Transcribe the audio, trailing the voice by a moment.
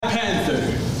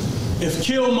If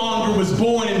Killmonger was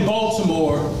born in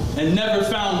Baltimore and never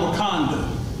found Wakanda,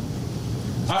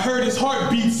 I heard his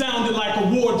heartbeat sounded like a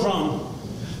war drum,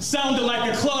 sounded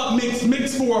like a club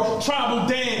mix for tribal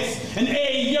dance. An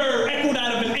ayer echoed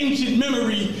out of an ancient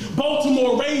memory.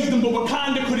 Baltimore raised him, but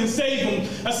Wakanda couldn't save him.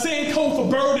 A sandcove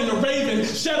for bird and a raven,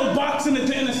 shadow boxing at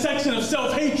the intersection of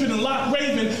self-hatred and Loch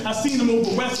Raven. I seen him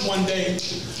over west one day,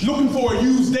 looking for a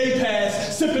used day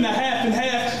pass, sipping a half and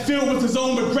half, filled with his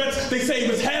own regrets. They say he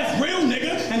was half real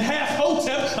nigga and half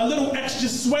Hotep, a little extra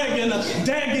swagger and a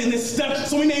dagger in his step.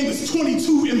 So he named his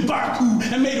 22 M'Baku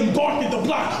and made him bark at the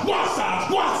block.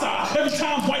 Wasa, wasa. Every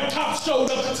time white cops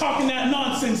showed up talking that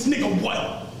nonsense, nigga,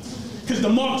 what? Because the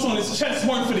marks on his chest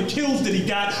weren't for the kills that he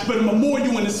got, but a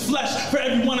memorial in his flesh for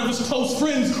every one of his close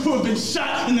friends who have been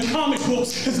shot in the comic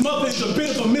books. His mother is a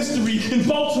bit of a mystery. In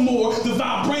Baltimore, the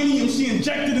vibranium she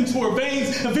injected into her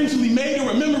veins eventually made her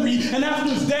a memory, and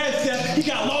after his dad's death, he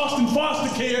got lost in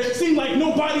foster care. Seemed like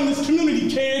nobody in this community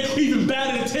cared, or even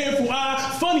batted a tearful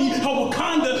eye. Funny how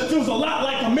Wakanda feels a lot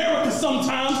like America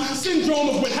sometimes. Syndrome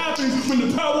of what happens when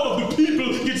the power of the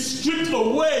people gets stripped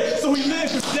away. So he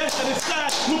lived with death at his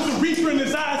side, looked the reaper in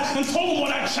his eyes, and told him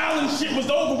when that challenge shit was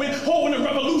over with, holding a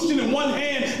revolution in one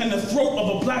hand and the throat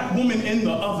of a black woman in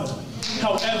the other.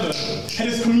 However, had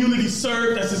his community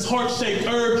served as his heart-shaped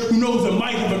herb, who knows it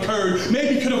might have occurred.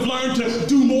 Maybe could have learned to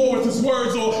do more with his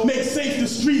words or make safe the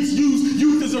streets, use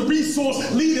youth as a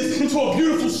resource, lead us into a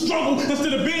beautiful struggle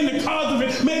instead of being the cause of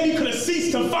it. Maybe could have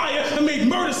ceased to fire and made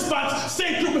murder spots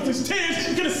sacred with his tears.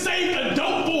 He could have saved a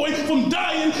dope boy from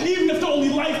dying, even if the only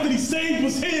life that he saved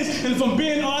was his. And if I'm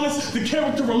being honest, the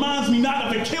character reminds me not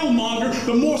of a Killmonger,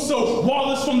 but more so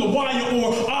Wallace from The Wire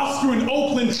or Oscar in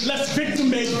Oakland, less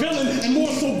victim-made villain and more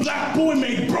so black boy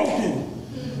made broken.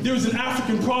 There is an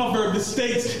African proverb that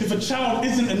states, if a child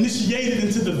isn't initiated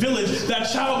into the village, that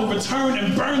child will return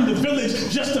and burn the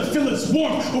village just to feel its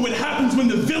warmth. But what happens when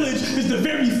the village is the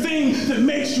very thing that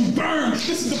makes you burn?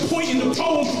 This is the point in the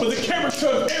poem where the character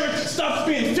of Eric stops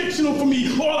being fictional for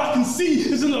me. All I can see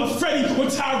is another Freddy or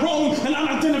Tyrone, an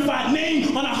unidentified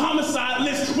name on a homicide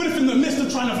list. What if in the midst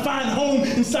of trying to find home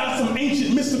inside some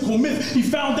ancient mystical myth, he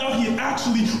found out he had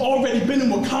actually already been in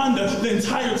Wakanda the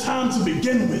entire time to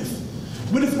begin with?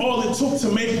 What if all it took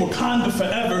to make Wakanda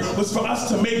forever was for us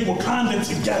to make Wakanda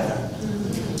together?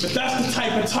 But that's the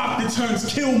type of talk that turns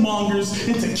Killmongers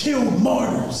into killed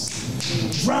martyrs.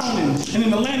 Drowning in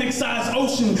an Atlantic-sized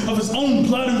ocean of his own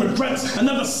blood and regrets,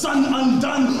 another son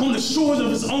undone on the shores of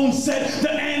his own set, the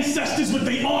ancestors with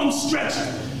their arms stretched,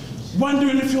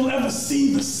 wondering if he'll ever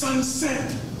see the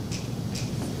sunset.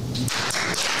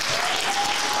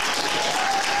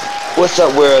 What's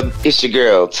up, world? It's your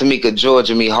girl, Tamika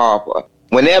Georgia Me Harper.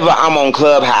 Whenever I'm on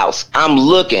Clubhouse, I'm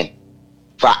looking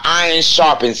for Iron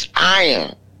Sharpens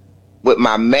Iron with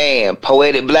my man,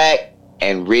 Poetic Black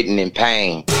and Written in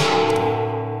Pain.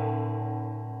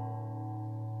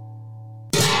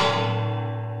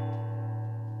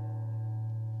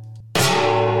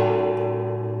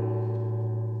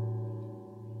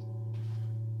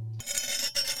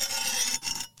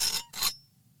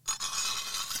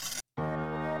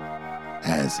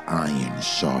 As iron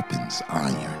sharpens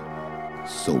iron,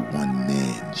 so one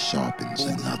man sharpens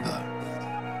another.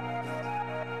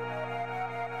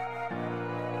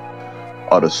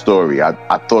 The story. I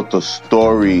thought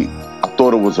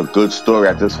it was a good story.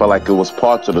 I just felt like it was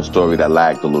parts of the story that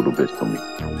lagged a little bit for me.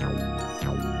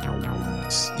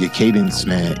 Your cadence,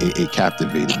 man, it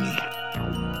captivated me.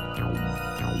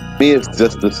 Me, it's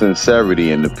just the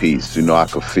sincerity in the piece. You know, I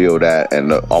could feel that, and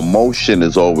the emotion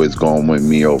is always going to win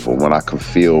me over when I can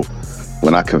feel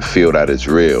that it's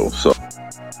real. So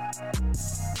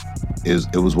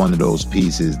it was one of those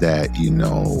pieces that, you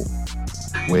know,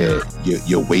 where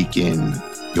you're waking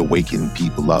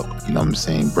people up, you know what I'm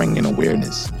saying, bringing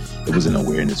awareness. It was an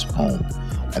awareness poem,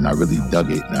 and I really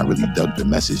dug it, and I really dug the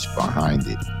message behind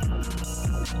it.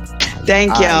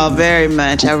 Thank y'all very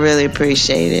much. I really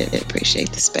appreciate it. I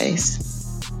appreciate the space.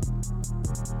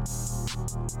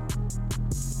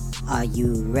 Are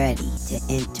you ready to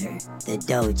enter the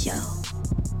dojo?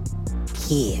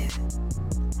 Here,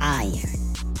 iron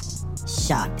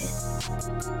sharpen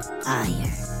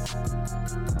iron.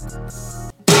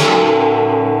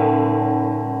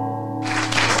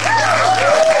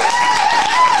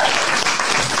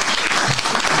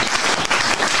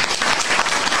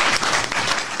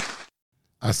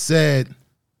 I said,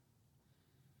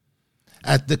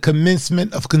 at the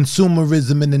commencement of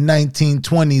consumerism in the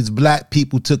 1920s, black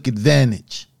people took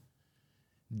advantage.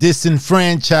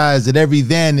 Disenfranchised at every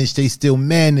vantage, they still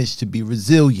managed to be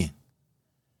resilient.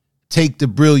 Take the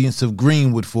brilliance of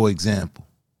Greenwood, for example.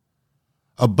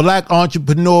 A black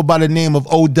entrepreneur by the name of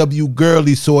O.W.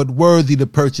 Gurley saw it worthy to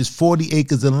purchase 40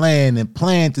 acres of land and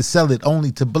planned to sell it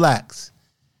only to blacks.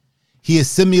 He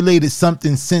assimilated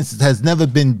something since it has never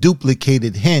been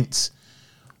duplicated. Hence,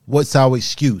 what's our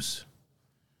excuse?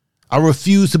 I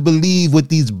refuse to believe what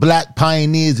these black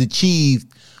pioneers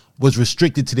achieved was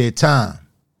restricted to their time.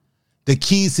 The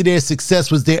keys to their success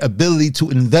was their ability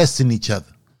to invest in each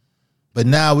other. But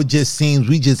now it just seems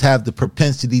we just have the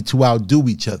propensity to outdo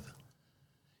each other.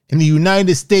 In the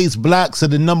United States, blacks are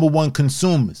the number one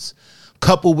consumers.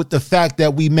 Coupled with the fact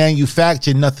that we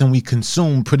manufacture nothing we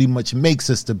consume pretty much makes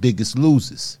us the biggest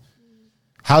losers.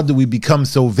 How do we become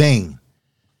so vain?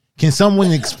 Can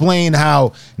someone explain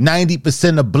how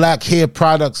 90% of black hair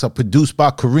products are produced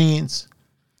by Koreans?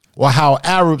 Or how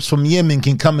Arabs from Yemen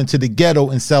can come into the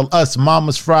ghetto and sell us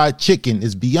Mama's fried chicken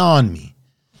is beyond me.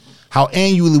 How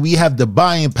annually we have the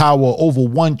buying power of over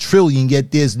 1 trillion,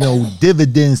 yet there's no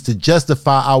dividends to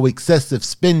justify our excessive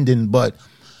spending, but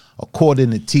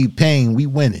according to T-Pain, we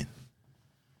winning.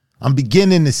 I'm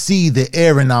beginning to see the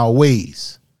error in our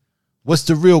ways. What's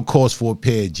the real cost for a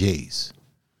pair of J's?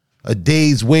 A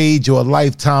day's wage or a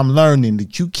lifetime learning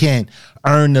that you can't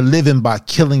earn a living by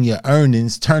killing your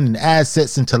earnings, turning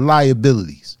assets into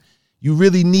liabilities. You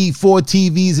really need 4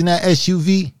 TVs in that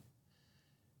SUV?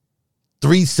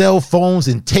 3 cell phones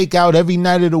and takeout every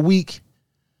night of the week?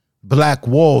 Black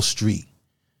Wall Street.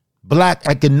 Black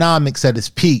economics at its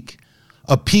peak.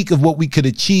 A peak of what we could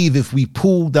achieve if we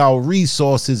pooled our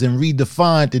resources and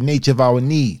redefined the nature of our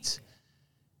needs.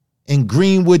 In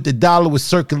Greenwood, the dollar would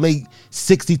circulate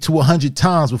 60 to 100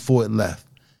 times before it left.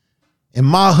 In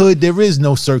my hood, there is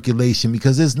no circulation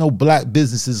because there's no black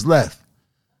businesses left.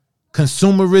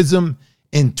 Consumerism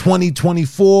in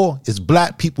 2024 is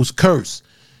black people's curse.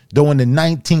 Though in the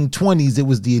 1920s, it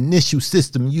was the initial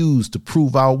system used to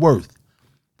prove our worth.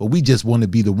 But we just want to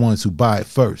be the ones who buy it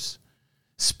first.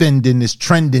 Spending is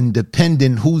trending,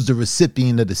 depending who's the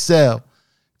recipient of the sale.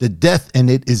 The death in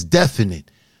it is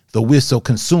definite. Though we're so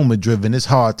consumer driven, it's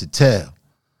hard to tell.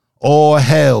 All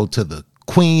hail to the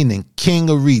queen and king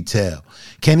of retail.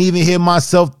 Can't even hear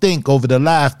myself think over the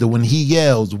laughter when he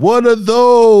yells, "What are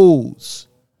those?"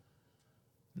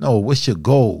 No, what's your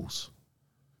goals?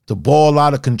 To ball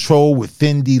out of control with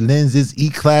Fendi lenses,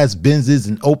 E-Class Benzes,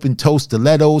 and open-toe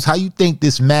stilettos? How you think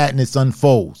this madness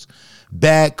unfolds?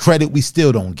 Bad credit, we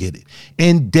still don't get it.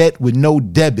 In debt with no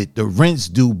debit, the rent's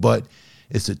due, but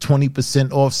it's a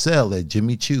 20% off sale at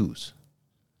Jimmy Choo's.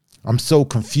 I'm so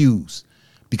confused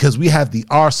because we have the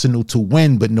arsenal to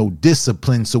win, but no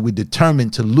discipline, so we're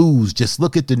determined to lose. Just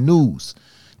look at the news.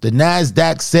 The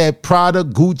NASDAQ said Prada,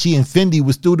 Gucci, and Fendi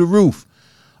was through the roof.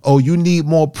 Oh, you need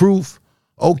more proof?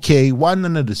 Okay, why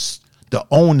none of the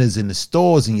owners in the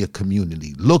stores in your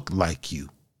community look like you?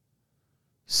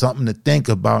 Something to think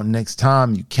about next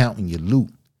time you counting your loot.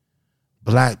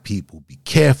 Black people, be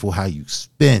careful how you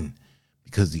spend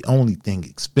because the only thing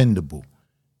expendable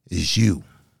is you.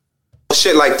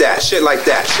 Shit like that, shit like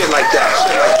that, shit like that,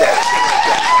 shit like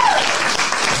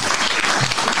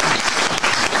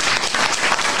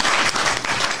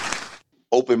that.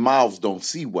 Open mouths don't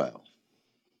see well.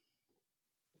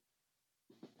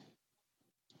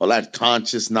 All that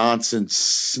conscious nonsense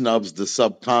snubs the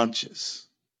subconscious.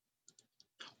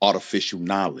 Artificial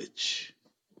knowledge.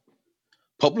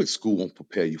 Public school won't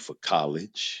prepare you for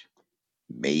college.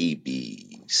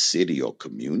 Maybe city or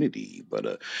community, but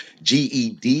a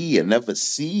GED and never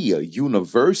see a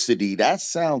university, that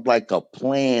sounds like a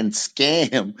planned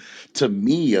scam to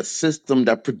me, a system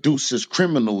that produces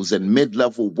criminals and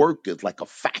mid-level workers like a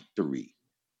factory.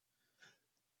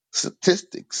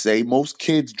 Statistics say most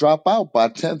kids drop out by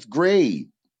 10th grade.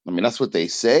 I mean, that's what they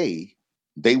say.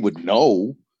 They would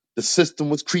know. The system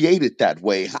was created that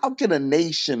way. How can a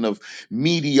nation of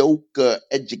mediocre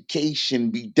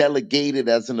education be delegated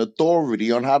as an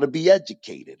authority on how to be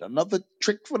educated? Another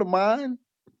trick for the mind?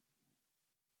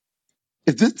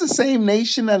 Is this the same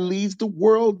nation that leads the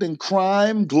world in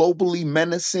crime, globally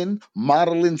menacing,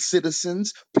 modeling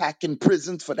citizens, packing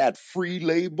prisons for that free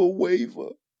labor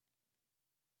waiver?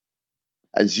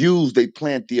 As used, they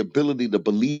plant the ability to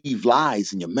believe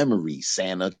lies in your memory.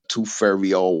 Santa, Tooth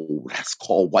Fairy, oh, that's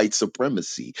called white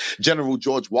supremacy. General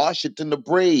George Washington the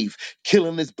Brave,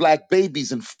 killing his black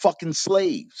babies and fucking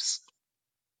slaves.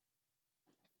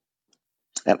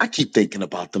 And I keep thinking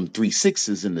about them 3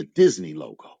 6s in the Disney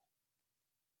logo.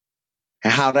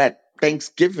 And how that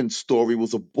Thanksgiving story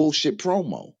was a bullshit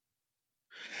promo.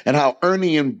 And how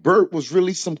Ernie and Bert was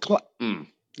really some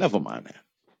never mind that.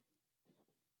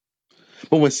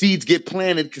 But when seeds get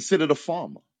planted, consider the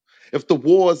farmer. If the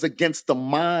war is against the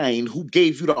mind, who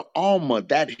gave you the armor?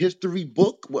 That history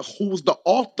book? Well, who's the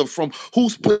author? From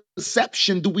whose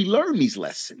perception do we learn these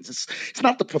lessons? It's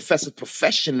not the professor's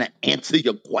profession to answer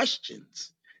your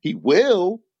questions. He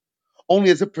will, only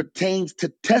as it pertains to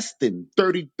testing,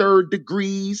 33rd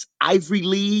degrees, Ivy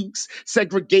Leagues,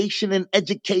 segregation in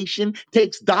education.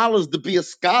 Takes dollars to be a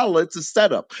scholar. It's a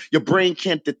setup. Your brain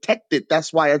can't detect it.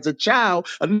 That's why as a child,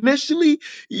 initially,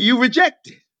 you reject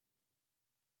it.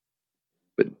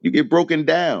 But you get broken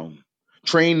down.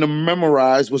 Trained to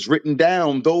memorize what's written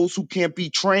down. Those who can't be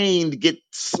trained get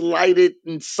slighted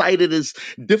and cited as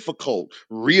difficult,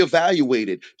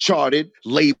 reevaluated, charted,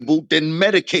 labeled, then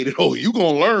medicated. Oh, you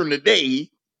gonna learn today.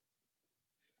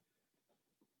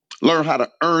 Learn how to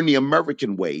earn the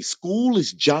American way. School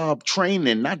is job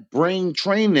training, not brain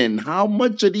training. How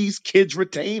much are these kids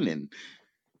retaining?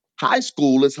 High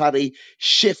school is how they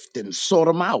shift and sort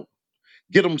them out.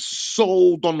 Get them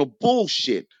sold on the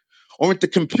bullshit or into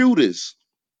computers.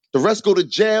 The rest go to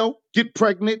jail, get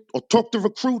pregnant, or talk to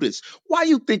recruiters. Why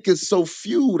you think it's so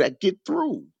few that get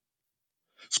through?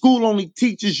 School only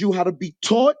teaches you how to be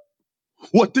taught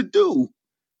what to do.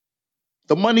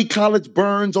 The money college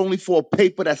burns only for a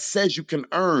paper that says you can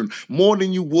earn more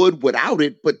than you would without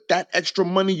it, but that extra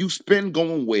money you spend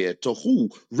going where? To who?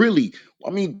 Really?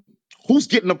 I mean, who's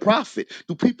getting a profit?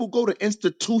 Do people go to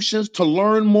institutions to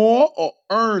learn more or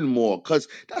earn more? Because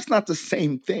that's not the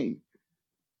same thing.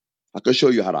 I could show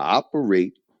you how to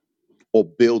operate or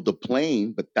build a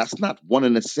plane, but that's not one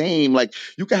and the same. Like,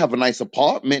 you can have a nice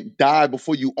apartment, die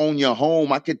before you own your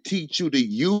home. I could teach you to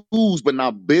use, but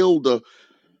not build a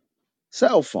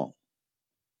cell phone.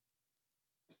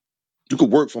 You could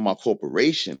work for my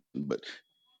corporation, but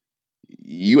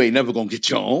you ain't never gonna get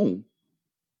your own.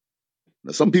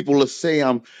 Now, some people will say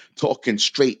I'm talking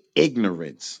straight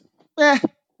ignorance.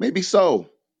 Maybe so.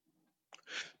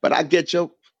 But I get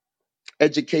your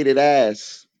educated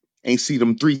ass ain't see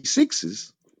them 3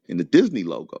 6s in the Disney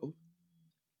logo.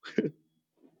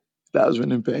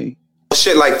 Thousand in pain.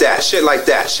 Shit like that, shit like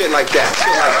that, shit like that, shit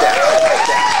like that.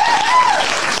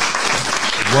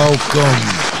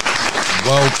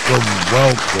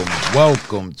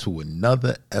 Welcome to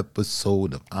another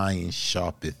episode of Iron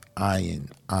Sharpeth Iron.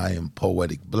 I am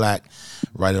Poetic Black,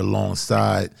 right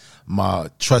alongside my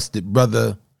trusted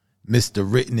brother, Mr.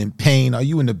 Written in Pain. Are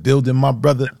you in the building, my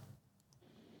brother?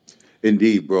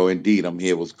 Indeed, bro. Indeed, I'm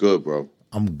here. What's good, bro?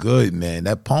 I'm good, man.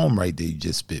 That poem right there you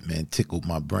just spit, man, tickled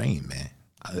my brain, man.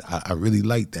 I really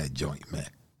like that joint, man.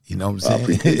 You know what I'm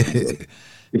saying?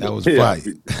 That was fire.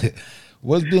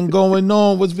 What's been going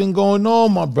on? What's been going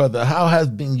on, my brother? How has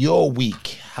been your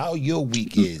week? How your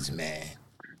week is, man?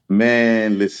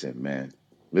 Man, listen, man.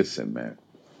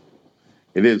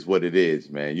 It is what it is,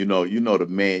 man. You know the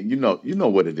man, you know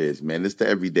what it is, man. It's the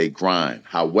everyday grind.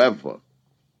 However,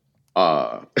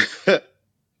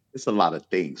 it's a lot of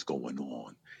things going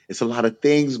on. It's a lot of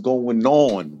things going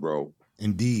on, bro.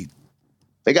 Indeed.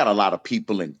 They got a lot of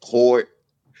people in court.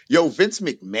 Yo, Vince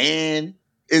McMahon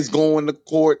is going to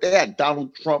court. They had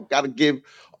Donald Trump got to give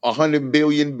 $100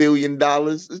 billion.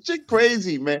 It's just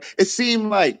crazy, man. It seemed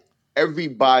like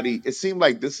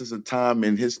this is a time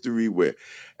in history where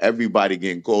everybody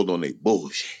getting called on their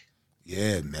bullshit.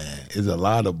 Yeah, man. It's a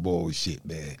lot of bullshit,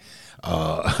 man.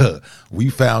 We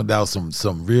found out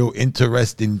some real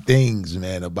interesting things,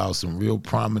 man, about some real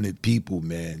prominent people,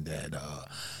 man,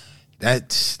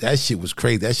 that shit was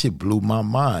crazy. That shit blew my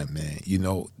mind, man. You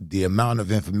know, the amount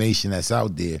of information that's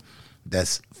out there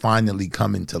that's finally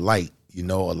coming to light. You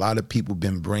know, a lot of people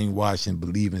been brainwashed and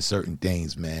believe in certain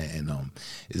things, man, and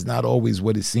it's not always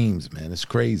what it seems, man. It's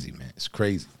crazy, man. It's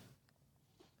crazy.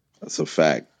 That's a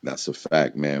fact,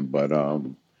 man. But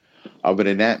other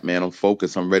than that, man, I'm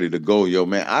focused. I'm ready to go. Yo,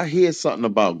 man, I hear something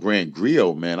about Grand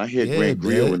Griot, man. I hear Grand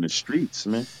Griot in the streets,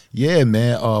 man. Yeah,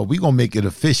 man. We gonna make it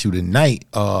official tonight.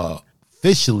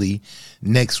 Officially,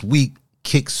 next week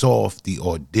kicks off the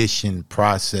audition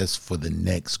process for the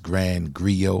next Grand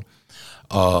Griot.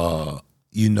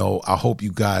 You know, I hope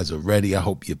you guys are ready. I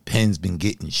hope your pen's been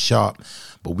getting sharp.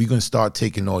 But we're gonna start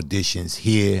taking auditions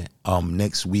here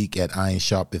next week at Iron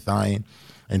Sharpeth Iron.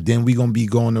 And then we're going to be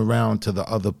going around to the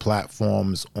other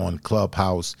platforms on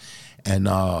Clubhouse, and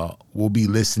we'll be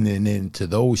listening in to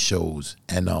those shows,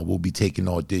 and we'll be taking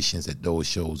auditions at those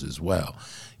shows as well,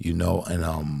 you know.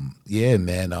 And yeah,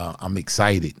 man, I'm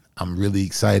excited. I'm really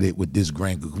excited with this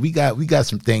Grand. We got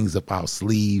some things up our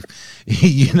sleeve,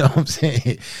 you know what I'm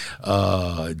saying?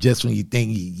 Just when you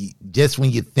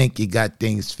think you got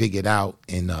things figured out,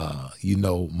 and you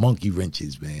know, monkey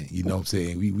wrenches, man. You know what I'm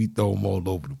saying? We throw them all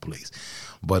over the place.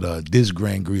 But this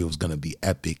Grand Griot is gonna be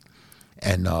epic,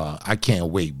 And I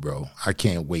can't wait, bro. I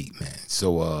can't wait, man.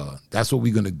 So that's what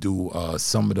we're gonna do.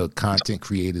 Some of the content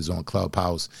creators on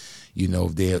Clubhouse, you know,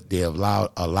 they have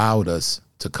allowed us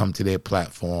to come to their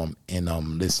platform and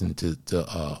listen to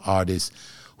artists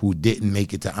who didn't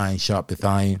make it to Iron Sharpeth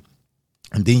Iron.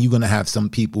 And then you're gonna have some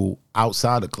people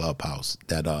outside of Clubhouse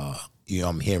that you know,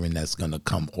 I'm hearing that's gonna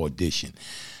come audition.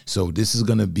 So this is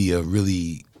gonna be a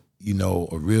really, you know,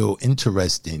 a real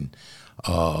interesting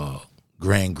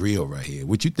Grand Grill right here.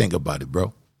 What you think about it,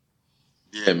 bro?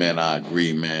 Yeah, man, I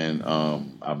agree, man.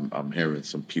 I'm hearing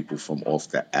some people from off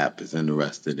the app is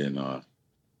interested in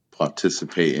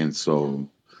participating, so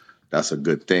that's a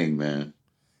good thing, man.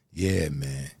 Yeah,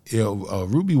 man. Yo,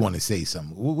 Ruby want to say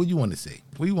something. What do you want to say?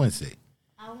 What do you want to say?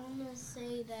 I want to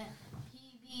say that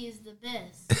PB is the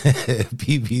best.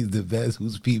 PB is the best.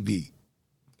 Who's PB?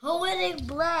 Poetic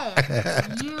Black.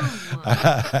 You.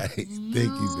 Thank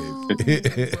you,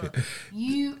 baby.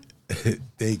 You.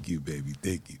 Thank you, baby.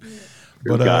 Thank you. This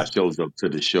But guy shows up to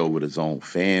the show with his own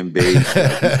fan base.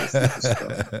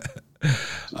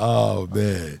 oh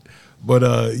man.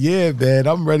 But yeah, man,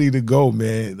 I'm ready to go,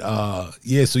 man.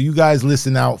 Yeah, so you guys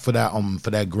listen out for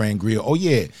that Grand Grill. Oh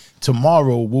yeah,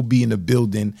 tomorrow we'll be in the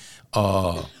building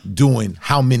doing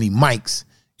How Many Mics.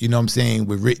 You know what I'm saying?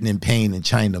 With Written in Pain and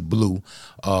China Blue.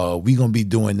 We gonna be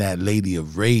doing that Lady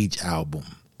of Rage album.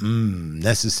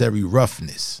 Necessary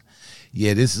Roughness.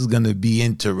 Yeah, this is gonna be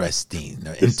interesting.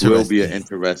 This will be an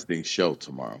interesting show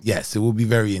tomorrow. Yes, it will be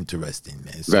very interesting,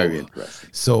 man. So, Very interesting.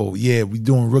 So yeah, we're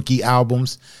doing rookie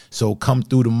albums. So come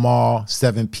through tomorrow,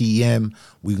 7 p.m.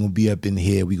 We're gonna be up in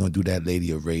here. We're gonna do that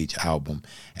Lady of Rage album.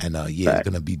 And yeah, it's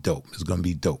gonna be dope. It's gonna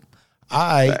be dope. All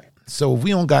right. So if we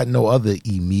don't got no other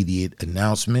immediate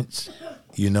announcements,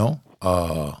 you know,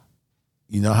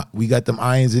 we got them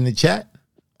irons in the chat.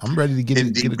 I'm ready to get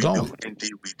it going.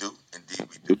 Indeed we do. Indeed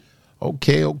we do.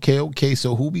 Okay.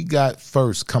 So who we got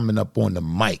first coming up on the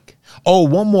mic? Oh,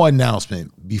 one more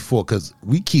announcement before, because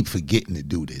we keep forgetting to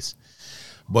do this.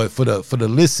 But for the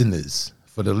listeners,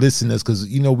 because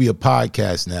you know we a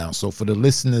podcast now. So for the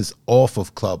listeners off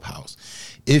of Clubhouse,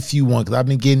 if you want, because I've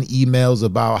been getting emails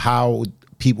about how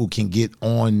people can get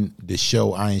on the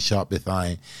show Iron Sharpeth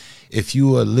Iron. If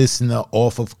you are a listener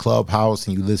off of Clubhouse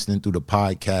and you're listening through the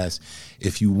podcast,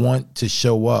 if you want to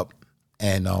show up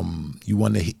and you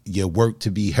want your work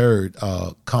to be heard,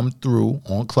 come through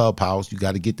on Clubhouse. You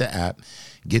got to get the app.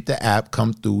 Get the app.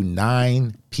 Come through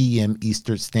 9 p.m.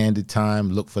 Eastern Standard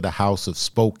Time. Look for the House of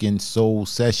Spoken Soul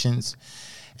Sessions,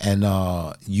 and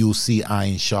you'll see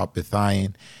Iron Sharpeth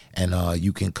Iron. And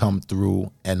you can come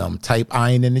through and type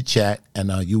Iron in the chat,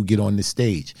 and you'll get on the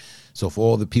stage. So for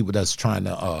all the people that's trying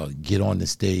to get on the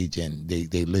stage and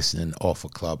they listening off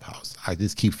of Clubhouse, I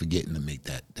just keep forgetting to make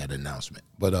that announcement.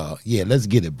 But yeah, let's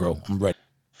get it, bro. I'm ready.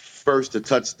 First to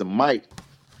touch the mic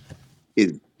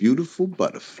is Beautiful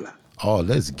Butterfly. Oh,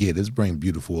 let's bring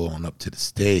Beautiful on up to the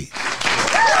stage.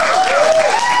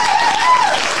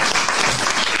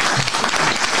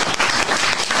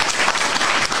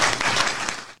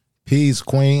 Peace,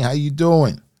 Queen. How you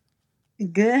doing?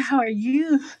 Good. How are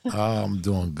you? I'm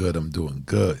doing good.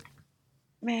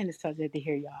 Man, it's so good to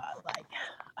hear y'all. Like,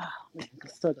 oh man, I'm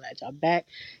so glad y'all back.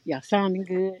 Y'all sounding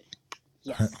good.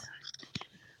 Yes.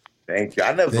 Thank you.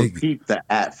 I never peeped the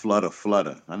at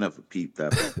Flutter. I never peeped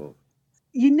that before.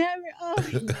 You never? Oh,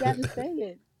 you gotta say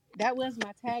it. That was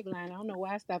my tagline. I don't know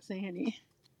why I stopped saying it.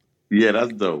 Yeah,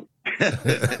 that's dope.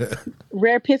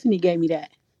 Rare Epiphany gave me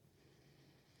that.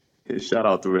 Yeah, shout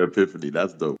out to Rare Epiphany.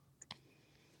 That's dope.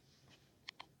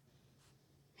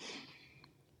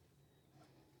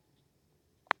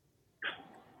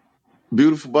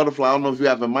 Beautiful Butterfly. I don't know if you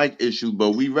have a mic issue,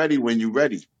 but we ready when you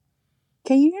ready.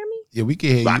 Can you hear me? Yeah, we can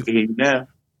hear you. I can hear you now.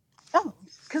 Oh,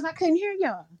 because I couldn't hear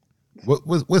y'all.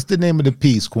 What's the name of the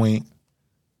piece, Queen?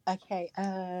 Okay.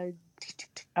 I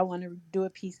want to do a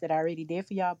piece that I already did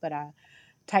for y'all, but I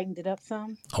tightened it up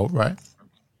some. All right.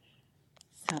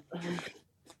 So,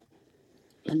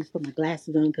 let me put my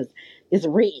glasses on because it's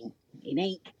written. It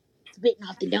ain't spitting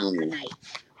off the dome tonight.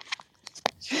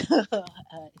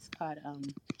 It's called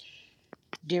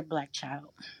Dear Black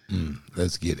Child.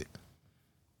 Let's get it.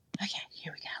 Okay,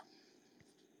 here we go.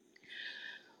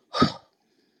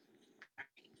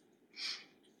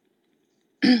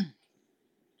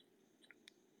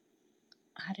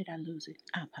 How did I lose it?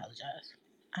 I apologize.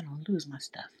 I don't lose my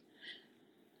stuff.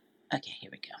 Okay, here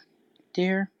we go.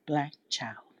 Dear Black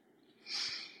Child.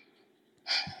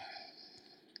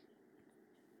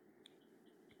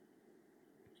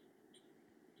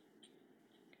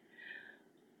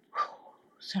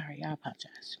 Sorry, I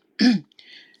apologize.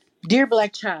 Dear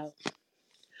Black Child,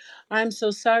 I'm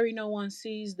so sorry no one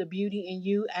sees the beauty in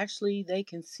you. Actually, they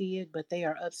can see it, but they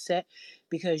are upset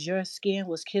because your skin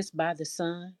was kissed by the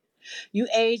sun. You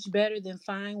age better than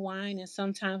fine wine and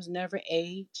sometimes never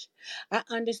age. I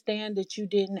understand that you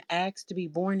didn't ask to be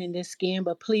born in this skin,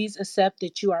 but please accept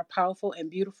that you are powerful and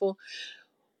beautiful.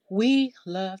 We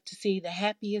love to see the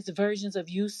happiest versions of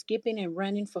you skipping and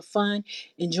running for fun,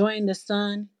 enjoying the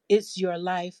sun. It's your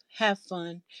life. Have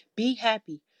fun. Be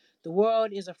happy. The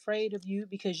world is afraid of you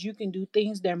because you can do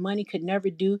things their money could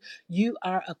never do. You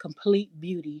are a complete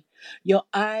beauty. Your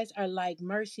eyes are like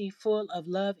mercy, full of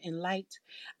love and light.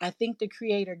 I think the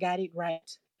Creator got it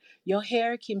right. Your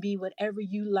hair can be whatever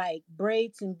you like,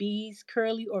 braids and beads,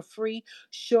 curly or free,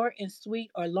 short and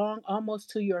sweet, or long almost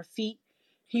to your feet.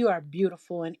 You are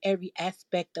beautiful in every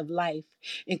aspect of life,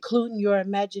 including your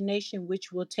imagination,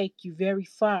 which will take you very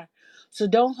far. So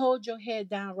don't hold your head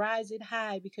down, rise it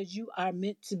high, because you are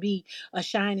meant to be a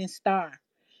shining star.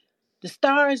 The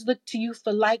stars look to you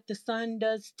for light, the sun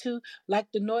does too. Like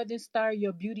the northern star,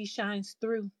 your beauty shines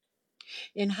through.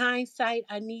 In hindsight,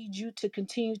 I need you to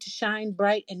continue to shine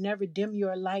bright and never dim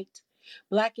your light.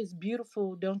 Black is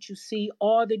beautiful, don't you see?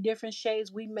 All the different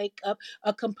shades we make up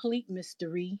a complete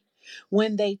mystery.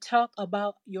 When they talk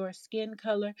about your skin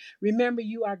color, remember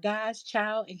you are God's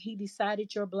child and He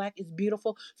decided your black is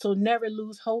beautiful, so never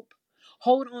lose hope.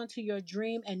 Hold on to your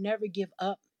dream and never give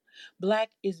up.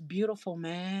 Black is beautiful,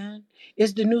 man.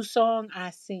 It's the new song I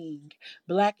sing.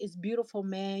 Black is beautiful,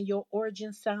 man. Your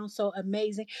origin sounds so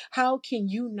amazing. How can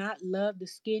you not love the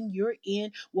skin you're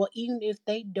in? Well, even if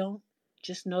they don't,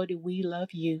 just know that we love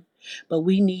you. But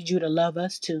we need you to love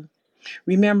us too.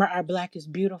 Remember, our black is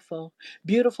beautiful.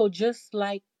 Beautiful just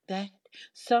like that.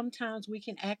 Sometimes we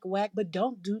can act whack, but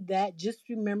don't do that. Just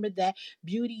remember that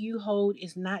beauty you hold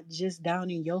is not just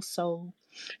down in your soul.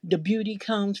 The beauty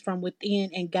comes from within,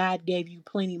 and God gave you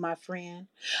plenty, my friend.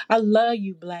 I love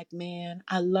you, black man.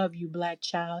 I love you, black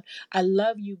child. I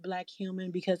love you, black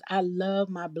human, because I love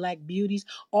my black beauties,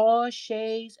 all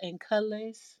shades and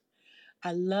colors.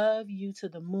 I love you to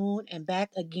the moon and back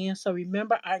again. So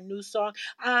remember our new song.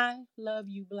 I love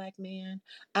you, black man.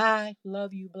 I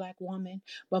love you, black woman.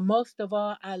 But most of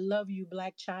all, I love you,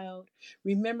 black child.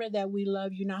 Remember that we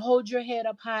love you. Now hold your head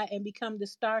up high and become the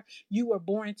star you were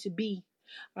born to be.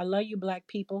 I love you, black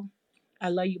people. I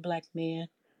love you, black man.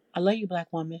 I love you,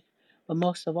 black woman. But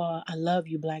most of all, I love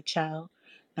you, black child.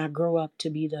 Now grow up to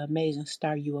be the amazing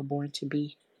star you were born to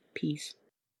be. Peace.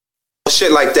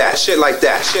 Shit like that, shit like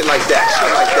that, shit like that,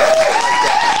 shit like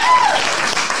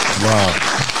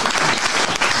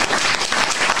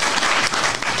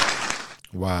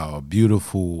Wow. Wow,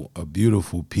 a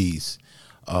beautiful piece.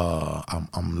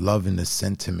 I'm loving the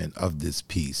sentiment of this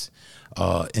piece.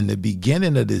 In the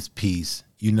beginning of this piece,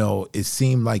 you know, it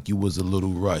seemed like you was a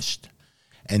little rushed.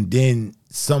 And then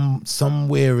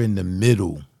somewhere in the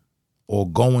middle or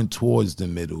going towards the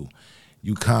middle,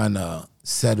 you kind of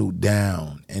settled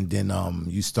down, and then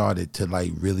you started to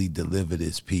like really deliver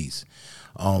this piece.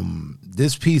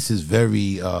 This piece is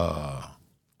very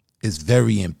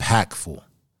impactful,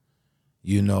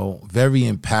 you know, very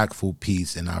impactful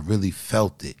piece, and I really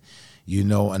felt it, you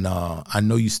know, and I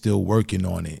know you're still working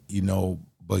on it, you know,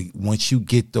 but once you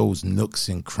get those nooks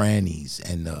and crannies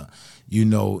and you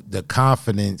know, the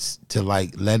confidence to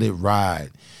like let it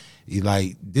ride, you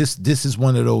like this is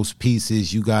one of those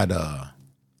pieces you gotta,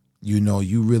 you know,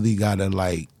 you really gotta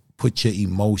like put your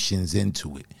emotions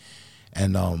into it.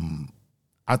 And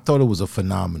I thought it was a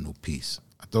phenomenal piece.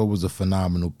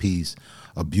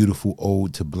 A beautiful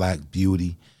ode to black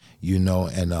beauty, you know,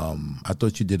 and I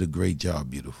thought you did a great job,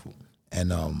 beautiful.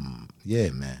 And yeah,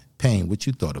 man. Payne, what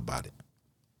you thought about it?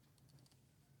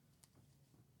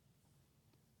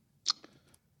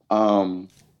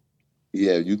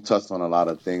 Yeah, you touched on a lot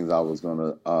of things I was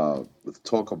gonna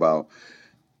talk about.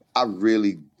 I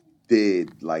really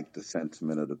did like the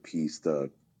sentiment of the piece, the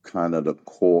kind of the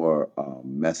core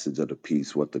message of the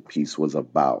piece, what the piece was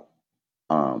about.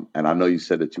 And I know you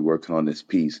said that you're working on this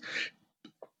piece.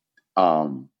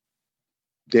 Um,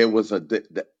 there was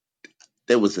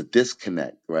there was a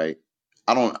disconnect, right?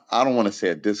 I don't want to say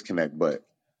a disconnect, but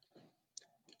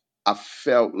I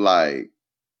felt like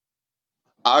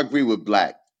I agree with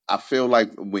Black. I feel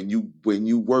like when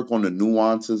you work on the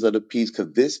nuances of the piece,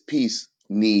 because this piece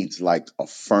needs like a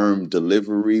firm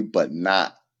delivery, but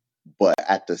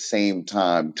at the same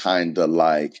time, kind of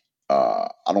like I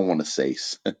don't want to say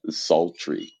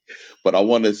sultry, but I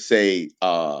want to say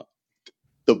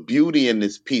the beauty in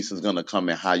this piece is going to come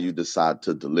in how you decide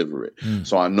to deliver it.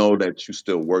 So I know that you're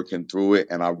still working through it,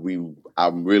 and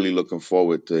I'm really looking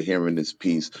forward to hearing this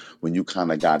piece when you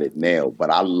kind of got it nailed. But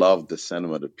I love the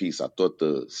sentiment of the piece. I thought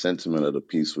the sentiment of the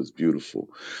piece was beautiful,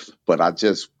 but I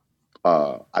just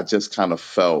kind of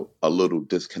felt a little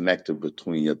disconnected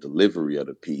between your delivery of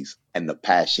the piece and the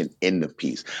passion in the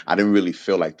piece. I didn't really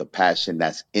feel like the passion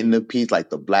that's in the piece,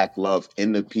 like the black love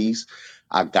in the piece.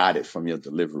 I got it from your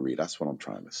delivery. That's what I'm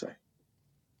trying to say.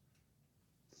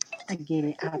 I get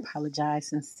it. I apologize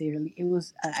sincerely. It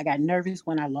was I got nervous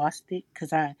when I lost it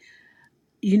because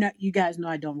you guys know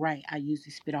I don't write. I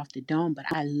usually spit off the dome, but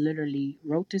I literally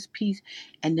wrote this piece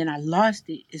and then I lost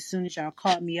it as soon as y'all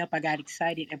called me up. I got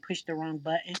excited and pushed the wrong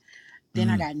button. Then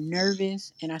I got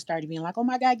nervous and I started being like, "Oh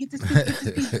my God, get this piece,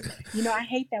 get this piece." I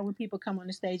hate that when people come on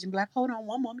the stage and be like, "Hold on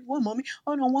one moment,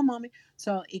 hold on one moment."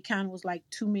 So it kind of was like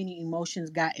too many emotions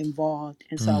got involved,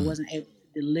 and so I wasn't able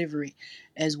to deliver it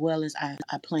as well as I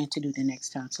plan to do the next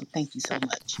time. So thank you so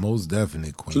much. Most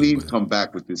definitely, Queen. Please come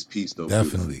back with this piece, though.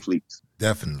 Definitely, please.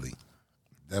 Definitely.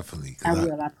 I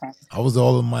will. I promise. I was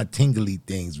all of my tingly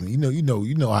things. You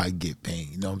know how I get pain.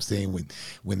 You know what I'm saying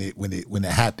when it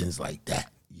happens like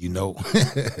that.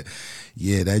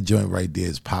 Yeah, that joint right there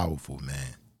is powerful,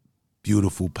 man.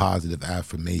 Beautiful, positive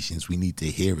affirmations. We need to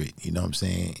hear it. You know what I'm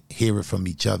saying? Hear it from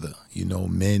each other.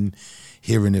 Men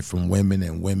hearing it from women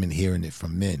and women hearing it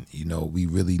from men. We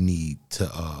really need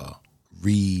to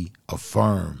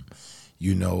reaffirm,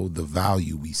 the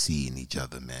value we see in each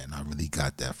other, man. I really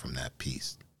got that from that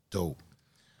piece. Dope.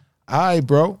 All right,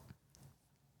 bro.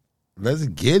 Let's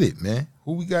get it, man.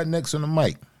 Who we got next on the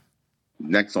mic?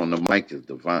 Next on the mic is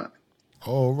Divine.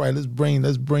 All right, let's bring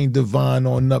Divine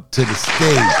on up to the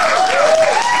stage.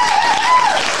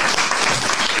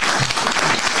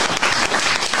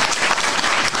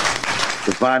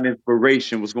 Divine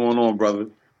Inspiration. What's going on, brother?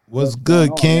 What's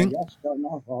good, King? Y'all starting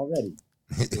off already.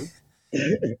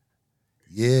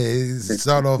 Yeah, it's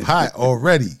start off hot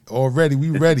already. Already, we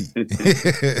ready.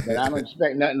 But I don't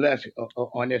expect nothing less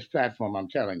on this platform, I'm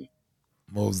telling you.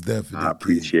 Most definitely. I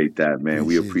appreciate that, man.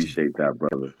 We appreciate that,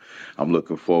 brother. I'm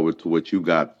looking forward to what you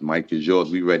got. Mike is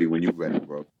yours. We ready when you ready,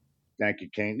 bro. Thank you,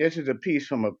 King. This is a piece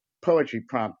from a poetry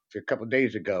prompt a couple of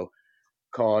days ago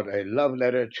called A Love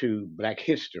Letter to Black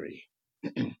History.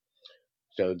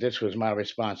 So this was my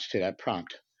response to that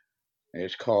prompt.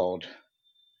 It's called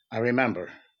I Remember.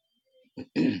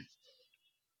 To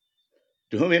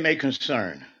whom it may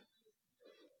concern,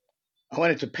 I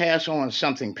wanted to pass on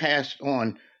something passed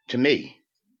on to me.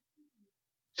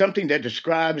 Something that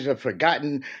describes a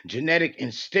forgotten genetic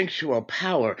instinctual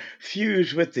power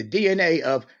fused with the DNA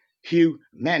of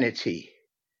humanity.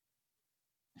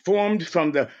 Formed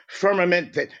from the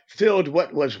firmament that filled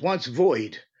what was once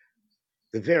void,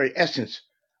 the very essence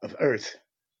of earth,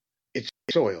 its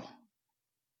soil,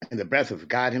 and the breath of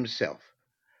God Himself.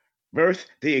 Birth,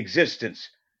 the existence,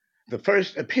 the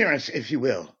first appearance, if you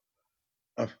will,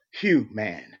 of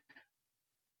human.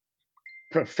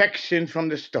 Perfection from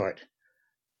the start,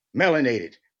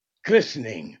 melanated,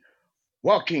 glistening,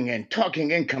 walking and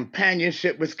talking in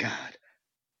companionship with God.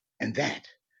 And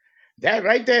that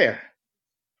right there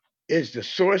is the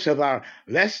source of our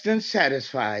less than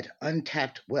satisfied,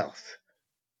 untapped wealth.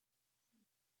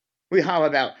 We holler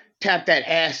about tap that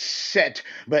asset,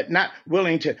 but not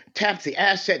willing to tap the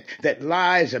asset that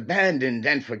lies abandoned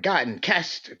and forgotten,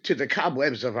 cast to the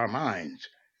cobwebs of our minds.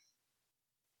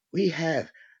 We have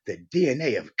the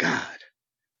DNA of God.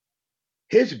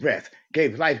 His breath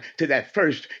gave life to that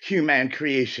first human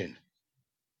creation.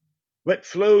 What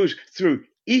flows through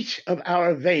each of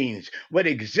our veins, what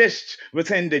exists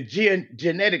within the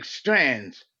genetic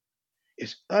strands,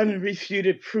 is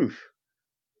unrefuted proof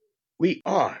we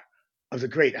are of the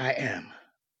great I Am.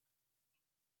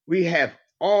 We have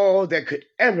all that could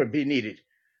ever be needed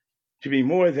to be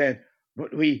more than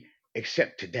what we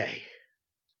accept today.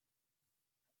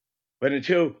 But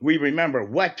until we remember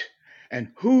what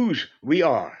and whose we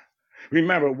are,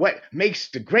 remember what makes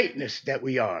the greatness that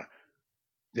we are,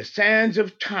 the sands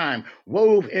of time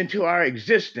wove into our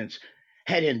existence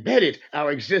had embedded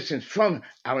our existence from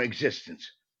our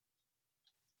existence.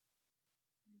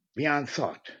 Beyond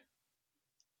thought,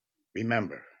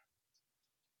 remember.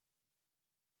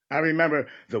 I remember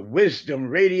the wisdom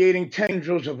radiating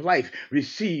tendrils of life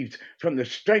received from the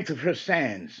strength of her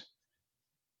sands,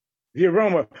 the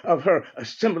aroma of her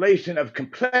assimilation of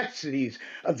complexities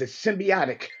of the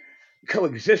symbiotic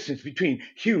coexistence between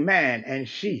human and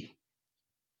she,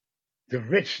 the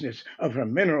richness of her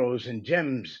minerals and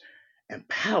gems and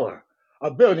power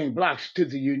are building blocks to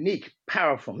the unique,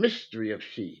 powerful mystery of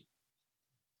she,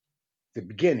 the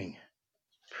beginning,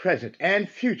 present, and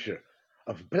future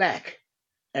of Black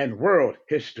and world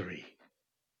history.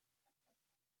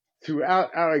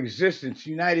 Throughout our existence,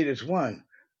 united as one,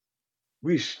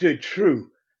 we stood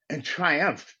true and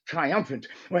triumphant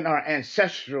when our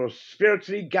ancestral,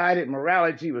 spiritually guided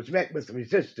morality was met with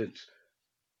resistance.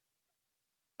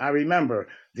 I remember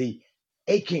the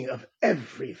aching of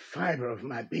every fiber of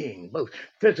my being, both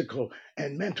physical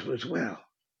and mental as well.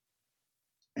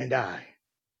 And I,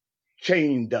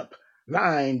 chained up,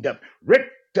 lined up,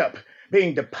 ripped up,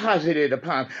 being deposited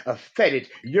upon a fetid,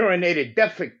 urinated,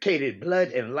 defecated, blood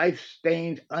and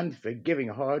life-stained, unforgiving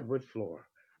hardwood floor.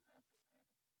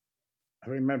 I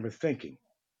remember thinking,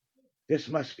 this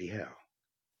must be hell.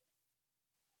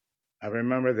 I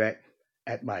remember that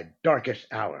at my darkest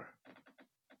hour,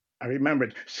 I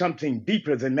remembered something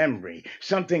deeper than memory,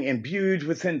 something imbued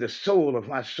within the soul of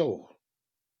my soul.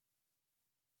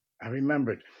 I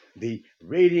remembered the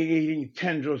radiating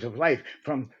tendrils of life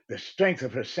from the strength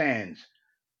of her sands,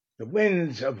 the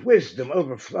winds of wisdom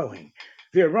overflowing,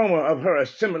 the aroma of her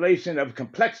assimilation of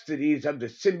complexities of the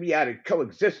symbiotic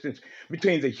coexistence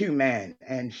between the human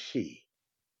and she.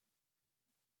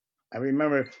 I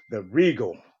remember the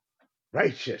regal,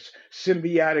 righteous,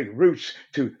 symbiotic roots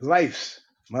to life's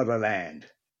motherland.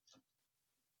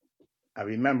 I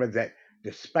remember that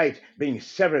despite being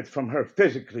severed from her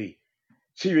physically,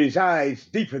 she resides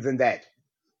deeper than that.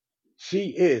 She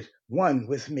is one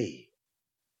with me.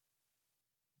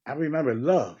 I remember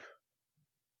love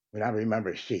when I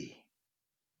remember she.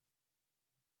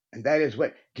 And that is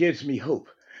what gives me hope.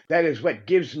 That is what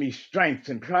gives me strength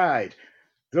and pride.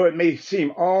 Though it may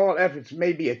seem all efforts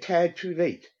may be a tad too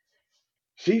late.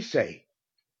 She say,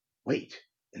 wait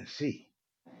and see.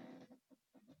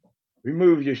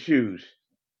 Remove your shoes.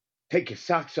 Take your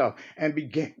socks off and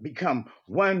become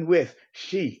one with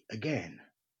she again.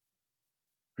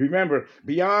 Remember,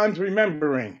 beyond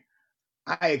remembering,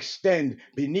 I extend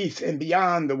beneath and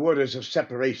beyond the waters of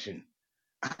separation.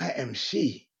 I am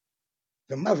she,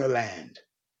 the motherland.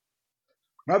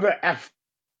 Mother Africa,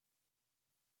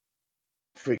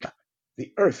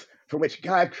 the earth from which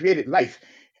God created life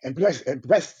and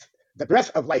the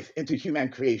breath of life into human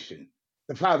creation,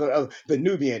 the father of the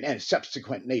Nubian and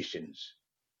subsequent nations.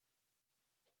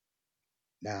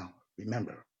 Now,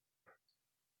 remember,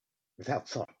 without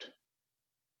thought,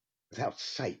 without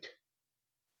sight,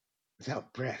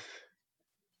 without breath,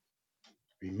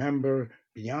 remember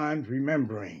beyond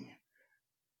remembering.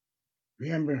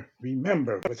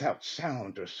 Remember without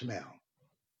sound or smell.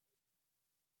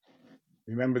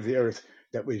 Remember the earth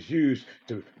that was used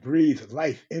to breathe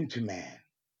life into man,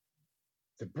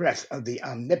 the breath of the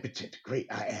omnipotent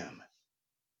great I am.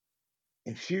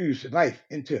 Infuse life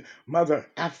into Mother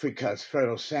Africa's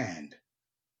fertile sand.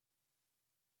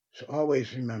 So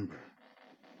always remember,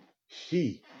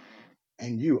 she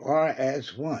and you are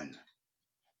as one.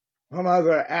 Her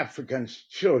Mother Africa's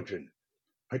children,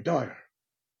 her daughter,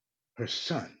 her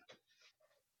son.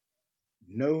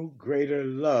 No greater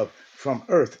love from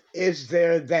earth is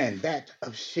there than that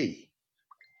of she.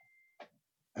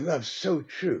 A love so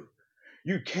true,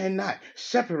 you cannot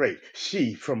separate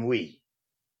she from we.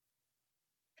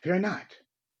 Fear not.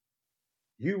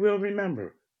 You will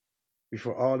remember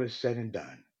before all is said and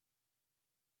done.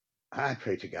 I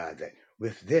pray to God that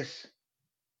with this,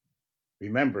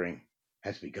 remembering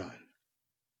has begun.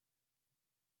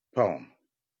 Poem.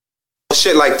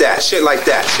 Shit like that, shit like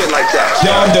that, shit like that.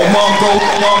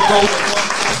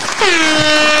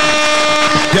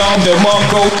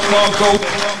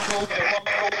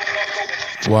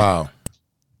 Wow.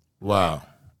 Wow.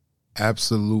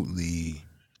 Absolutely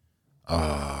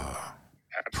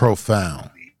profound.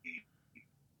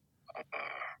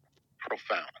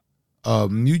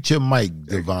 Mute your mic,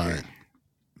 Divine.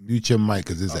 Mute your mic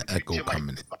because there's an echo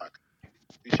coming in.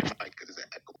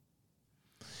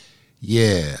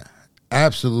 Yeah,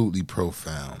 absolutely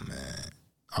profound, man.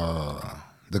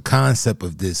 The concept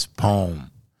of this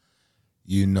poem,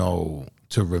 you know,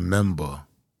 to remember,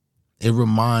 it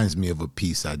reminds me of a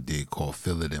piece I did called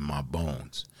Feel It in My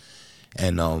Bones.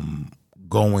 And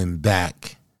going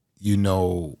back, you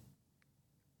know,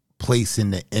 placing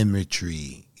the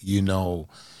imagery, you know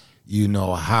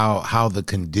how the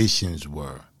conditions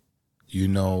were, you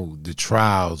know, the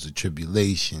trials, the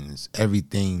tribulations,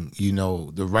 everything, you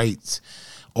know, the rights,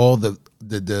 all the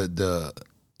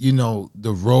you know,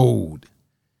 the road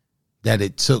that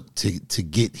it took to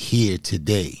get here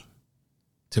today,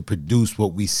 to produce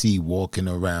what we see walking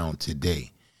around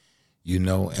today, you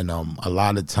know. And a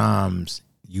lot of times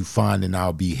you find in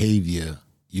our behavior,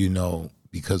 you know,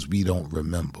 because we don't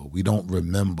remember. We don't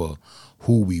remember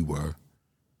who we were.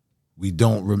 We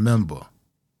don't remember.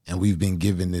 And we've been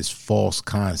given this false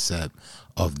concept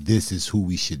of this is who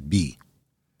we should be.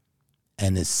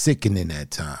 And it's sickening at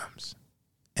times.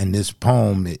 And this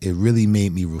poem, it really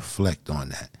made me reflect on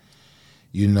that.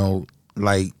 You know,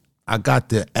 like I got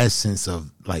the essence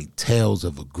of like Tales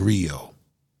of a Griot.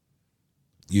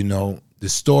 You know, the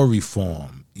story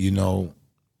form, you know,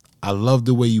 I love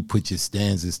the way you put your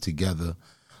stanzas together.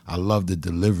 I love the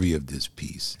delivery of this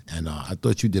piece. And I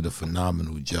thought you did a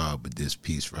phenomenal job with this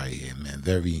piece right here, man.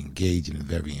 Very engaging and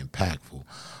very impactful.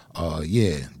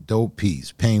 Yeah, dope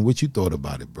piece. Payne, what you thought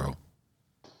about it, bro?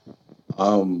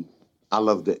 I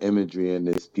love the imagery in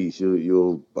this piece.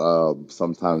 You'll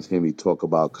sometimes hear me talk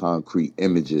about concrete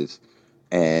images,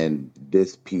 and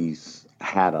this piece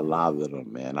had a lot of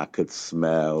them, man. I could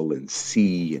smell and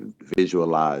see and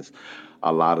visualize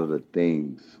a lot of the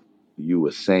things you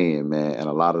were saying, man, and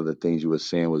a lot of the things you were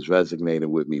saying was resonating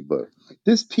with me. But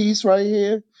this piece right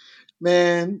here,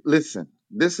 man, listen,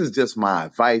 this is just my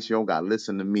advice. You don't got to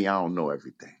listen to me. I don't know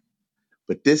everything.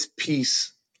 But this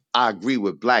piece, I agree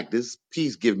with Black. This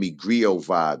piece give me griot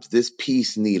vibes. This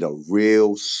piece need a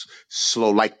real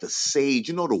slow, like the sage.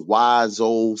 You know the wise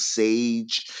old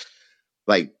sage?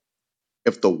 Like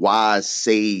if the wise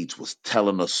sage was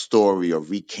telling a story or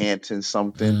recanting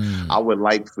something, I would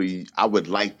like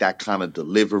that kind of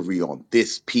delivery on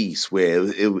this piece where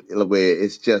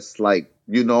it's just like,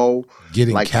 you know,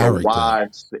 Getting like character. the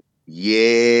wise.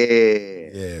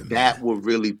 Yeah, That would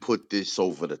really put this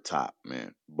over the top,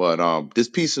 man. But this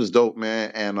piece is dope,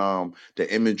 man, and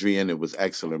the imagery in it was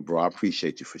excellent, bro. I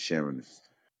appreciate you for sharing this.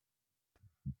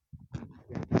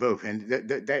 Both, and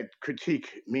that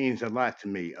critique means a lot to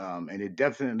me, and it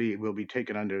definitely will be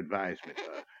taken under advisement,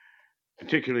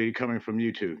 particularly coming from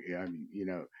you two. Yeah, you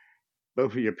know,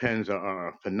 both of your pens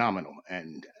are phenomenal,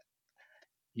 and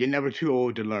you're never too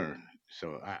old to learn.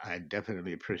 So I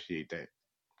definitely appreciate that.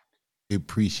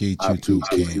 Appreciate I you too,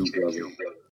 appreciate King. you, brother.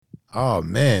 Oh,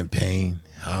 man, Payne.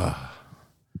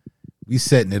 We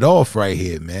setting it off right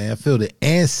here, man. I feel the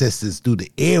ancestors through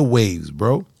the airwaves,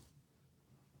 bro.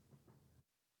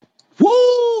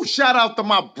 Woo! Shout out to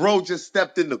my bro just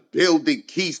stepped in the building,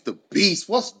 Keith the Beast.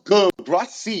 What's good, bro? I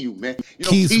see you, man. You know,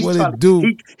 Keith, what it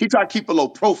do? He try to keep a low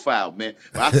profile, man.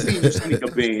 But I see you sneak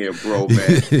up in here, bro,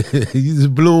 man. You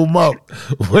just blew him up.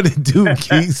 What it do,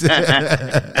 Keith?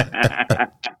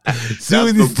 Soon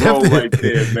as he stepped in, right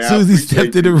there, man. Soon as he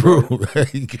stepped in the room.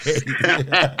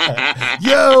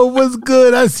 Yo, what's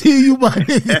good? I see you, my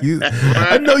nigga.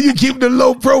 I know you keep the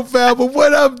low profile, but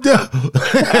what up, though?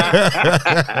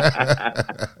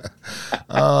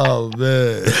 Oh,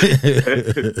 man.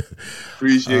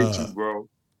 Appreciate you, bro.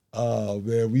 Oh,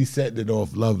 man. We setting it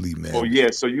off lovely, man. Oh, yeah.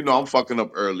 So, you know, I'm fucking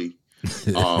up early.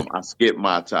 I skipped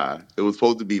my tie. It was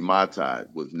supposed to be my tie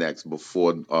was next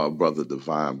before Brother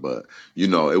Divine, but you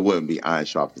know it wouldn't be Iron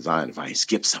Sharp as Iron if I ain't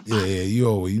skip something. Yeah, you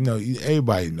always, you know,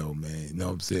 everybody know, man. You know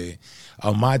what I'm saying?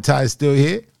 My tie still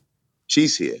here?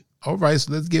 She's here. All right,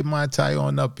 so let's get my tie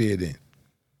on up here then.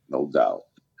 No doubt.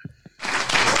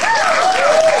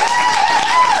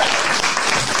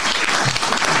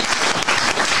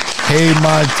 Hey,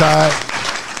 my tie.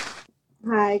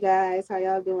 Hi guys, how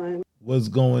y'all doing? What's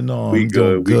going on? We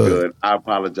good. I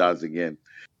apologize again.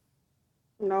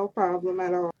 No problem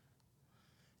at all.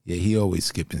 Yeah, he always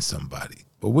skipping somebody.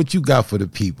 But what you got for the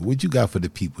people? What you got for the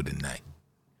people tonight?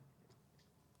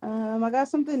 I got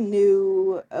something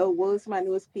new. Well, it's my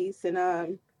newest piece,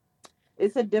 and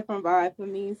it's a different vibe for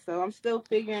me. So I'm still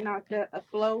figuring out the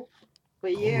flow.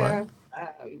 But yeah,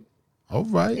 All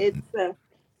right. it's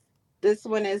this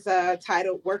one is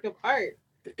titled "Work of Art."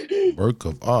 Work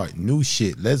of art, new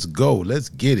shit. Let's go. Let's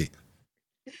get it.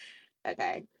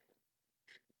 Okay,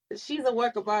 she's a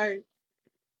work of art,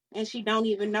 and she don't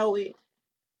even know it.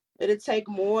 It'll take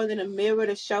more than a mirror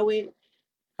to show it.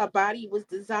 Her body was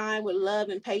designed with love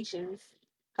and patience.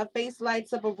 Her face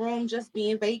lights up a room just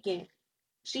being vacant.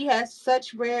 She has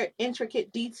such rare,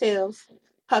 intricate details.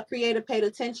 Her creator paid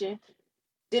attention.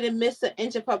 Didn't miss an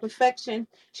inch of her perfection.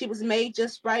 She was made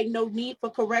just right, no need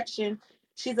for correction.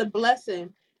 She's a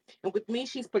blessing. And with me,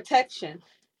 she's protection.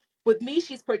 With me,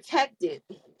 she's protected.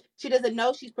 She doesn't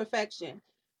know she's perfection.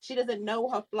 She doesn't know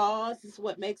her flaws is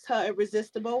what makes her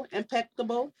irresistible,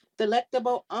 impeccable,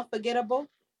 delectable, unforgettable.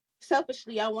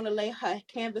 Selfishly, I want to lay her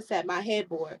canvas at my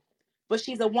headboard. But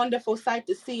she's a wonderful sight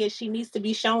to see and she needs to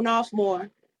be shown off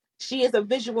more. She is a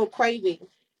visual craving.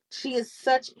 She is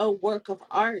such a work of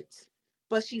art.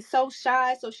 But she's so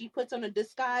shy, so she puts on a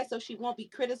disguise so she won't be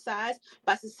criticized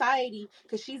by society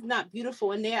because she's not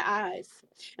beautiful in their eyes.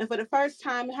 And for the first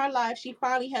time in her life, she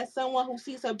finally has someone who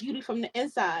sees her beauty from the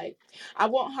inside. I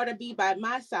want her to be by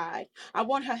my side. I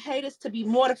want her haters to be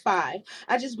mortified.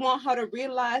 I just want her to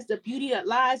realize the beauty that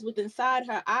lies within inside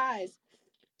her eyes.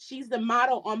 She's the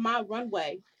model on my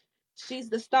runway. She's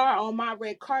the star on my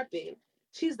red carpet.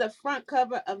 She's the front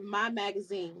cover of my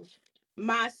magazine,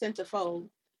 my centerfold.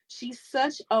 She's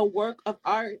such a work of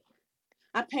art.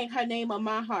 I paint her name on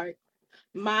my heart,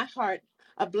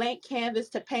 a blank canvas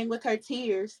to paint with her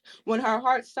tears. When her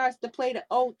heart starts to play the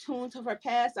old tunes of her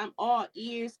past, I'm all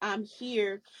ears. I'm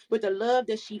here with the love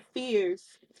that she fears.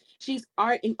 She's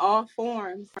art in all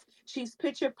forms. She's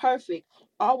picture perfect,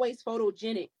 always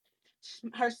photogenic.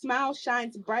 Her smile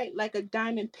shines bright like a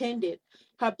diamond pendant.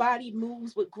 Her body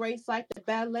moves with grace like the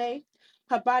ballet.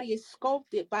 Her body is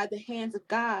sculpted by the hands of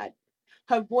God.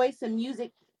 Her voice and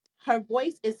music, her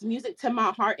voice is music to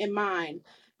my heart and mind,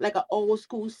 like an old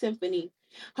school symphony.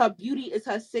 Her beauty is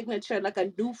her signature, like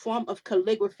a new form of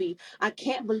calligraphy. I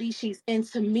can't believe she's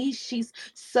into me. She's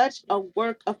such a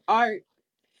work of art.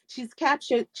 She's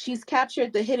captured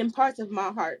the hidden parts of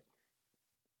my heart.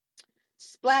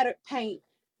 Splattered paint,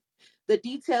 the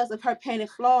details of her painted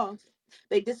flaws.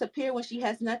 They disappear when she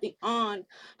has nothing on.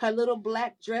 Her little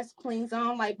black dress clings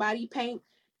on like body paint.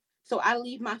 So I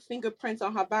leave my fingerprints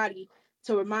on her body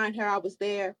to remind her I was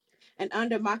there. And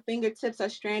under my fingertips, a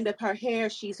strand of her hair.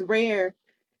 She's rare.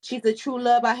 She's the true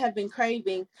love I have been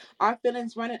craving. Our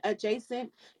feelings running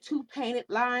adjacent, two painted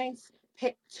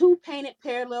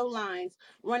parallel lines,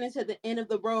 running to the end of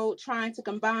the road, trying to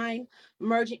combine,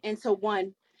 merging into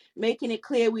one, making it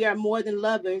clear we are more than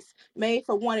lovers, made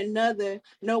for one another.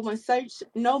 No more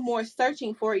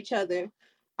searching for each other.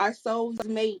 Our souls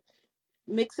mate,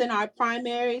 mixing our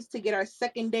primaries to get our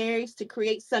secondaries to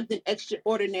create something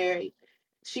extraordinary.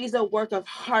 She's a work of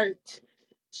heart.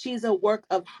 She's a work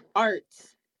of art.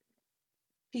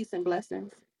 Peace and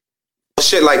blessings.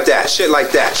 Shit like that, shit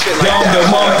like that, shit like that.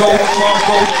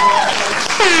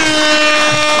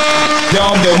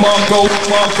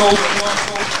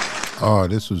 Oh,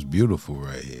 this was beautiful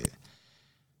right here.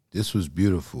 This was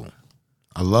beautiful.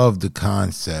 I love the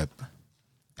concept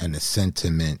and the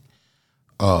sentiment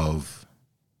of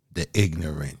the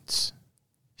ignorance.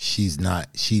 She's not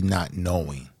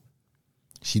knowing.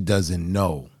 She doesn't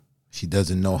know. She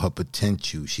doesn't know her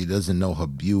potential. She doesn't know her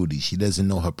beauty. She doesn't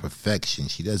know her perfection.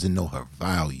 She doesn't know her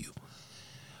value.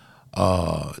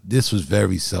 This was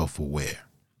very self-aware.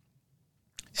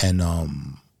 And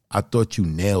I thought you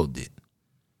nailed it.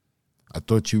 I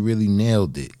thought you really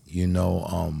nailed it. You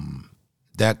know,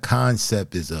 that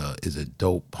concept is a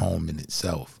dope poem in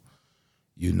itself.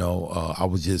 You know, I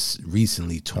was just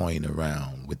recently toying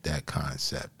around with that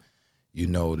concept. You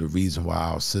know, the reason why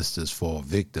our sisters fall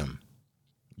victim,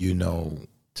 you know,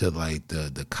 to like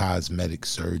the cosmetic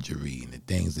surgery and the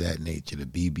things of that nature, the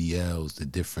BBLs, the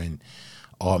different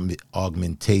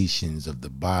augmentations of the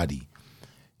body,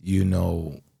 you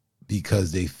know,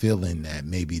 because they feeling that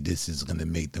maybe this is going to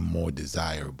make them more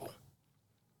desirable,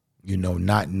 you know,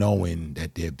 not knowing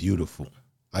that they're beautiful.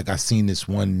 Like I seen this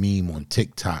one meme on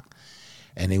TikTok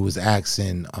and it was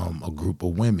asking a group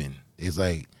of women, it's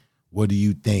like, what do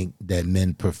you think that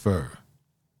men prefer?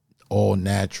 All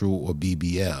natural or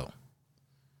BBL?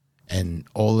 And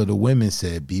all of the women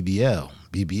said BBL,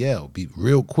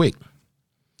 real quick.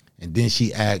 And then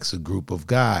she asked a group of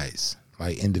guys,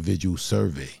 like individual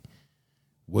survey,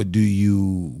 what do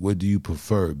you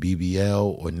prefer,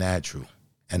 BBL or natural?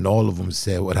 And all of them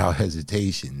said without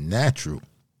hesitation, natural.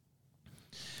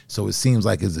 So it seems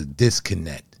like it's a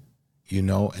disconnect, you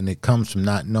know, and it comes from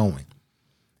not knowing.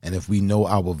 And if we know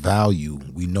our value,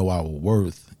 we know our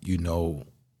worth, you know,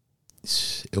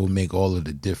 it will make all of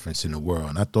the difference in the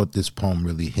world. And I thought this poem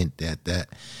really hinted at that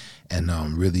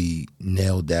and really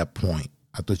nailed that point.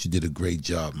 I thought you did a great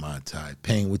job, Montai.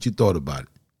 Payne, what you thought about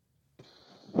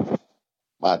it?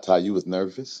 Montai, you was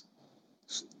nervous?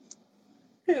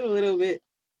 A little bit.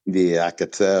 Yeah, I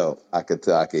could tell. I could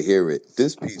hear it.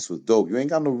 This piece was dope. You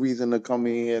ain't got no reason to come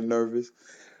in here nervous.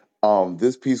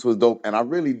 This piece was dope, and I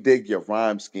really dig your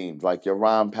rhyme schemes, like your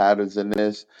rhyme patterns in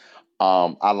this.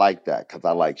 I like that because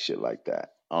I like shit like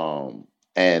that.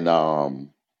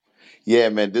 Yeah,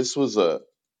 man, this was a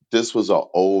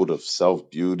ode of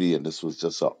self beauty, and this was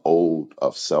just a ode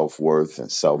of self worth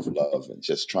and self love, and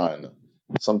just trying to.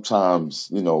 Sometimes,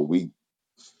 you know, we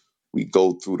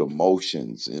go through the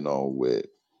motions, you know, with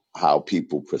how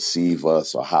people perceive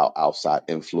us or how outside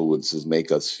influences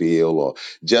make us feel or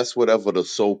just whatever the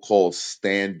so-called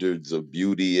standards of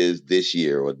beauty is this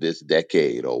year or this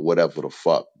decade or whatever the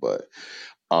fuck. But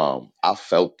I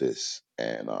felt this,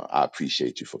 and I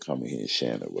appreciate you for coming here and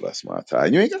sharing it with us, my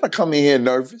time. You ain't gotta come in here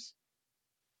nervous.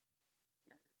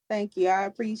 Thank you. I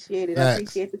appreciate it. I Facts.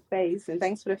 appreciate the space, and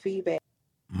thanks for the feedback.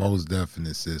 Most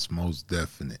definite, sis. Most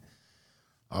definite.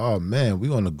 Oh man, we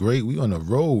on a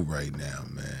road right now,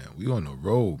 man. We on the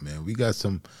road, man. We got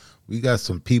some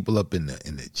people up in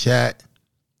the chat.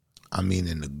 I mean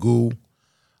in the goo.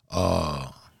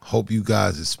 Hope you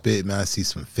guys are spit, man. I see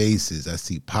some faces. I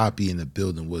see Poppy in the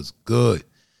building. What's good?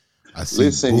 I see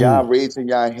Listen, Boo. y'all raising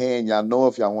y'all hand. Y'all know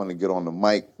if y'all want to get on the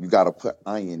mic, you gotta put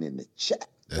iron in the chat.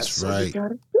 That's all you right.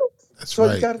 gotta do. That's all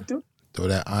right. you gotta do. Throw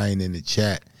that iron in the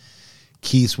chat.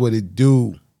 Keith, what it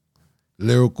do?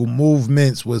 Lyrical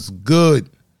Movements was good.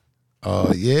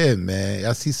 Yeah, man.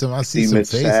 I see some Miss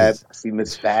faces. Fab. I see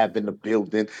Miss Fab in the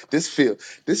building. This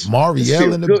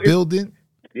Marielle in the good. building.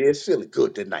 It's feeling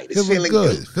good tonight. It's Feeling feeling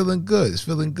good. good. It's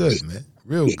feeling good, man.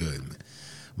 Real good, man.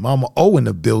 Mama O in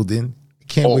the building.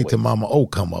 Can't wait till Mama O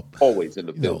come up. Always in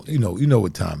the building. You know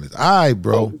what time it is. All right,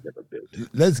 bro.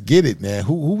 Let's get it, man.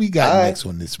 Who we got next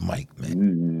on this mic,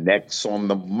 man? Next on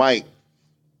the mic.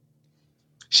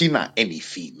 She's not any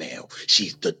female.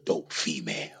 She's the dope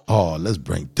female. Oh, let's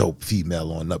bring dope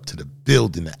female on up to the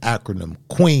building, the acronym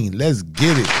Queen. Let's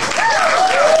get it.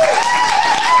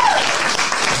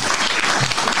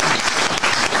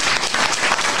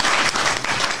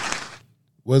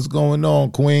 What's going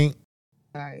on, Queen?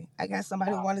 All right. I got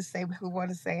somebody who want to say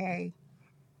hey.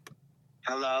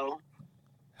 Hello.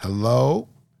 Hello.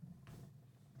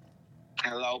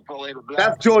 Hello, Poet Black.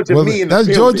 That's Georgia Me in the building.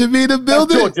 That's Georgia Me in the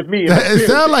building? That's Georgia Me in the building. It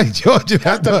sound like Georgia.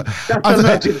 That's the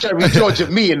legendary Georgia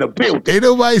Me in the building. Ain't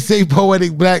nobody say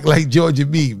Poetic Black like Georgia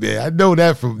Me, man. I know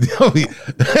that from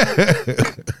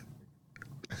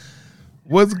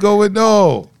What's going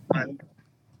on?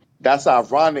 That's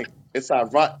ironic. It's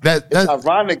ironic. It's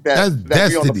ironic that's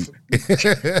destiny.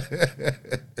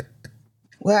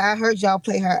 Well, I heard y'all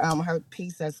play her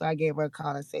piece, so I gave her a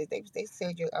call. I said they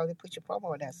said they put your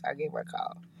promo on that, so I gave her a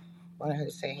call. Wanted her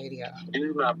to say hey to y'all.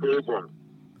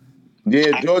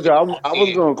 Yeah, Georgia, I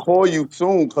was gonna call you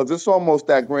soon because it's almost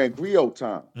that Grand Griot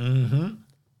time. Mm-hmm.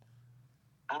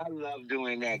 I love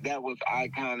doing that. That was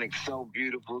iconic, so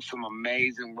beautiful, some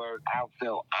amazing work. I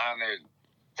felt honored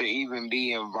to even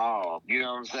be involved. You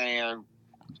know what I'm saying?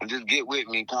 Just get with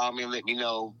me, call me and let me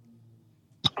know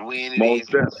when it is.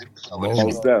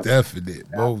 Most definite.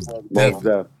 All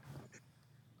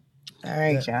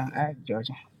right, y'all. All right,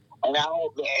 Georgia. And I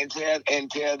hope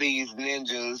and tell these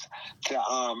ninjas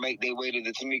to make their way to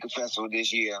the Tamika Festival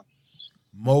this year.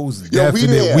 Most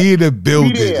definite. We in the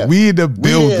building. We in the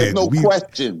building. No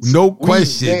questions. No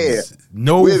questions.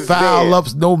 No foul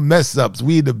ups. No mess ups.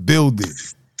 We in the building.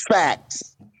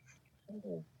 Facts.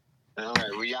 All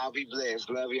right. Well, y'all be blessed.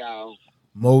 Love y'all.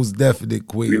 Most definite,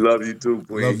 Queen. We love you too,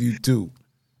 Queen. Love you too.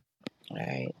 All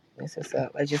right. This is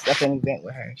up. I just up an event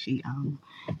with her. She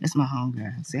that's my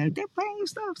homegirl. Said they're playing your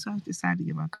stuff, so I decided to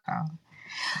give her a call.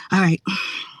 All right.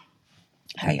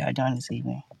 How y'all doing this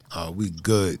evening? We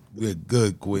good. We're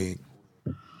good, Queen.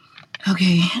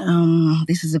 Okay.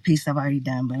 This is a piece I've already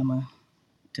done, but I'm gonna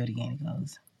do it again. It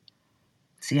goes.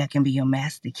 See, I can be your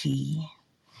master key.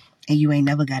 And you ain't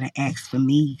never gotta ask for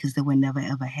me, cause there will never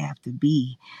ever have to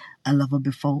be a lover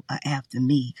before or after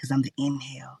me, cause I'm the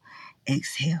inhale,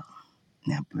 exhale.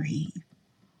 Now breathe.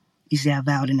 You see, I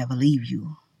vow to never leave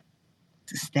you,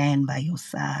 to stand by your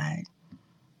side.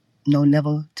 No,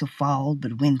 never to fall,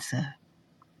 but winter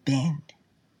bend.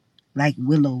 Like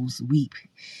willows weep.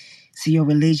 See, your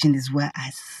religion is where I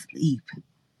sleep.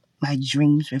 My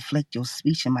dreams reflect your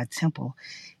speech, and my temple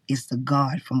is the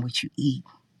guard from which you eat.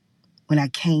 When I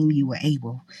came, you were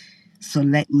able. So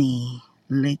let me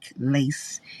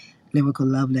lace lyrical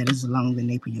love letters along the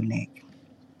nape of your neck.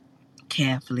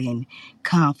 Carefully and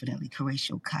confidently caress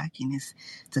your cockiness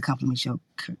to compliment your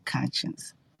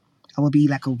conscience. I will be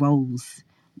like a rose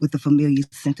with the familiar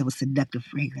scent of a seductive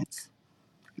fragrance.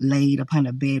 Laid upon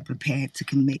a bed prepared to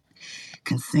commit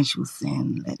consensual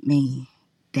sin, let me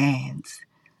dance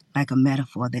like a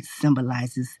metaphor that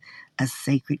symbolizes a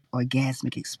sacred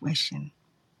orgasmic expression.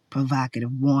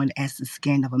 Provocative, worn as the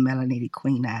skin of a melanated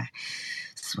queen, I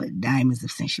sweat diamonds of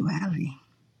sensuality,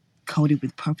 coated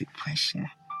with perfect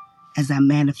pressure, as I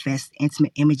manifest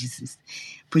intimate images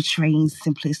portraying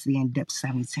simplicity and depth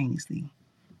simultaneously.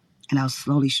 And I'll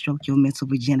slowly stroke your mental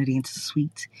virginity into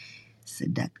sweet,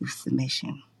 seductive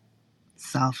submission,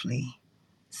 softly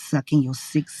sucking your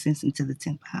sixth sense into the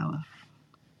 10th power.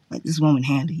 Let this woman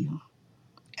handle you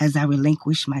as I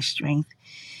relinquish my strength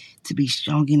to be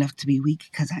strong enough to be weak,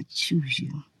 because I choose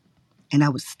you. And I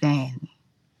would stand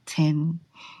 10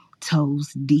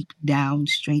 toes deep down,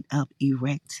 straight up,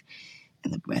 erect,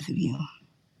 and the breath of you.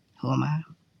 Who am I?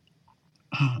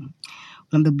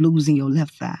 I'm the blues in your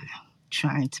left thigh,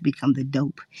 trying to become the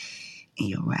dope in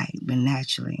your right. But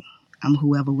naturally, I'm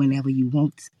whoever, whenever you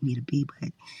want me to be,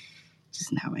 but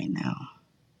just not right now.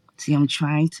 See, I'm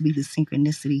trying to be the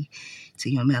synchronicity to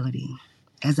your melody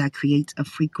as I create a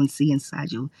frequency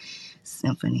inside your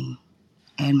symphony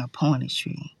and my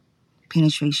poetry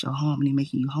penetrates your harmony,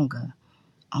 making you hunger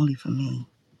only for me.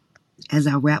 As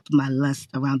I wrap my lust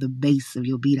around the base of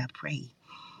your beat, I pray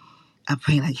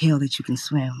like hell that you can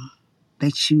swim,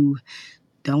 that you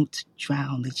don't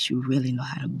drown, that you really know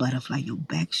how to butterfly your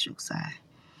backstrokes. I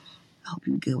hope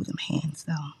you're good with them hands,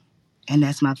 though. And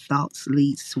as my thoughts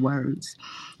leads to words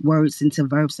into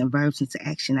verbs and verbs into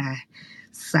action, I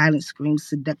silent screams,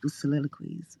 seductive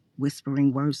soliloquies,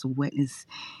 whispering words of wetness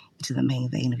into the main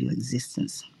vein of your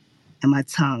existence. And my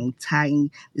tongue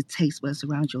tying the taste buds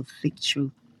around your thick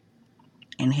truth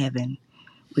and heaven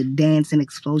would dance an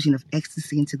explosion of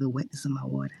ecstasy into the wetness of my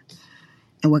water.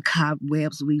 And with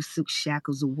cobwebs weave silk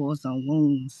shackles of wars on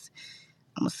wounds,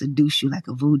 I'm going to seduce you like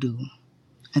a voodoo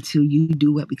until you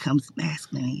do what becomes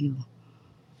masculine in you.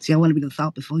 See, I want to be the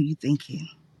thought before you think it.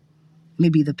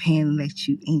 Maybe the pen that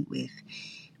you ink with.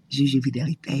 Juju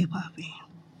fidelité, papi.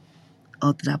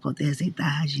 Otra potese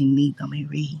tajinito me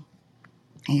ri.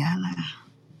 Et à la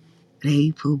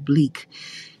République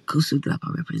que ce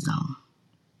drapeau représente.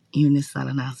 Une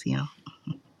seule nation.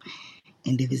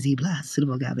 Indivisible,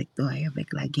 sur avec toi,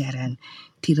 avec la guerre,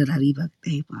 tire la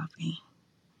liberté, papi.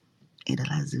 Et de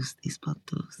la justice pour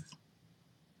tous.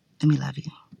 Let me love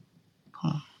you.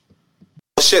 Poem.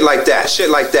 Shit like that, shit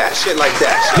like that, shit like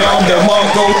that. Down the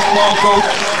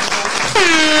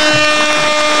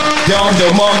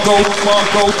Mongo.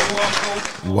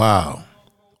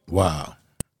 Wow.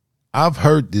 I've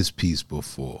heard this piece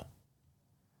before.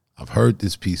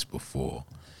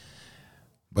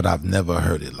 But I've never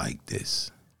heard it like this.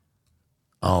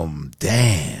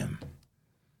 Damn.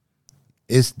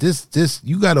 It's this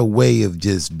you got a way of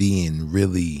just being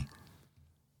really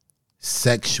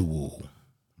sexual,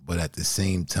 but at the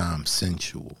same time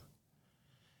sensual.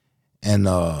 And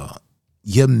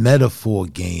your metaphor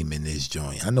game in this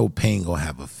joint, I know Payne gonna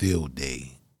have a field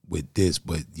day with this,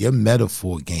 but your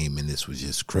metaphor game in this was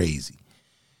just crazy.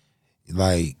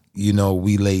 Like, you know,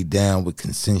 we laid down with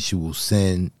consensual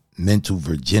sin, mental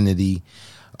virginity,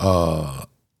 the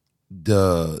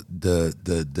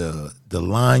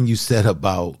line you said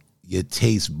about your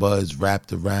taste buds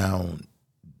wrapped around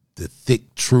the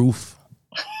thick truth.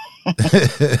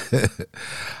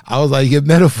 I was like, your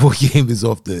metaphor game is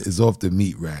off the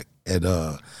meat rack. And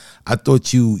I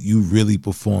thought you really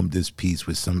performed this piece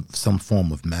with some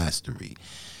form of mastery.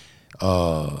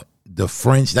 The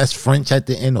French, that's French at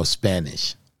the end or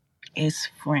Spanish? It's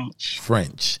French.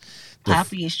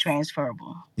 Papi is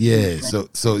transferable. Yeah, so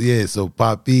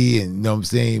Papi, and you know what I'm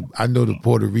saying? I know the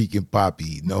Puerto Rican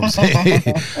Papi, you know what I'm saying?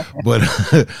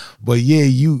 but yeah,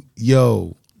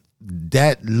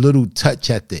 that little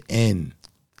touch at the end,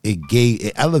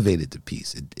 it elevated the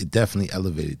piece. It definitely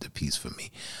elevated the piece for me.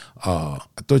 I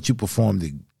thought you performed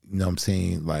it, you know what I'm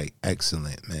saying, like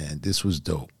excellent, man. This was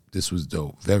dope.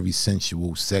 Very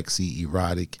sensual, sexy,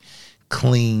 erotic,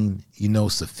 clean, you know,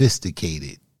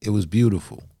 sophisticated. It was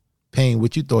beautiful. Payne,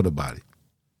 what you thought about it?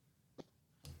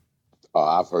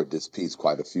 I've heard this piece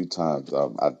quite a few times.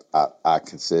 I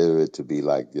consider it to be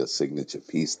like your signature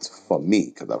piece for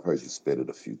me, because I've heard you spit it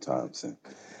a few times, and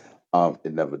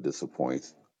it never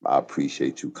disappoints. I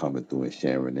appreciate you coming through and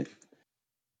sharing it.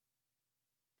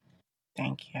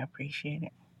 Thank you. I appreciate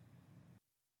it.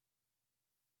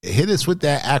 Hit us with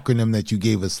that acronym that you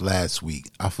gave us last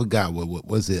week. I forgot what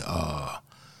was it?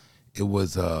 It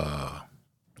was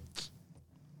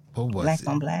what was Black it?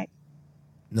 on Black?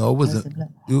 No, it wasn't.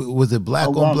 Was it Black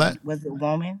on Black? Was it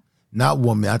woman? Not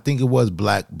woman. I think it was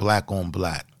Black on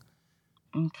Black.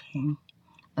 Okay.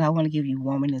 Well, I want to give you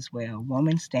woman as well.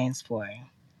 Woman stands for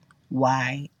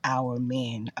why our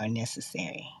men are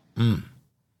necessary.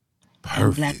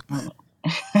 Perfect.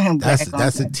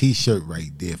 That's a t-shirt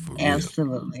right there for real.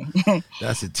 Absolutely.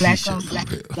 That's a t-shirt.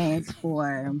 Black on Black stands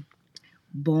for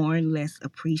born less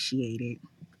appreciated.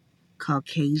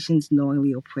 Caucasians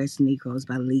knowingly oppress Negroes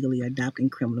by legally adopting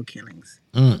criminal killings.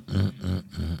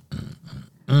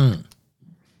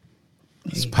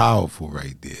 It's powerful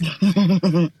right there.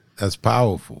 That's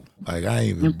powerful. Like, I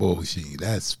ain't even bullshit.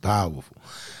 That's powerful.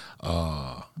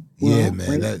 Yeah,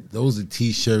 man. Those are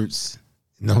t-shirts.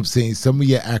 You know what I'm saying? Some of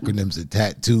your acronyms are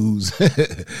tattoos.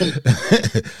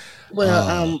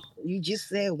 Well, you just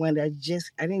said one that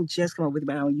I didn't just come up with it,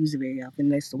 but I don't use it very often.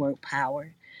 That's the word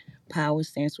power. Power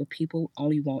stands for people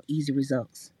only want easy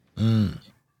results. Mm.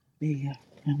 Yeah.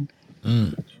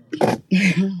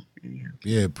 Mm.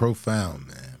 Yeah, profound,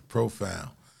 man. Profound.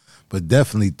 But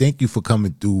definitely, thank you for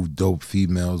coming through, Dope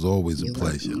Females. Always a You're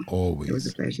pleasure. welcome. Always. It was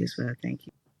a pleasure as well. Thank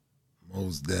you.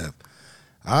 Most deaf.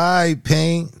 All right,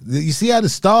 Pain. You see how the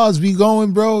stars be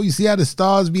going, bro? You see how the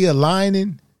stars be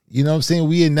aligning? You know what I'm saying?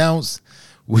 We announced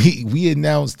the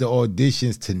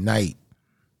auditions tonight.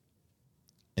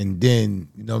 And then,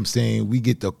 you know what I'm saying, we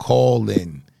get the call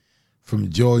in from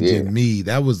Georgia Me.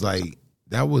 That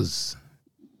was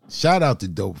shout out to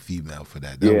Dope Female for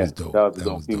that. That was dope. Shout out to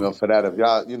Dope Female for that. If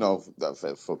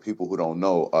y'all, for people who don't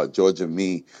know, Georgia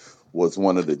Me was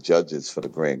one of the judges for the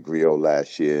Grand Griot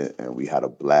last year, and we had a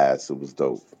blast. It was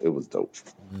dope.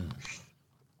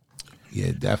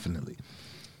 Yeah, definitely.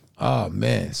 Oh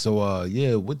man, so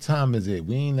yeah, what time is it?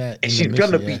 We ain't at. And she's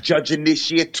gonna be judging this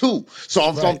year too. So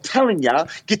I'm telling y'all,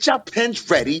 get your pens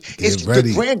ready.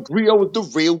 The Grand Griot is the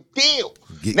real deal.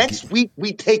 Next week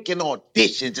we taking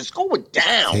auditions. It's going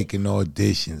down. Taking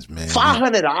auditions, man.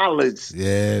 $500.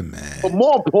 Yeah, man. But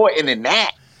more important than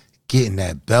that, getting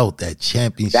that belt, that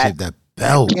championship, that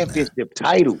belt, that championship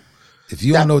title. If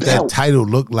you don't know what that title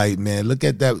look like, man, look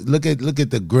at that. Look at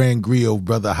the Grand Griot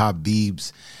brother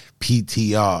Habib's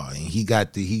PTR, and he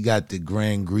got the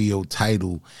Grand Griot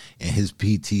title in his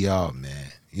PTR, man.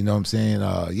 You know what I'm saying?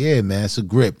 Yeah, man, it's a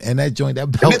grip. And that joint, that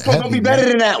belt. And it's gonna be better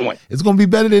than that one. It's gonna be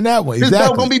better than that one. This exactly.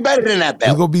 belt gonna be better than that belt.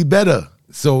 It's gonna be better.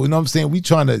 So, you know what I'm saying? We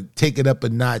trying to take it up a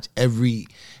notch every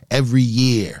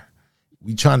year.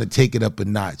 We trying to take it up a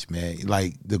notch, man.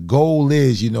 Like the goal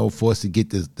is, for us to get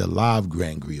the live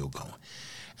Grand Griot going.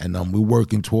 And we're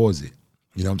working towards it.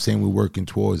 You know what I'm saying? We're working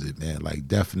towards it, man. Like,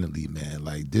 definitely, man.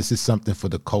 Like, this is something for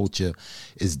the culture.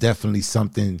 It's definitely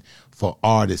something for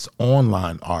artists,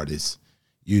 online artists,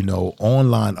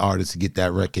 online artists to get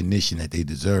that recognition that they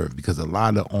deserve. Because a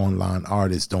lot of online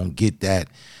artists don't get that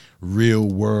real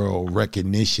world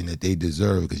recognition that they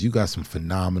deserve. Because you got some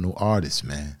phenomenal artists,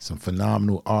 man. Some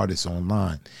phenomenal artists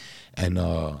online. And,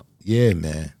 yeah,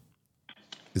 man.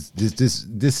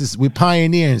 This is we're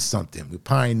pioneering something. We're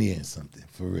pioneering something,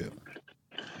 for real.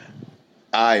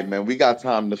 All right, man. We got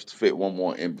time to fit one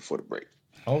more in before the break.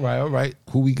 All right.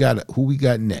 Who we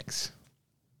got next?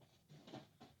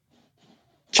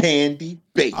 Candy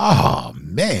Baby. Oh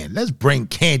man, let's bring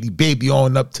Candy Baby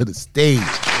on up to the stage.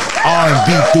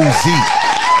 R&B through Z.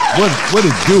 What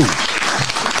it do?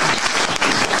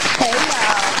 Hey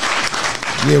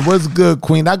y'all. Yeah, what's good,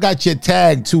 Queen? I got your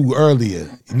tag too earlier.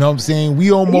 You know what I'm saying?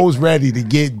 We almost ready to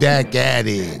get back at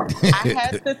it. I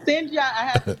had to sing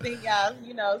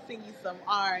y'all, sing you some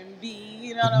R&B,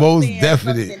 you know what Most I'm saying?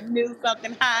 definite. Something new,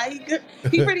 something high.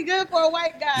 He pretty good for a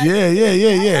white guy. Yeah.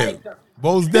 Like him.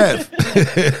 Most deaf.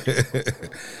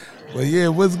 But yeah,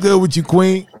 what's good with you,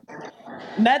 Queen?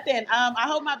 Nothing. I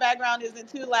hope my background isn't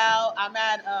too loud. I'm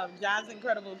at John's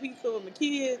Incredible Pizza with my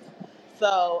kids.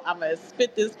 So I'm going to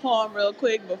spit this poem real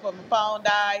quick before my phone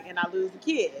die and I lose a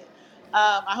kid.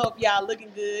 I hope y'all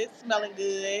looking good, smelling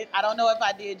good. I don't know if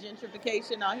I did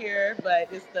gentrification on here, but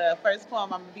it's the first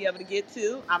poem I'm going to be able to get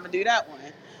to. I'm going to do that one.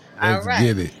 Let's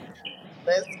get it.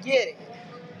 Let's get it.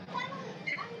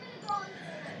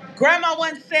 Grandma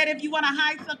once said, if you want to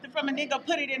hide something from a nigga,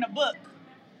 put it in a book.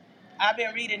 I've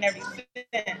been reading ever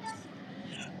since.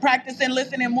 Practicing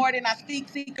listening more than I speak,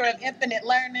 seeker of infinite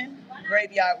learning.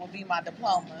 Graveyard will be my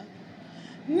diploma.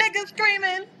 Niggas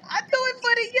screaming, I do it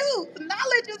for the youth.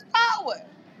 Knowledge is power.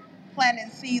 Planting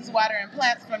seeds, watering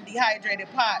plants from dehydrated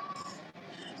pots.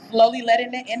 Slowly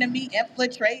letting the enemy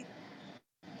infiltrate.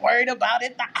 Worried about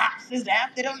it, the ops is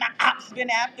after them. The ops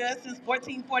been after us since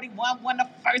 1441 when the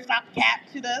first op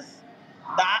captured us.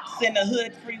 The ops in the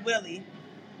hood, Free Willy.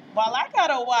 While I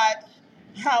gotta watch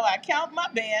how I count my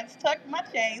bands, tuck my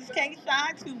chains, can't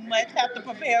shine too much, have to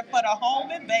prepare for the home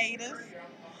invaders.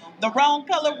 The wrong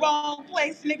color, wrong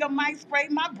place, nigga might spray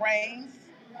my brains.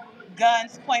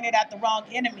 Guns pointed at the wrong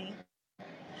enemy.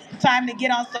 Time to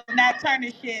get on some Nat Turner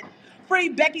shit. Free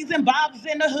Becky's and Bob's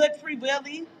in the hood, Free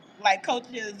Willy, like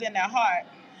coaches in their heart.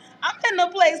 I'm in a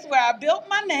place where I built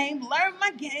my name, learned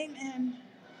my game, and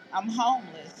I'm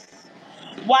homeless.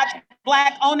 Watch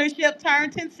black ownership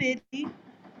turn Tin City.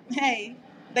 Hey,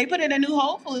 they put in a new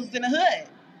Whole Foods in the hood.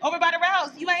 Over by the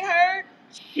Rouse, you ain't heard?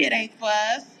 Shit ain't for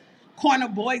us. Corner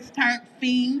boys turned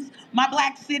fiends. My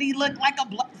black city look like a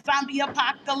zombie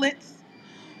apocalypse.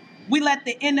 We let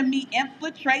the enemy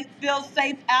infiltrate, feel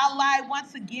safe ally.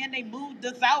 Once again, they moved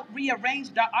us out,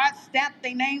 rearranged our art, stamped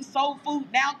their name, soul food,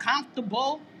 now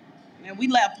comfortable. And we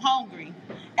left hungry.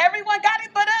 Everyone got it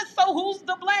but us, so who's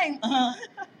to blame?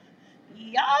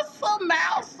 Y'all some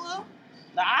mouser.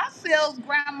 I sells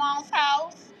grandma's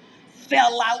house.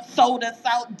 sell out, sold us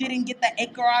out, didn't get the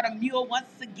acre or the mule. Once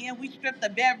again, we stripped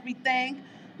of everything.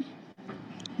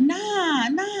 Nah.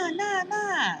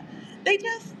 They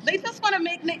just want to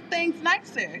make things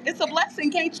nicer. It's a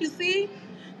blessing, can't you see?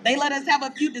 They let us have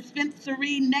a few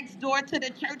dispensary next door to the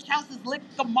church houses,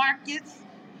 liquor markets.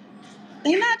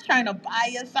 They not trying to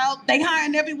buy us out. They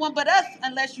hiring everyone but us,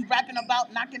 unless you rapping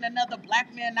about knocking another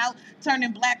black man out,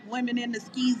 turning black women into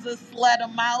skeezers, slut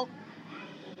them out.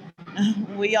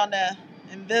 We on the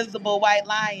invisible white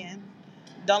lion.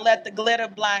 Don't let the glitter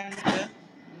blind you.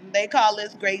 They call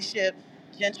this great ship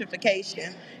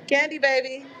gentrification. Candy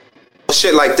baby.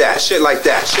 Shit like that, shit like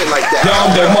that, shit like that.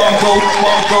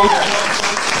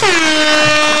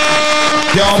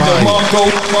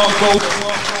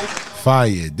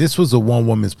 Fire. This was a one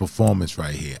woman's performance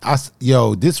right here.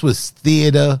 This was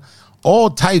theater. All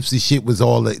types of shit was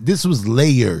all. This was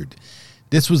layered.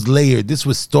 This was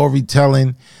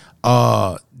storytelling.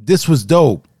 This was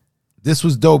dope. This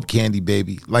was dope, Candy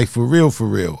baby. Like for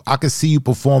real. I could see you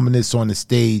performing this on the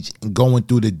stage and going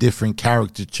through the different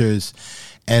caricatures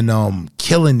and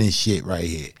killing this shit right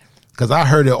here. Cause I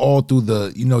heard it all through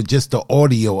the, just the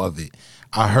audio of it.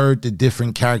 I heard the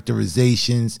different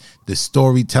characterizations, the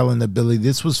storytelling ability.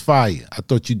 This was fire. I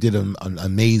thought you did an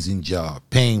amazing job.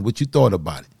 Payne, what you thought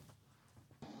about it?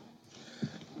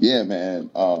 Yeah,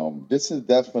 man. This is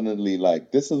definitely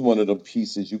this is one of the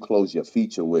pieces you close your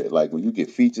feature with. Like when you get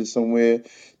featured somewhere,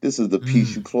 this is the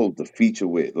piece you close the feature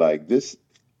with. Like this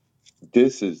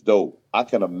is dope. I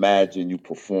can imagine you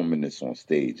performing this on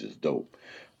stage is dope.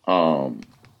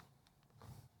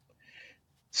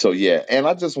 So yeah, and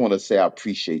I just want to say I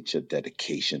appreciate your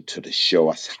dedication to the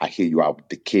show. I hear you out with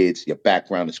the kids. Your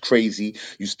background is crazy.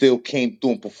 You still came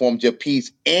through and performed your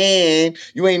piece, and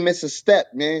you ain't miss a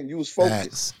step, man. You was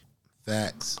focused.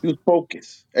 Facts. You was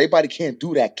focused. Everybody can't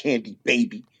do that, Candy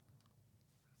baby.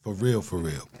 For real.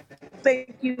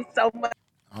 Thank you so much.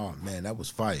 Oh man, that was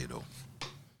fire though.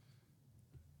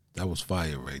 That was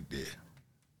fire right there.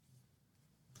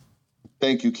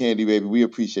 Thank you, Candy baby. We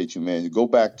appreciate you, man. You go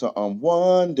back to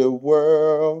Wonder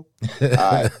World. All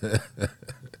right.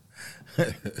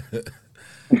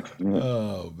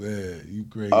 Oh man, you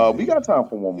crazy. We got time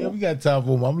for one more. Yeah, we got time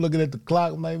for one. I'm looking at the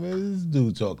clock. I'm like, man, what's this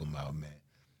dude talking about, man?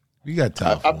 We got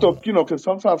time for I thought, because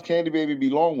sometimes Candy baby be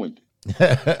long-winded.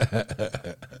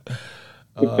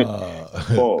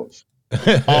 Pause.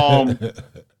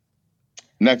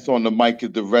 Next on the mic is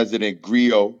the resident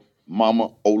griot, Mama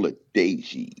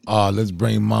Oladeji. Let's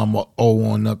bring Mama O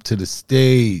on up to the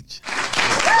stage.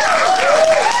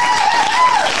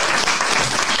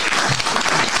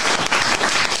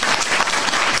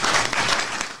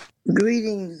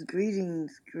 Greetings,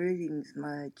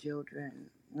 my children.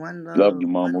 One love. Love you,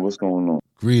 Mama. What's going on?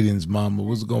 Greetings, Mama.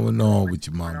 What's going on with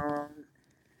you, Mama?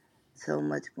 So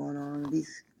much going on.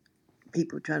 These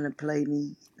people trying to play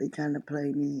me. They trying to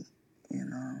play me,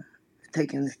 it's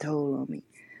taking its toll on me.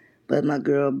 But my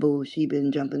girl Boo, she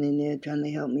been jumping in there trying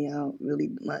to help me out really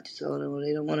much. So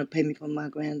they don't want to pay me for my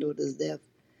granddaughter's death.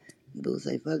 Boo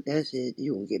say, fuck that shit,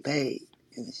 you won't get paid.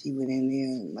 And she went in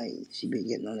there and she been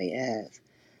getting on their ass.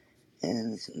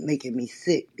 And it's making me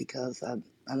sick because I've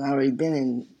already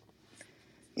been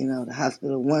in, the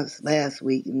hospital once last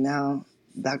week, and now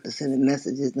doctor sending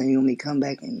messages and they want me to come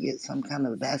back and get some kind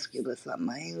of vascular something.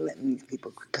 I ain't letting these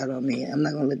people cut on me. I'm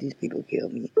not gonna let these people kill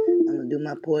me. I'm gonna do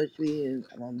my poetry and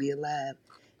I'm gonna be alive.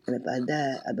 And if I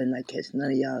die, I better not catch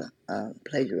none of y'all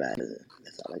plagiarizers.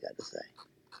 That's all I got to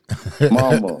say.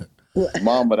 Mama.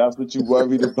 Mama, that's what you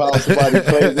worried about? Somebody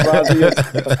plagiarizing you?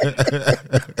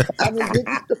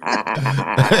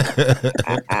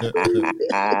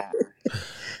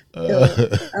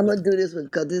 I'm gonna do this one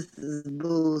because this is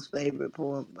Boo's favorite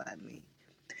poem by me.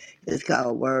 It's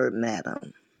called Word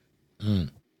Madam.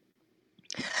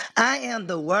 I am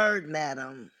the word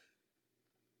madam.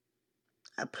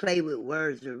 I play with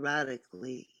words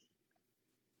erotically.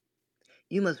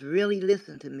 You must really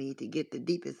listen to me to get the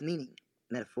deepest meaning,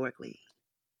 metaphorically.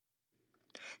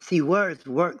 See, words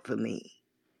work for me,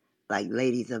 like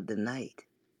ladies of the night.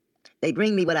 They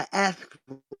bring me what I ask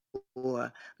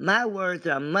for. My words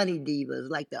are money divas,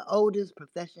 like the oldest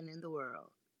profession in the world.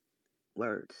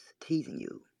 Words teasing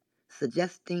you,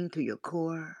 suggesting to your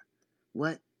core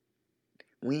what,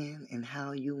 when, and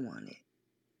how you want it.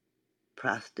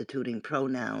 Prostituting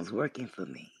pronouns working for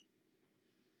me.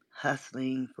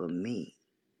 Hustling for me.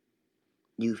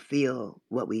 You feel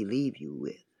what we leave you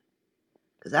with.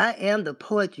 Because I am the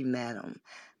poetry madam.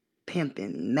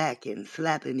 Pimping, macking,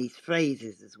 slapping these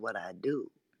phrases is what I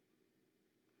do.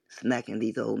 Smacking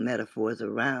these old metaphors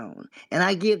around. And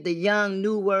I give the young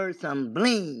new words some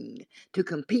bling to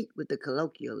compete with the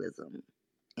colloquialism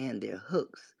and their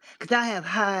hooks. 'Cause I have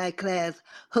high-class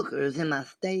hookers in my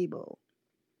stable,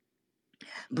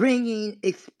 bringing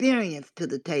experience to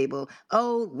the table,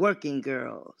 old working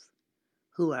girls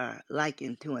who are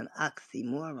likened to an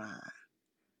oxymoron.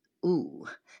 Ooh,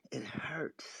 it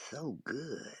hurts so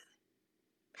good.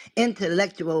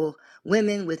 Intellectual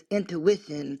women with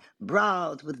intuition,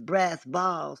 broads with brass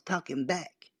balls talking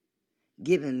back,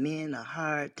 giving men a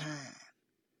hard time.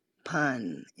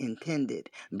 Pun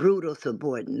intended. Brutal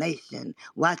subordination,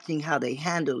 watching how they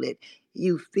handle it.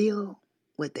 You feel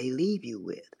what they leave you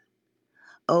with.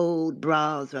 Old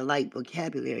broads are like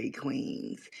vocabulary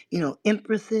queens,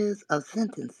 empresses of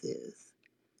sentences,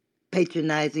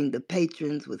 patronizing the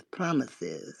patrons with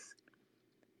promises.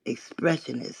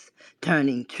 Expressionists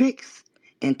turning tricks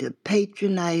into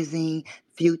patronizing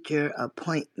future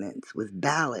appointments with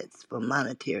ballots for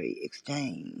monetary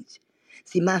exchange.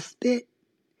 See, my spit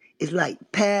is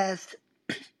like past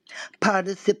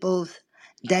participles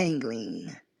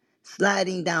dangling,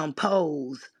 sliding down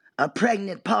poles, a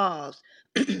pregnant pause,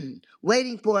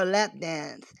 waiting for a lap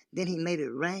dance. Then he made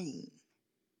it rain.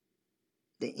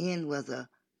 The end was a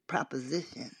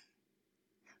proposition,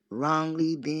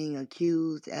 wrongly being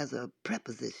accused as a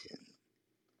preposition.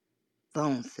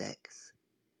 Phone sex.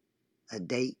 A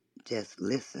date just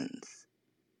listens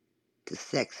to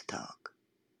sex talk.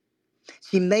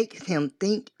 She makes him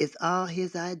think it's all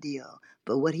his ideal,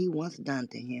 but what he wants done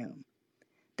to him.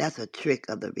 That's a trick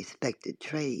of the respected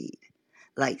trade.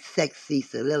 Like sexy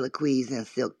soliloquies in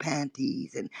silk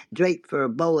panties and draped fur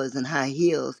boas and high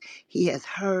heels, he has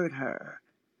heard her,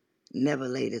 never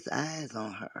laid his eyes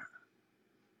on her.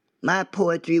 My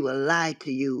poetry will lie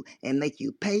to you and make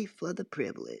you pay for the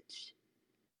privilege.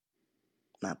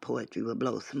 My poetry will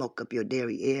blow smoke up your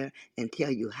dairy air and tell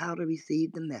you how to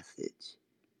receive the message.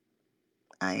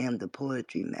 I am the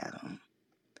poetry, madam.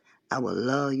 I will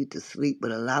lull you to sleep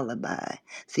with a lullaby.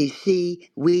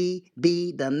 See, we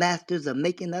be the masters of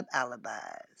making up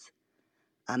alibis.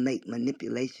 I make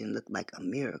manipulation look like a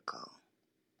miracle.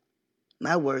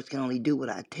 My words can only do what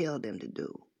I tell them to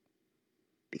do,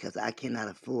 because I cannot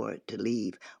afford to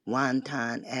leave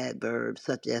wanton adverbs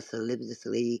such as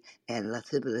saliviously and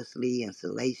lasciviously and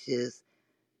salacious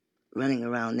running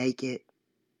around naked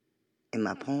in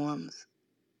my poems,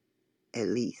 at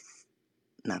least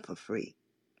not for free.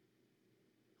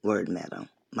 Word, madam.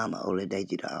 Mama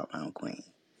Oladeji, the all-round queen.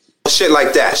 Shit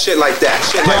like that, shit like that,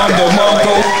 shit like that.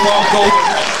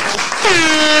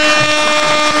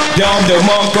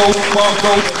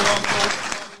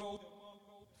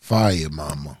 Fire,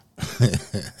 mama.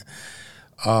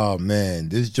 Oh, man.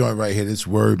 This joint right here, this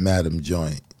Word Madam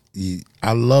joint.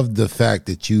 I love the fact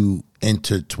that you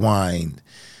intertwined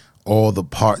all the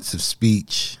parts of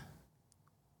speech,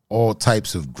 all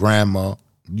types of grammar.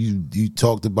 You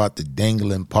talked about the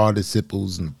dangling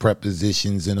participles and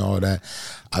prepositions and all that.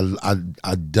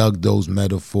 I dug those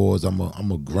metaphors. I'm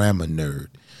a grammar nerd,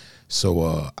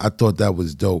 so I thought that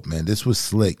was dope, man. This was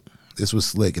slick.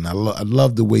 And I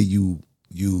love the way you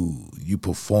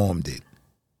performed it.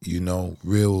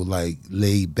 Real like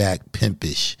laid back,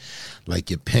 pimpish, like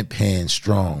your pimp hand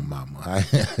strong, mama.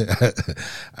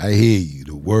 I hear you.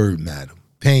 The Word Madam.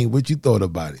 Payne, what you thought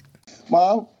about it?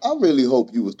 Mom, I really hope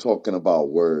you was talking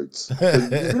about words.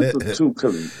 This was too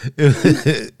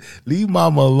Leave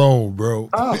mama alone, bro.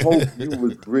 I hope you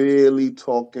was really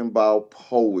talking about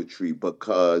poetry,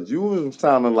 because you was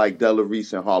sounding like Della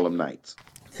Reese and Harlem Nights.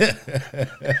 Yeah,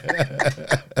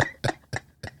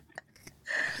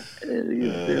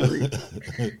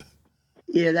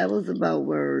 that was about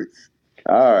words.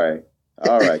 All right,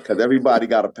 because everybody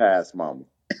got a pass, mama.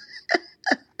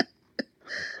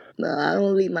 No, I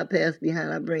don't leave my past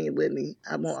behind. I bring it with me.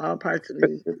 I want all parts of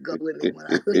me to go with me when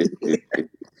I leave.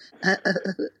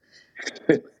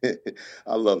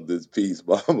 I love this piece,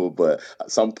 mama, but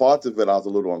some parts of it I was a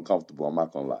little uncomfortable. I'm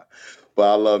not going to lie.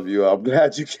 But I love you. I'm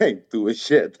glad you came through and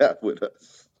shared that with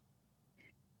us.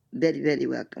 Very, very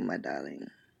welcome, my darling.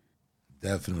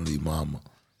 Definitely, mama.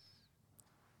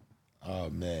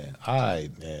 Oh, man. All right,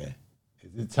 man.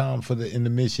 Is it time for the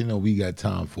intermission, or we got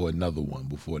time for another one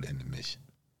before the intermission?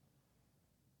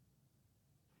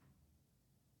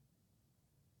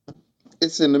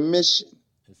 It's in the mission.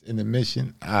 It's in the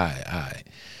mission? All right.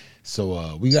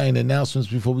 So we got any announcements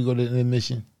before we go to the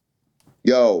intermission?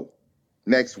 Yo,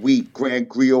 next week, Grand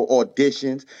Griot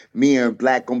auditions. Me and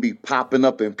Black gonna be popping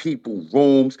up in people's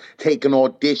rooms, taking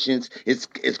auditions. It's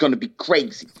gonna be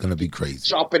crazy. It's gonna be crazy.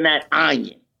 Sharpen that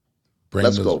iron.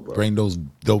 Let's go, bro. Bring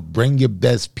your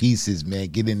best pieces, man.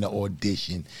 Get in the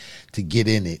audition to get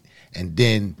in it. And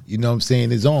then, you know what I'm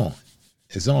saying, it's on.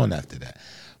 It's on after that.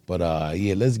 But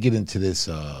yeah, let's get into this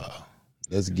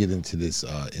Let's get into this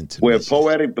intermission. Where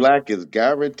Poetic Black is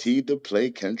guaranteed to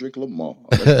play Kendrick Lamar.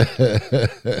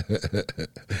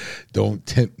 Don't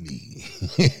tempt me.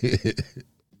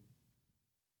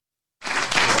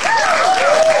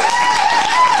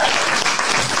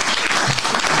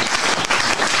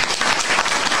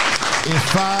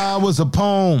 If I was a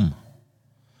poem,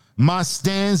 my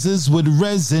stanzas would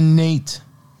resonate,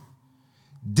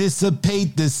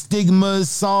 dissipate the stigmas,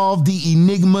 solve the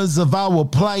enigmas of our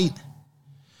plight,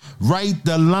 write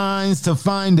the lines to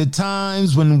find the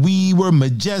times when we were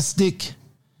majestic,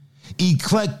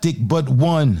 eclectic but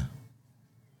one.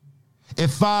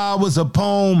 If I was a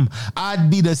poem, I'd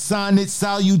be the sonnet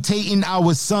salutating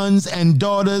our sons and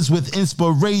daughters with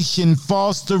inspiration,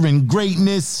 fostering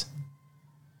greatness.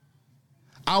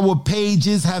 Our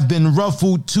pages have been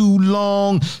ruffled too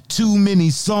long, too many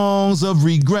songs of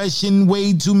regression,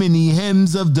 way too many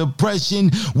hymns of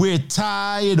depression. We're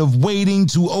tired of waiting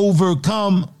to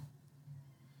overcome.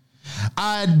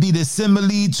 I'd be the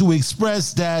simile to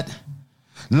express that,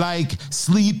 like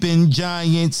sleeping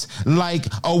giants, like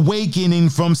awakening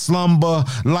from slumber,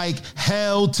 like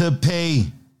hell to pay.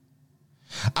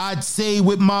 I'd say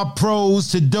with my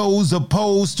prose to those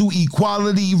opposed to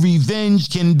equality, revenge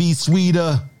can be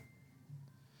sweeter.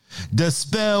 The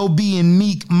spell being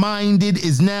meek-minded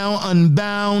is now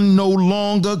unbound, no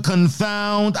longer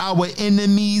confound. Our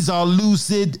enemies are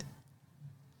lucid.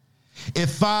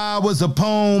 If I was a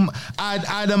poem, I'd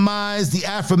itemize the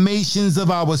affirmations of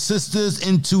our sisters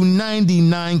into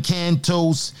 99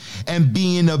 cantos, and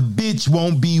being a bitch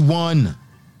won't be one.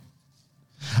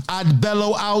 I'd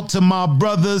bellow out to my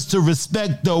brothers to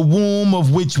respect the womb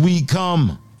of which we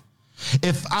come.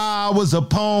 If I was a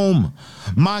poem,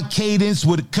 my cadence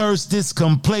would curse this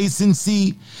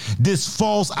complacency, this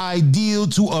false ideal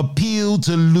to appeal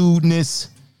to lewdness,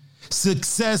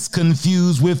 success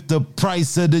confused with the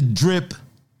price of the drip.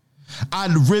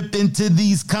 I'd rip into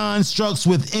these constructs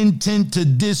with intent to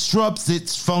disrupt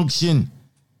its function.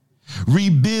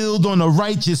 Rebuild on a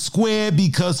righteous square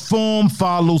because form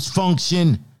follows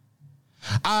function.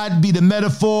 I'd be the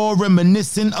metaphor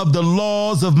reminiscent of the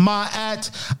laws of my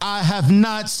act I have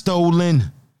not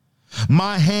stolen.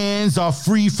 My hands are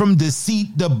free from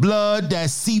deceit. The blood that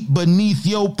seep beneath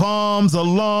your palms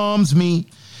alarms me.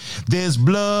 There's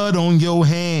blood on your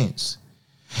hands,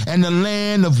 and the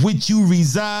land of which you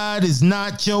reside is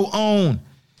not your own.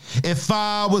 If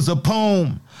I was a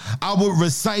poem, I would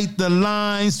recite the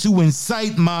lines to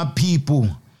incite my people.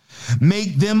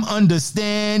 Make them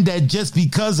understand that just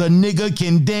because a nigga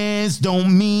can dance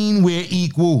don't mean we're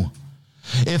equal.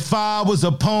 If I was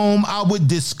a poem, I would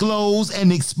disclose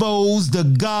and expose the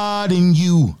God in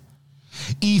you.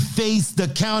 Efface the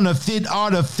counterfeit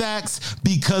artifacts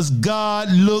because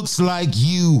God looks like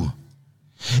you.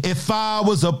 If I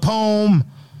was a poem,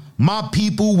 my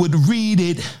people would read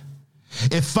it.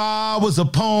 If I was a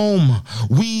poem,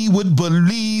 we would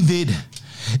believe it.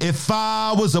 If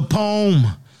I was a poem,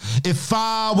 if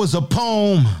I was a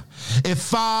poem,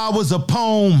 if I was a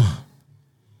poem,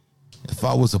 if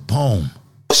I was a poem.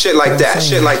 Shit like that,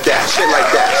 shit like that, shit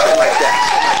like that, shit like that,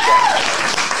 shit like that.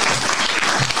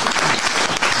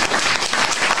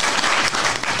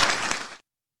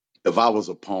 If I was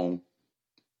a poem,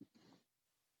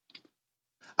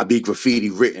 I'd be graffiti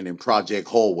written in project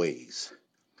hallways,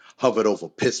 hovered over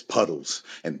piss puddles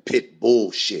and pit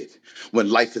bullshit. When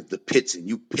life is the pits and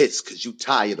you piss cause you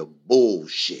tired of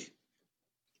bullshit.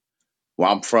 Where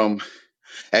I'm from,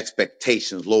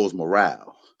 expectations lowers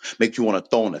morale, make you want to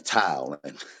throw in a towel,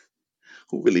 and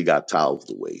who really got towels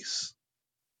to waste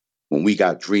when we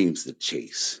got dreams to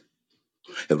chase?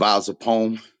 If I was a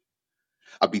poem,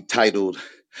 I'd be titled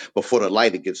Before the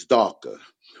Light It Gets Darker,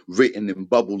 written in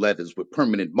bubble letters with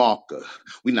permanent marker.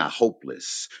 We not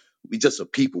hopeless, we just a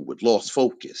people with lost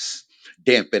focus,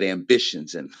 dampened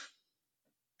ambitions, and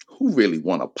who really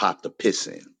want to pop the piss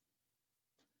in?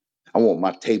 I want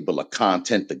my table of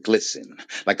content to glisten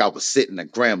like I was sitting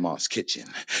at grandma's kitchen.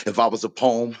 If I was a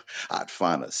poem, I'd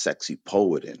find a sexy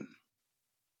poet and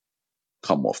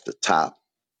come off the top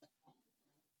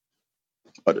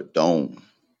of the dome.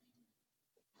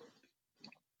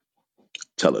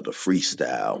 Tell her to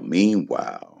freestyle.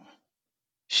 Meanwhile,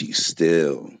 she's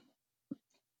still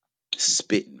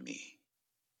spitting me,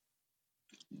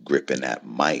 gripping that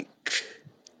mic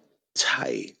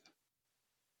tight,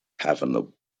 having the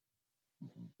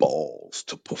balls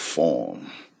to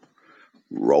perform,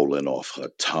 rolling off her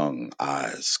tongue,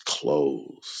 eyes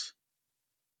closed.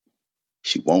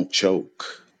 She won't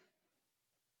choke.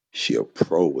 She a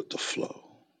pro with the flow.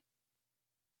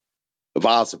 If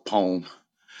I was a poem,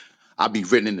 I'd be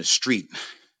written in the street,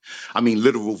 I mean,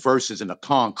 literal verses in the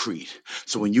concrete.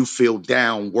 So when you feel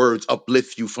down, words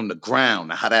uplift you from the ground.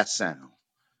 Now, how that sound?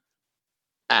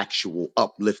 Actual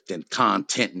uplifting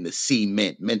content in the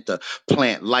cement meant to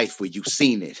plant life where you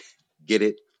seen it. Get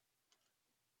it?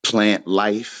 Plant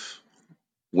life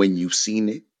when you seen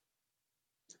it.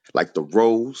 Like the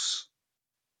rose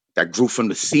that grew from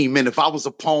the cement. If I was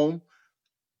a poem,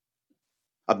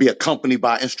 I'd be accompanied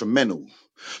by instrumental.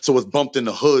 So it's bumped in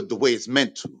the hood the way it's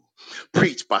meant to.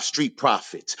 Preached by street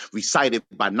prophets, recited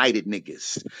by knighted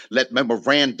niggas. Let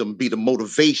memorandum be the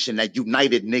motivation that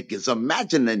united niggas.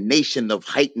 Imagine a nation of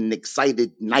heightened,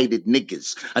 excited, knighted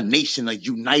niggas. A nation of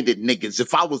united niggas.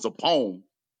 If I was a poem,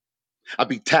 I'd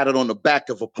be tatted on the back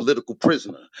of a political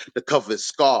prisoner to cover his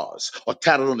scars, or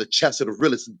tatted on the chest of the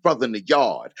realest brother in the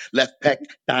yard. Left peck,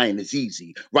 dying is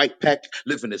easy. Right peck,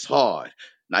 living is hard.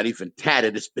 Not even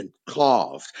tatted, it's been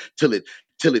carved till it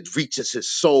reaches his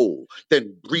soul,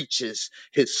 then breaches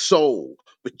his soul.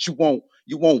 But you won't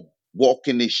walk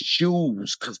in his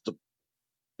shoes because the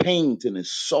pain's in his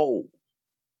soul.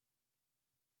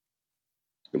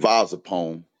 If I was a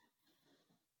poem,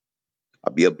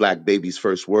 I'd be a black baby's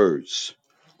first words,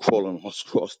 crawling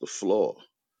across the floor.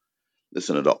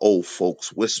 Listen to the old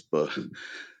folks whisper.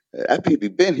 That people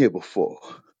been here before.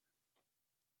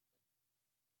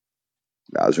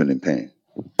 I was really in pain.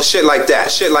 Shit like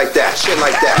that, shit like that, shit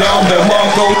like that. Down the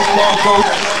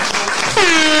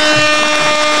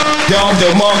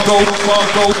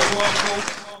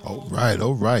Mongo.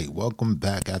 All right. Welcome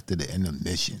back after the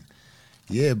intermission.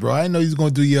 Yeah, bro. I didn't know you was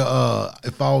gonna do your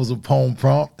if I was a poem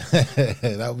prompt.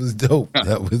 That was dope.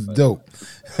 That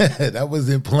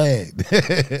wasn't planned.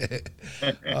 That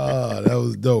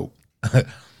was dope.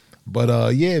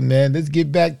 But yeah, man, let's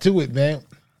get back to it, man.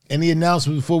 Any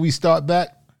announcements before we start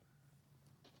back?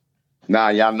 Nah,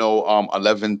 y'all know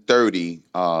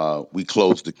 11:30 we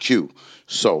close the queue.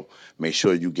 So make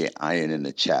sure you get Iron in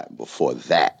the chat before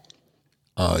that.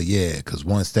 Yeah, because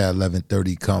once that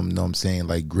 11:30 come, you know what I'm saying,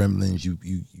 like gremlins, you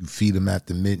feed them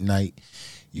after midnight,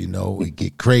 you know, it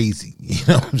get crazy. You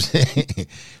know what I'm saying?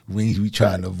 we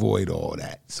trying to avoid all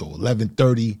that. So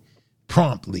 11:30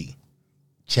 promptly,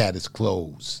 chat is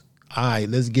closed. All right,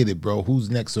 let's get it, bro. Who's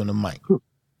next on the mic?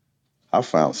 I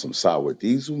found some sour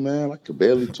diesel, man. I could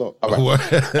barely talk. All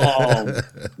right.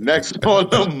 Next on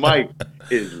the mic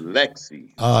is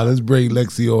Lexi. Let's bring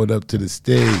Lexi on up to the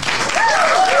stage.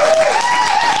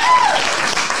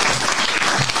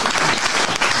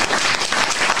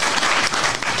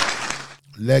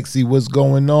 Lexi, what's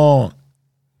going on?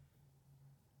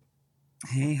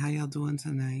 Hey, how y'all doing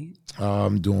tonight?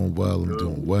 I'm doing well.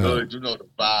 Good, you know the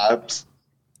vibes.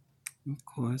 Of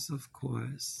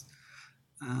course.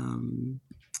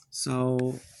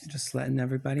 So just letting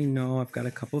everybody know, I've got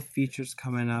a couple of features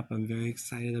coming up I'm very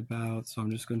excited about. So I'm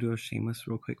just going to do a shameless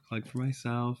real quick plug for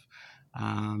myself.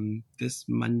 This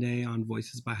Monday on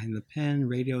Voices Behind the Pen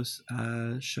radio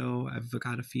show, I've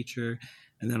got a feature.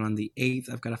 And then on the 8th,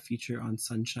 I've got a feature on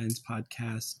Sunshine's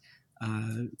podcast,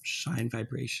 Shine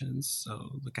Vibrations.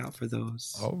 So look out for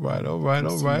those. All right.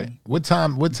 What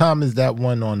time is that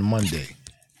one on Monday?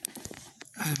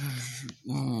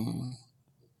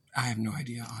 I have no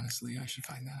idea, honestly. I should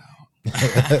find that out.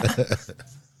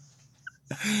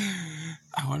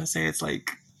 I want to say it's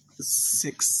like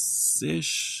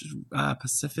 6-ish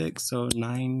Pacific, so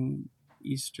 9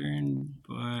 Eastern,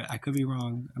 but I could be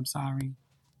wrong. I'm sorry.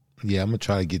 Yeah, I'm going to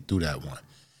try to get through that one.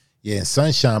 Yeah, and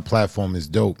Sunshine platform is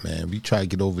dope, man. We try to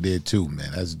get over there too,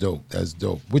 man. That's dope.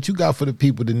 What you got for the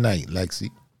people tonight, Lexi?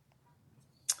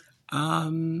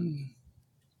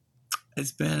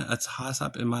 It's been a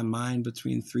toss-up in my mind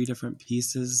between 3 different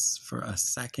pieces for a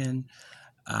second.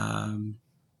 I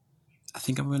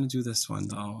think I'm going to do this one,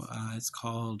 though. It's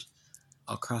called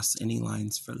Across Any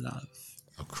Lines for Love.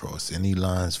 Across Any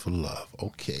Lines for Love.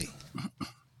 Okay.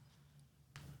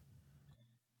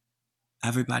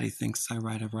 Everybody thinks I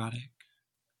write erotic,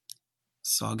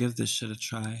 so I'll give this shit a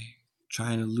try.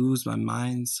 Trying to lose my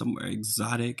mind somewhere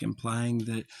exotic, implying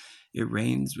that it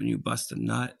rains when you bust a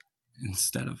nut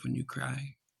instead of when you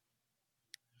cry.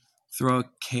 Throw a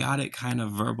chaotic kind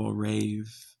of verbal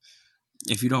rave.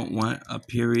 If you don't want a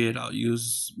period, I'll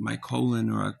use my colon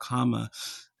or a comma.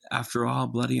 After all,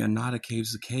 bloody or not, a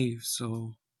cave's a cave,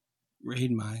 so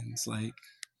raid mines like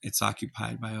it's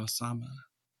occupied by Osama.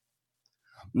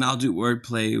 And I'll do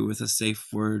wordplay with a safe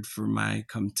word for my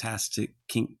comtastic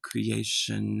kink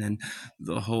creation, and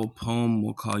the whole poem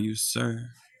will call you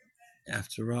sir.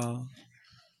 After all,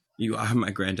 you are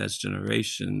my granddad's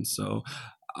generation, so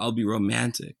I'll be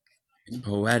romantic and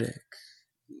poetic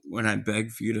when I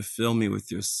beg for you to fill me with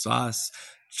your sauce,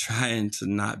 trying to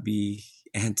not be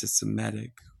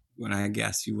anti-Semitic when I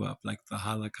gas you up like the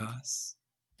Holocaust.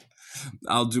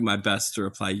 I'll do my best to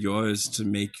reply yours to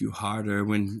make you harder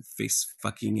when face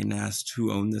fucking and asked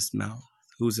who owned this mouth.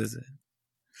 Whose is it?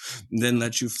 Then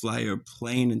let you fly your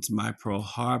plane into my Pearl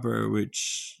Harbor,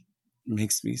 which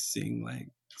makes me sing like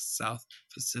South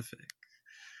Pacific.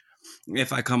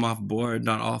 If I come off board,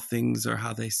 not all things are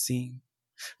how they seem.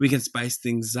 We can spice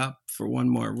things up for one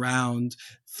more round,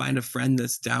 find a friend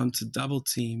that's down to double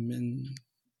team, and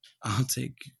I'll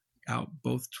take out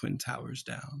both Twin Towers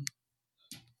down.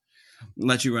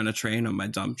 Let you run a train on my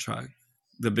dump truck,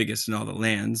 the biggest in all the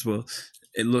lands. Well,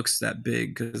 it looks that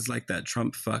big because like that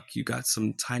Trump fuck, you got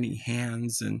some tiny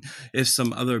hands. And if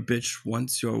some other bitch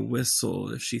wants your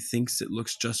whistle, if she thinks it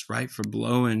looks just right for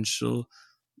blowing, she'll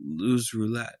lose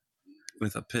roulette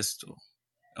with a pistol,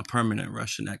 a permanent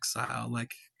Russian exile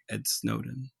like Ed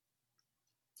Snowden.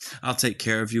 I'll take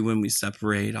care of you when we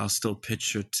separate. I'll still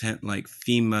pitch your tent like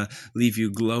FEMA, leave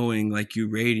you glowing like you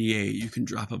radiate. You can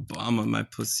drop a bomb on my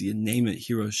pussy and name it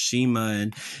Hiroshima.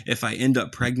 And if I end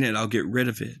up pregnant, I'll get rid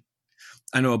of it.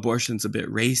 I know abortion's a bit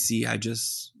racy. I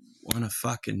just want to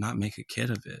fuck and not make a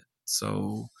kid of it.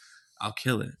 So I'll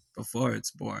kill it before it's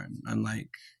born,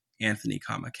 unlike Anthony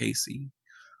Kamakasi.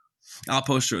 I'll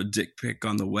post your dick pic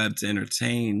on the web to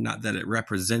entertain, not that it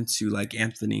represents you like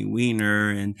Anthony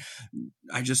Weiner, and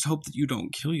I just hope that you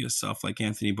don't kill yourself like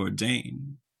Anthony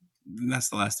Bourdain. And that's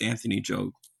the last Anthony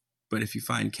joke, but if you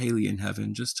find Kaylee in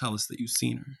heaven, just tell us that you've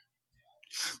seen her.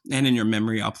 And in your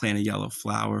memory, I'll plant a yellow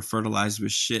flower, fertilized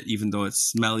with shit, even though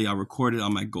it's smelly. I'll record it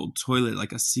on my gold toilet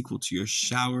like a sequel to your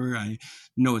shower. I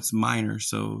know it's minor,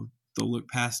 so they'll look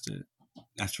past it.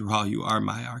 After all, you are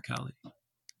my R. Kelly.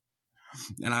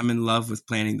 And I'm in love with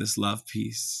planning this love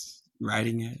piece,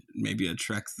 writing it, maybe a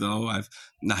trek though. I've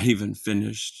not even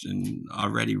finished and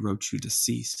already wrote you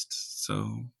deceased.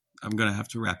 So I'm going to have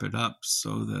to wrap it up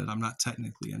so that I'm not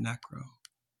technically a necro.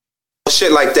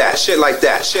 Shit like that, shit like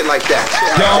that, shit like that.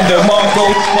 Down the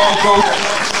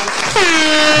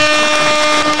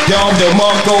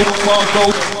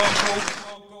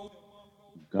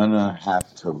Gonna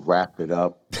have to wrap it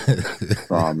up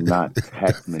so I'm not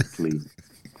technically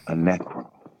a necro.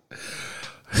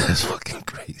 That's fucking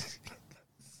crazy.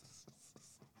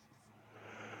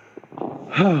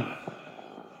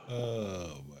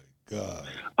 Oh my God.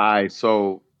 All right,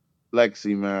 so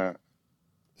Lexi, man,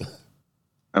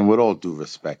 and with all due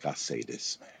respect, I say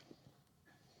this, man.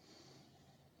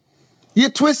 You're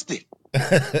twisted.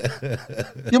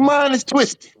 Your mind is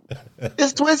twisted.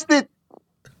 It's twisted.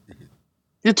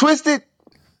 You're twisted.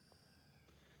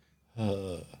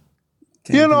 You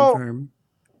know,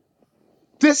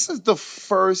 this is the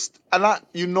first, and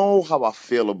you know how I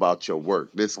feel about your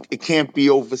work. It can't be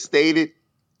overstated.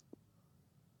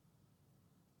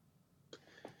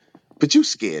 But you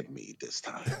scared me this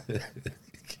time.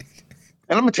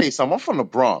 And I'm gonna tell you something. I'm from the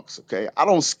Bronx, okay? I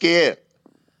don't scare.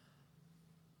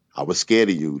 I was scared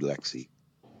of you, Lexi.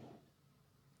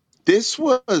 This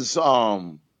was,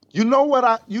 you know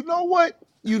what?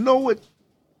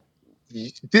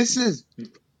 This is,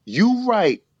 you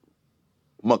write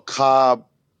macabre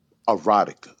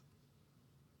erotica.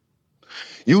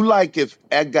 You like if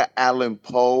Edgar Allan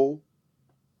Poe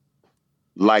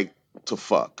liked to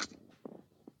fuck.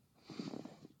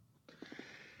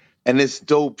 And it's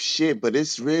dope shit, but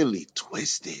it's really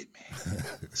twisted,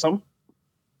 man.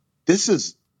 This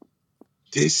is,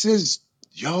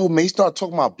 yo, man, you start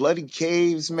talking about bloody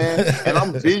caves, man. And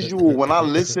I'm visual. When I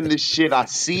listen to shit, I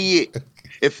see it.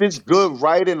 If it's good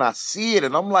writing, I see it.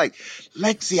 And I'm like,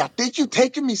 Lexi, I think you're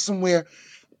taking me somewhere.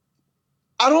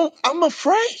 I'm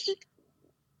afraid.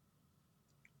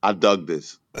 I dug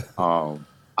this. I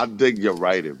dig your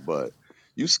writing, but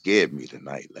you scared me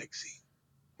tonight, Lexi.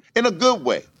 In a good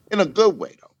way. In a good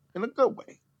way, though. In a good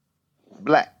way.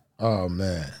 Black. Oh,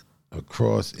 man.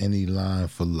 Across any line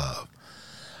for love.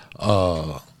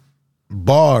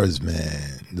 Bars,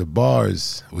 man. The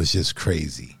bars was just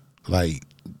crazy. Like,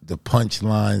 the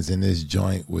punchlines in this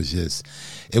joint was just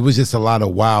a lot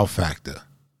of wow factor.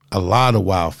 A lot of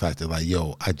wow factor. Like,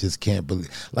 yo, I just can't believe.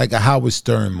 Like a Howard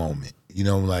Stern moment. You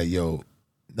know, like, yo,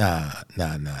 nah.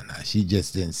 She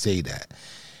just didn't say that.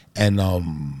 And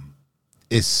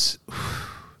this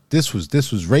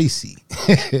was racy.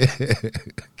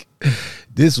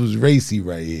 This was racy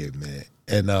right here, man.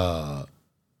 And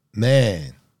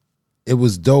man, it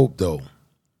was dope though.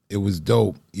 It was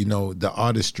dope. You know, the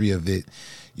artistry of it,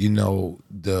 you know,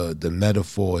 the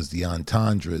metaphors, the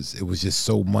entendres, it was just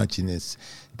so much in this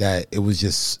that it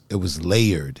was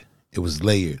layered. It was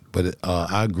layered. But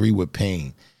I agree with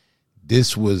Payne.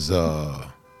 This was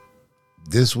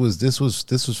this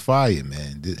was fire,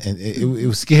 man, and it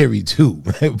was scary too.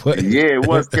 But Yeah, it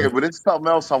was scary, but it's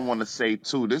something else I want to say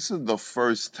too. This is the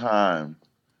first time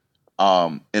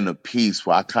in a piece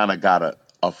where I kind of got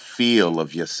a feel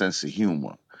of your sense of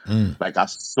humor. Mm. Like I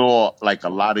saw like a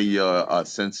lot of your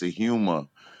sense of humor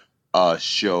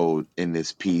showed in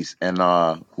this piece. And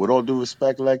with all due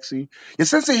respect, Lexi, your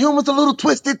sense of humor's a little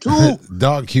twisted too.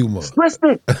 Dark humor. It's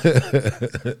twisted.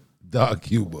 Dark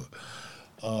humor.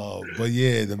 But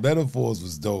yeah, the metaphors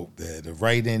was dope. The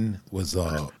writing was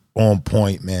on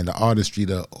point, man. The artistry,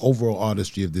 the overall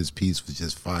artistry of this piece was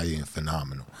just fire and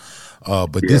phenomenal.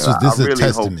 But this is a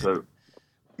testament.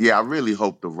 I really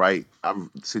hope the right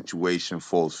situation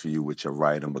falls for you with your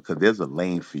writing, because there's a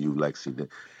lane for you, Lexi,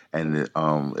 and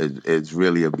it's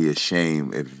really be a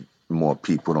shame if more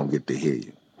people don't get to hear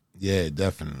you. Yeah,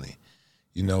 definitely.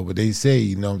 You know, but they say,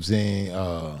 you know what I'm saying,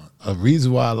 a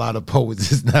reason why a lot of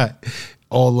poets is not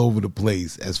all over the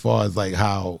place as far as like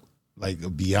how like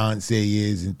Beyonce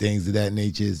is and things of that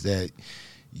nature is that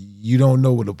you don't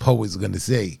know what a poet's going to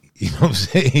say. You know what I'm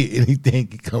saying? Anything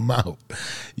can come out,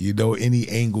 you know, any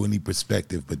angle, any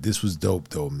perspective. But this was dope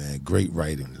though, man. Great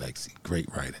writing, Lexi. Great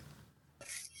writing.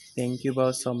 Thank you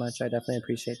both so much. I definitely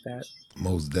appreciate that.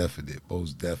 Most definite.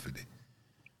 Most definite.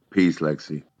 Peace,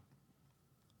 Lexi.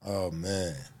 Oh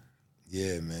man.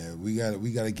 Yeah, man. We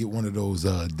gotta get one of those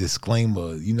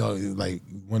disclaimer, you know, like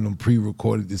one of them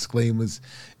pre-recorded disclaimers.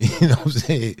 You know what I'm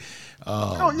saying?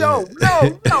 No, we don't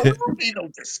need no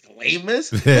disclaimers.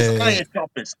 This iron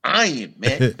sharpens iron,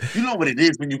 man. You know what it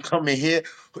is when you come in here.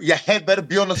 Your head better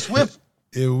be on the swivel.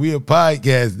 Yeah, we a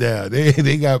podcast now.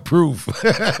 They got proof. Well,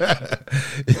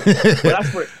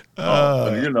 that's what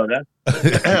you know that.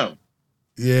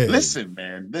 Yeah. Listen,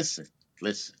 man. Listen.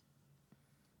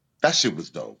 That shit was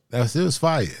dope. That shit was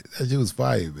fire. That shit was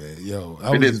fire, man. Yo,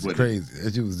 I was just crazy.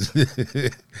 That shit was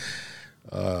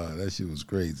that shit was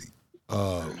crazy.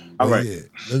 All right. Yeah,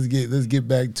 let's get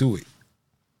back to it.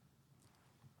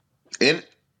 And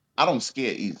I don't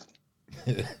scare easy.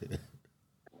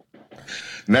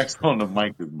 Next on the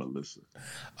mic is Melissa.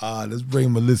 Let's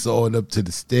bring Melissa on up to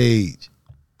the stage.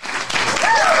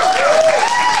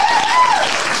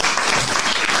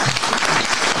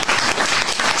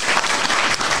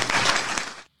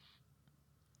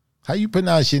 How you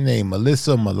pronounce your name,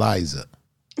 Melissa or Meliza?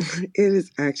 It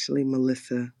is actually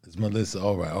Melissa. It's Melissa.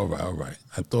 All right.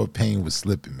 I thought Payne was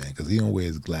slipping, man, because he don't wear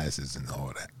his glasses and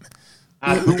all that.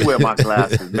 I do wear my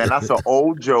glasses, man. That's an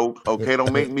old joke. Okay,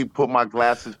 don't make me put my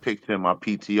glasses picture in my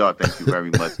PTR. Thank you very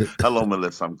much. Hello,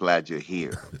 Melissa. I'm glad you're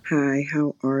here. Hi,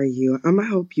 how are you? I'm going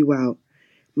to help you out.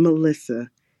 Melissa,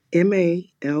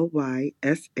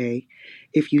 Malysa.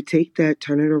 If you take that,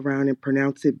 turn it around, and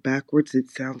pronounce it backwards, it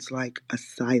sounds like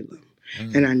asylum.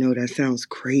 And I know that sounds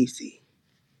crazy.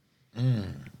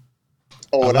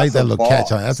 Oh, I like that little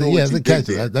catch on. That's a catch.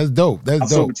 That's dope. That's dope. I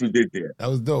saw what you did there. That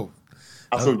was dope.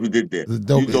 I saw what you did there.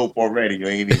 Dope. You dope already. You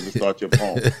ain't even start your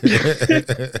poem.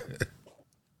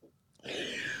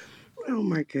 Oh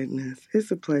my goodness.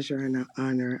 It's a pleasure and an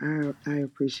honor. I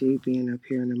appreciate being up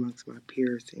here and amongst my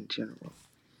peers in general.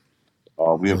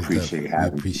 Oh, we appreciate having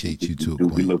you. We appreciate you too,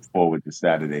 We look forward to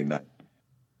Saturday night.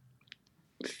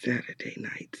 Saturday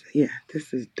nights. Yeah,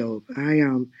 this is dope. I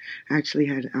actually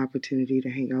had an opportunity to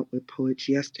hang out with poets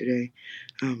yesterday.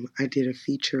 I did a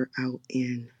feature out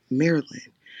in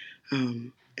Maryland.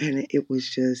 And it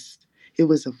was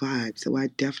a vibe. So I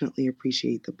definitely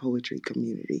appreciate the poetry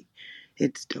community.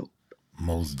 It's dope.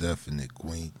 Most definite,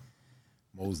 Queen.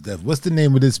 Most definite. What's the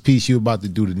name of this piece you're about to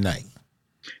do tonight?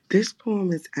 This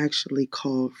poem is actually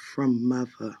called From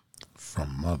Mother.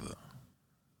 From Mother.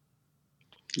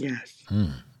 Yes.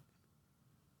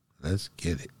 Let's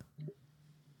get it.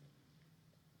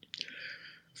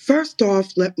 First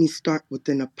off, let me start with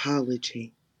an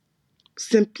apology.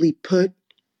 Simply put,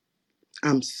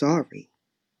 I'm sorry.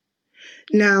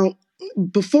 Now,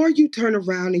 before you turn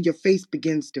around and your face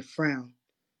begins to frown,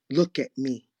 look at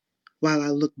me while I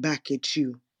look back at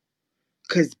you.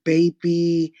 'Cause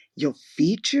baby, your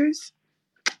features,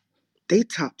 they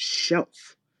top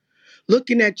shelf.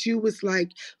 Looking at you was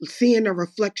like seeing a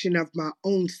reflection of my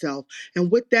own self.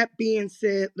 And with that being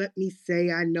said, let me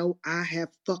say I know I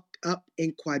have fucked up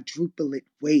in quadruplet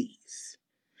ways.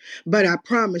 But I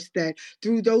promise that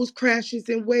through those crashes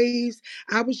and waves,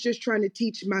 I was just trying to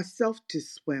teach myself to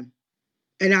swim.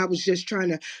 And I was just trying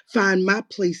to find my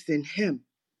place in him.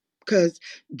 'Cause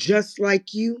just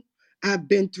like you, I've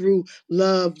been through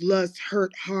love, lust,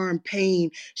 hurt, harm, pain,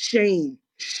 shame,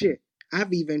 shit.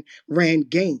 I've even ran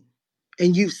game.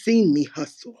 And you've seen me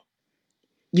hustle.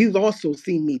 You've also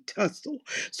seen me tussle.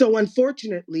 So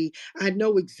unfortunately, I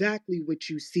know exactly what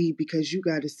you see because you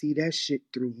got to see that shit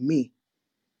through me.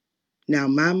 Now,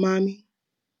 my mommy,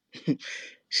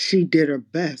 she did her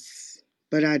best,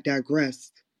 but I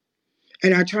digress.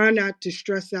 And I try not to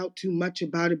stress out too much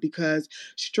about it because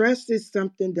stress is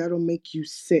something that'll make you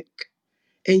sick.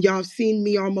 And y'all seen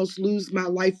me almost lose my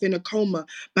life in a coma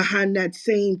behind that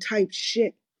same type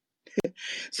shit.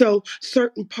 So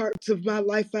certain parts of my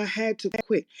life I had to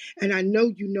quit. And I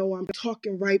know you know I'm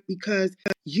talking right because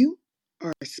you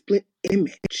are a split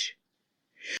image.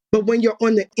 But when you're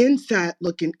on the inside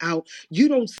looking out, you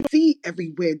don't see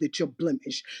everywhere that you're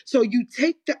blemished. So you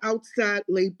take the outside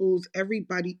labels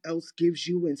everybody else gives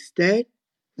you instead,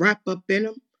 wrap up in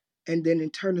them, and then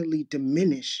internally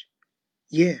diminish.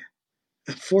 Yeah,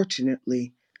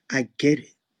 unfortunately, I get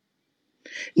it.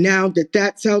 Now that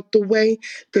that's out the way,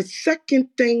 the second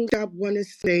thing I want to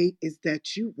say is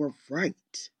that you were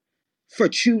right for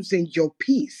choosing your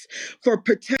peace, for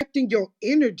protecting your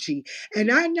energy.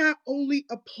 And I not only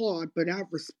applaud, but I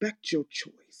respect your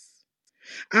choice.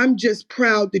 I'm just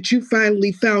proud that you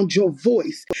finally found your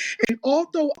voice. And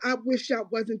although I wish I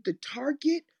wasn't the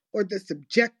target or the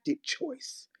subjected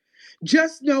choice,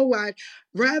 just know I'd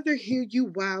rather hear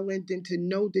you wilding than to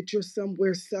know that you're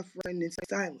somewhere suffering in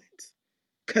silence.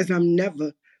 Because I'm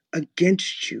never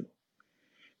against you.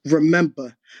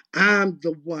 Remember, I'm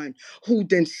the one who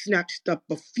then snatched up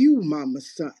a few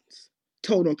mama's sons,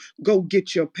 told them, go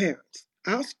get your parents.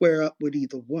 I'll square up with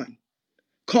either one.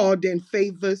 Called in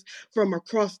favors from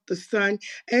across the sun,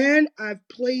 and I've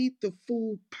played the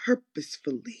fool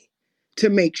purposefully to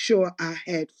make sure I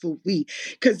had for we,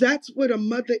 because that's what a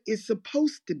mother is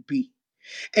supposed to be.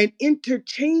 And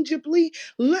interchangeably,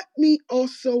 let me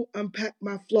also unpack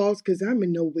my flaws because I'm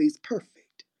in no ways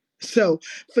perfect. So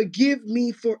forgive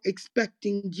me for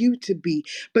expecting you to be.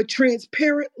 But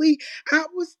transparently, I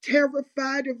was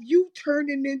terrified of you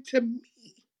turning into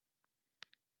me.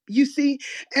 You see,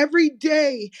 every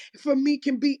day for me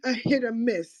can be a hit or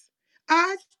miss.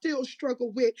 I still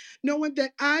struggle with knowing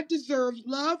that I deserve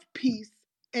love, peace,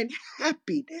 and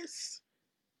happiness.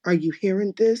 Are you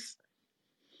hearing this?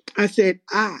 I said,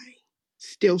 I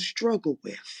still struggle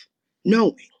with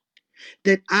knowing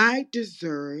that I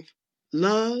deserve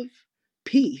love,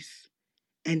 peace,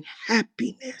 and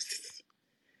happiness.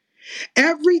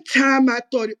 Every time I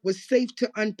thought it was safe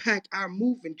to unpack our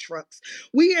moving trucks,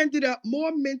 we ended up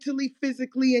more mentally,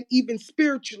 physically, and even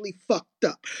spiritually fucked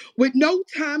up with no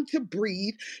time to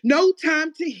breathe, no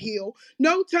time to heal,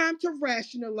 no time to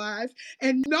rationalize,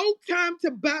 and no time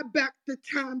to buy back the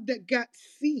time that got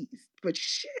seized. But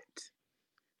shit,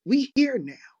 we here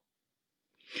now.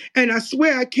 And I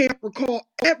swear I can't recall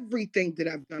everything that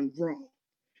I've done wrong.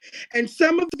 And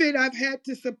some of it I've had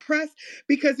to suppress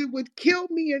because it would kill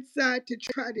me inside to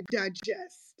try to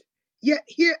digest. Yet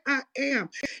here I am,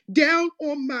 down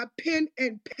on my pen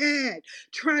and pad,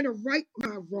 trying to right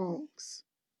my wrongs.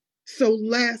 So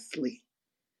lastly,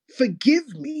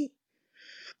 forgive me.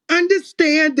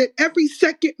 Understand that every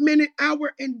second, minute,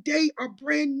 hour, and day are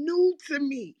brand new to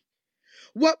me.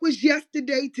 What was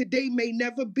yesterday, today may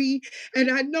never be. And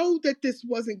I know that this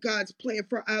wasn't God's plan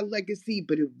for our legacy,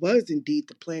 but it was indeed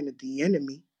the plan of the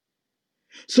enemy.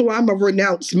 So I'm going to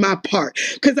renounce my part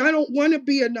because I don't want to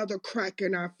be another crack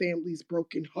in our family's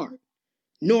broken heart,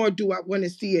 nor do I want to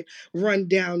see it run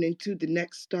down into the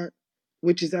next start,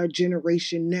 which is our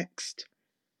generation next.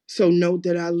 So know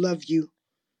that I love you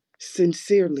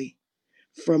sincerely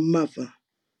from Mother.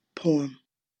 Poem.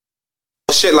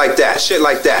 Shit like that, shit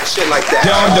like that, shit like that.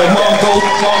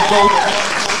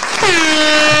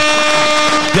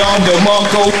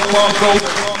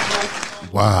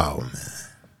 Wow, man.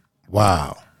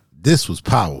 Wow. This was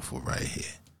powerful right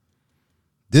here.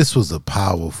 This was a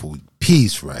powerful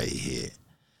piece right here.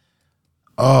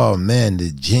 Oh, man,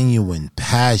 the genuine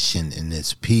passion in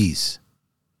this piece.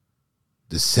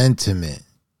 The sentiment,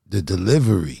 the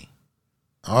delivery.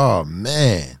 Oh,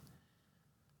 man.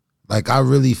 Like, I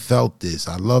really felt this.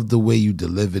 I love the way you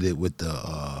delivered it with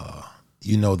the,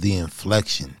 the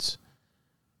inflections,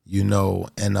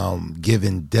 and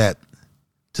giving depth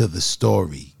to the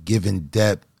story, giving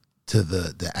depth to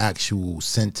the actual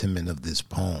sentiment of this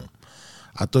poem.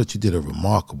 I thought you did a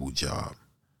remarkable job.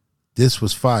 This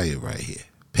was fire right here.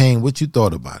 Payne, what you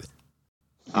thought about it?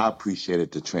 I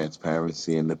appreciated the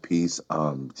transparency in the piece,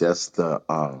 just the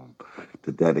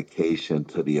dedication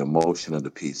to the emotion of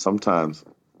the piece. Sometimes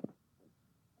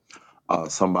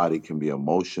somebody can be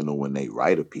emotional when they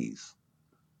write a piece,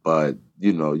 but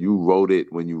you wrote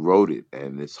it when you wrote it,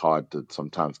 and it's hard to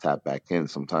sometimes tap back in.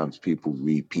 Sometimes people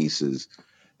read pieces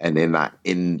and they're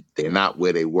not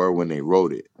where they were when they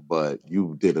wrote it. but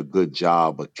you did a good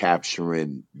job of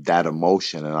capturing that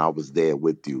emotion, and I was there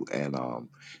with you. And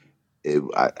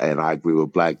I agree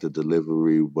with Black. The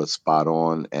delivery was spot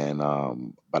on, and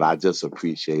but I just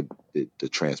appreciate the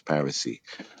transparency.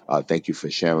 Thank you for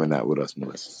sharing that with us,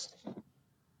 Melissa.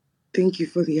 Thank you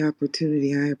for the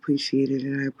opportunity. I appreciate it,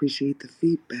 and I appreciate the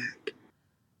feedback.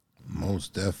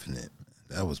 Most definite.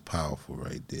 That was powerful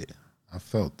right there. I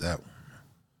felt that one.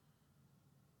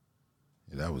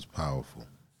 Yeah, that was powerful.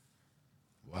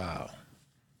 Wow.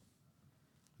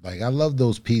 Like, I love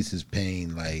those pieces,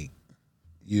 Pain. Like,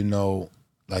 you know,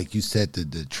 like you said,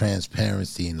 the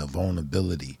transparency and the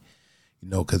vulnerability, you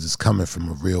know, because it's coming from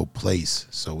a real place.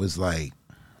 So it's like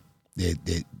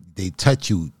they touch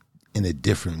you in a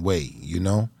different way, you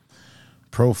know?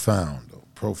 Profound, though.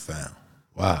 Profound.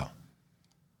 Wow.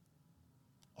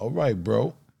 All right,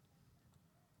 bro.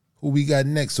 Who we got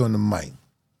next on the mic?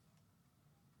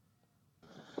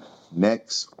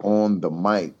 Next on the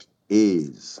mic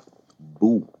is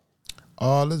Boo.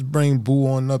 Oh, let's bring Boo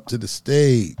on up to the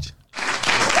stage.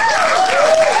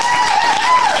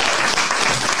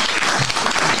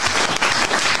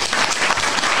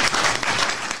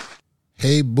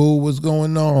 Hey, Boo, what's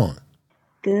going on?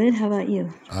 Good. How about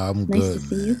you? I'm Nice good, to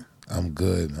see man. you. I'm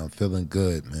good. I'm feeling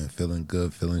good, man. Feeling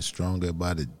good, feeling stronger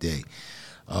by the day.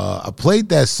 I played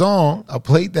that song.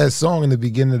 In the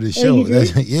beginning of the show. you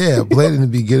did? Yeah, I played it in the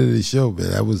beginning of the show,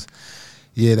 man. That was,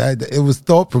 yeah, it was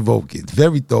thought provoking,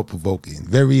 very thought provoking,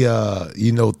 very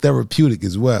therapeutic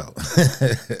as well.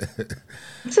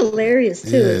 It's hilarious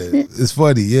too, isn't it? It's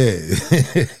funny, yeah.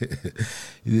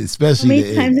 How Especially many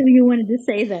the times end. have you wanted to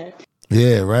say that?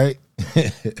 Yeah, right.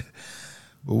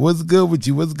 But what's good with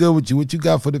you? What's good with you? What you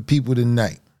got for the people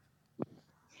tonight?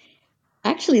 I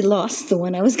actually lost the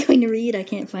one I was going to read. I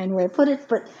can't find where I put it,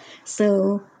 but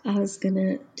so I was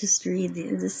gonna just read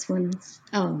this one.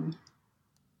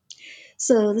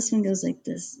 So this one goes like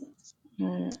this.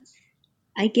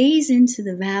 I gaze into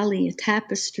the valley, a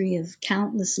tapestry of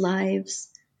countless lives,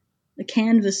 a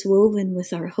canvas woven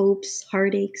with our hopes,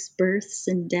 heartaches, births,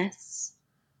 and deaths,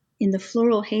 in the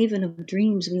floral haven of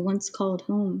dreams we once called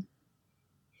home.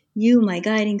 You, my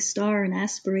guiding star and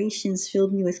aspirations,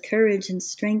 filled me with courage and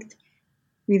strength,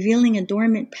 revealing a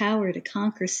dormant power to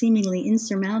conquer seemingly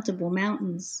insurmountable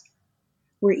mountains,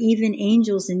 where even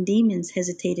angels and demons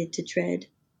hesitated to tread.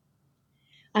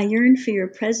 I yearn for your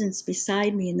presence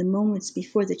beside me in the moments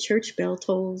before the church bell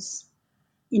tolls.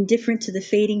 Indifferent to the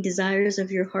fading desires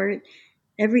of your heart,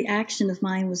 every action of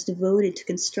mine was devoted to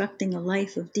constructing a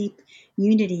life of deep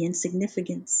unity and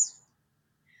significance.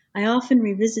 I often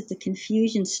revisit the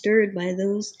confusion stirred by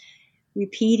those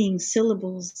repeating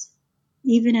syllables.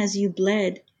 Even as you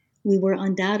bled, we were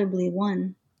undoubtedly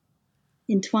one.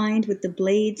 Entwined with the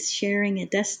blades sharing a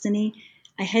destiny,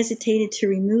 I hesitated to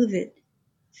remove it,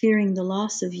 fearing the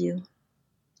loss of you.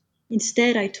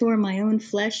 Instead, I tore my own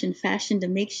flesh and fashioned a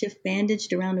makeshift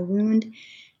bandage around a wound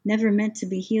never meant to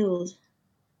be healed.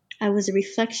 I was a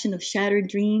reflection of shattered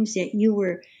dreams, yet you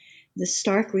were the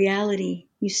stark reality.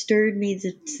 You stirred me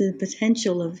to the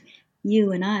potential of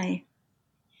you and I.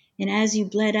 And as you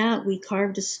bled out, we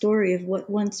carved a story of what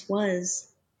once was.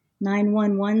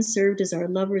 911 served as our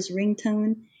lover's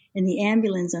ringtone, and the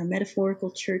ambulance our metaphorical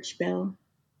church bell.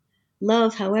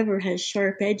 Love, however, has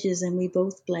sharp edges, and we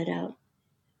both bled out.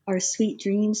 Our sweet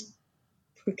dreams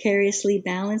precariously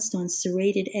balanced on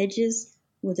serrated edges,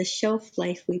 with a shelf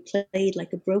life we played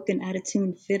like a broken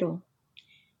out-of-tune fiddle.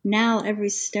 Now every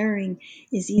string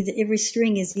is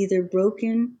either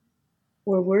broken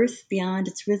or worth beyond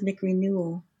its rhythmic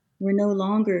renewal. We're no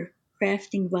longer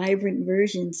crafting vibrant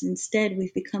versions. Instead,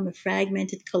 we've become a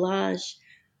fragmented collage,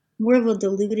 more of a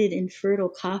diluted, infertile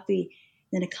copy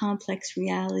than a complex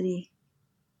reality.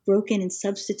 Broken and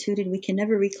substituted, we can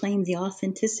never reclaim the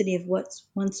authenticity of what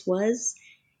once was,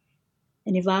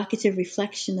 an evocative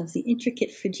reflection of the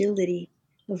intricate fragility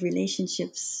of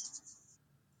relationships.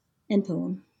 End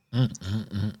poem.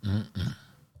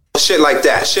 Shit like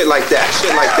that, shit like that,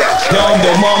 shit like that.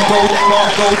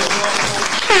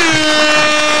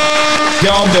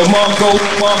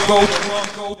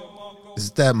 It's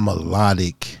that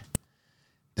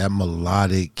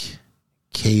melodic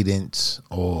cadence,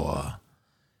 or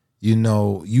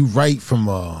you write from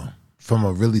a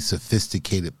really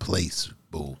sophisticated place,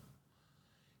 Boo.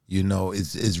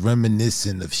 It's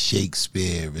reminiscent of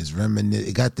Shakespeare.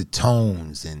 It got the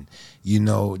tones and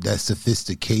that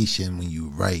sophistication when you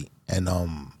write, and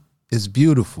it's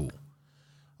beautiful.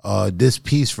 This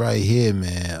piece right here,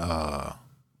 man,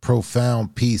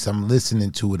 profound piece. I'm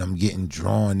listening to it. I'm getting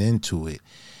drawn into it.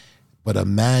 But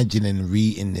imagining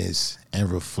reading this and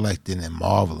reflecting and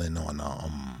marveling on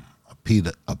a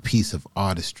piece of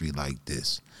artistry like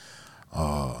this.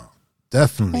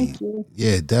 Definitely, Thank you.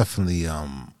 yeah, definitely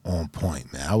on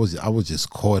point, man. I was just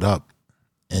caught up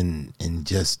in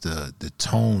just the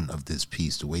tone of this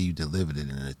piece, the way you delivered it,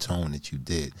 and the tone that you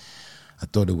did. I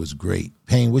thought it was great.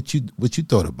 Payne, what you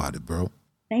thought about it, bro?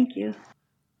 Thank you.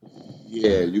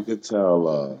 Yeah, you could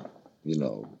tell,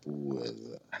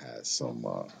 Boo has some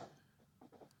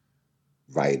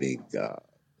writing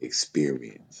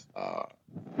experience. I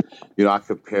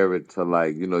compare it to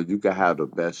like, you could have the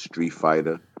best street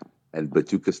fighter,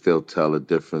 but you could still tell the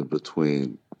difference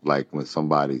between like when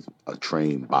somebody's a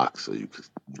trained boxer. You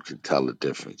could tell the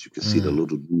difference. You could see the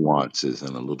little nuances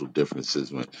and the little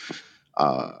differences when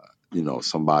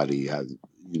somebody has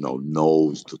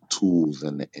knows the tools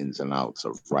and the ins and outs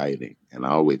of writing. And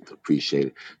I always appreciate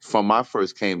it. From I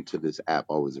first came to this app,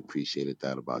 I always appreciated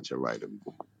that about your writing.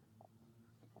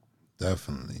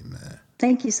 Definitely, man.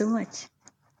 Thank you so much.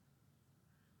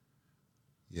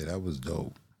 Yeah, that was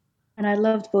dope. And I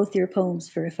loved both your poems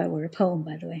for If I Were a Poem,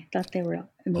 by the way. Thought they were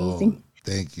amazing. Oh,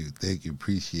 thank you.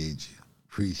 Appreciate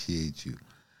you.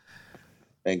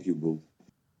 Thank you, Boo.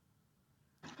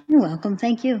 You're welcome.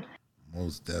 Thank you.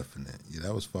 Most definite. Yeah,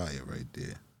 that was fire right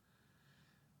there.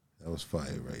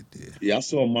 Yeah, I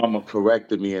saw Mama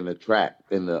corrected me in the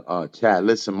chat.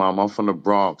 Listen, Mom, I'm from the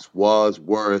Bronx. Words,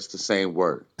 the same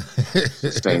word. It's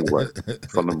the same word.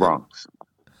 From the Bronx.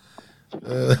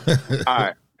 All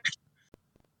right.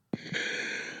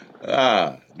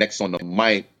 Next on the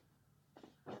mic.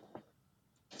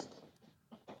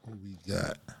 Who we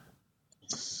got?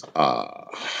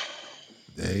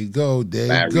 There you go.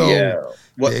 There you go.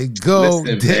 There you go.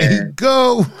 Listen, there you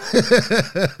go.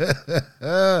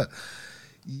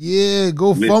 Yeah,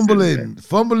 go fumbling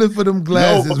for them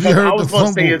glasses. No, We because heard I was the going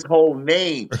to fumble. say his whole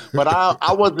name, but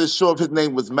I wasn't sure if his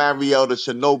name was Mariel the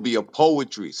Shinobi of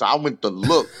poetry. So I went to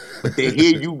look. But then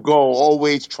here you go,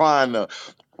 always trying to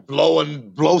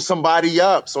blow somebody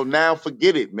up. So now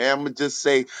forget it, man. I'm going to just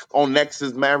say on next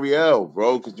is Mariel,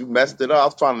 bro, because you messed it up. I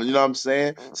was trying to, you know what I'm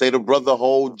saying? Say the brother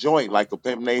whole joint like a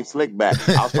pimp named Slickback.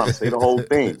 I was trying to say the whole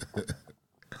thing.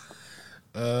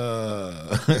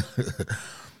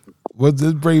 Well,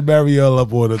 just bring Mariel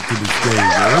up on up to the stage.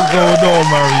 Man. What's going on,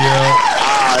 Mariel?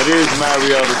 It is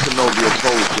Mariel the Shinobi of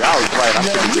poetry. I was right.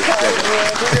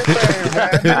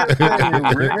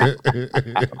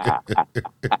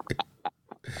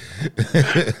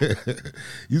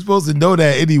 You're supposed to know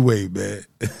that anyway, man.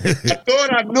 I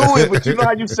thought I knew it, but you know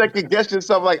how you second guess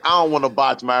yourself like, I don't want to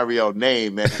botch Mario's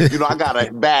name, man. I got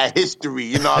a bad history.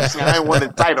 You know what I'm saying? I didn't want to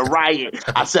incite a riot.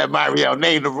 I said Mario's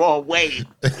name the wrong way.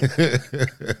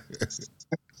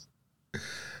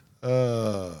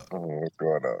 What's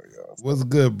going on, y'all? What's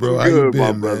good, bro? How you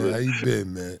been, man? How you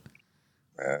been, man?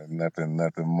 Nothing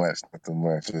much.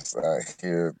 Just out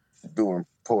here doing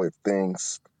poet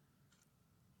things.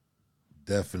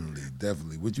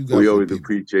 Definitely. What you got? We for always people?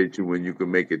 appreciate you when you can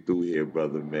make it through here,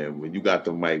 brother, man. When you got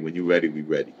the mic, when you ready, we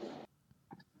ready.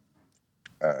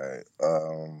 All right.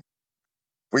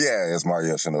 Well, yeah, it's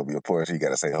Mariel Shinobi of poetry. You got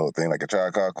to say the whole thing like a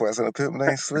Tribe Called Quest and a pimp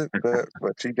named Slip,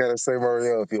 but you got to say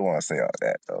Mariel if you want to say all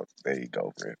that. So there you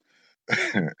go, Britt.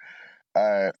 All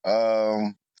right.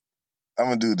 I'm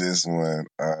gonna do this one.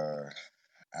 All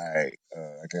right.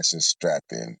 I guess just strap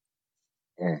in.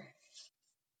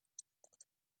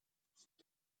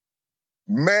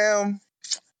 Ma'am,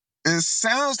 it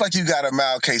sounds like you got a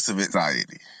mild case of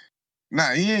anxiety.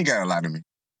 Nah, you ain't got a lot of me.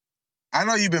 I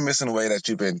know you've been missing the way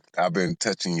that I've been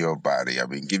touching your body. I've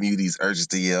been giving you these urges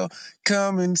to yell,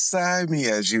 come inside me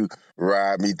as you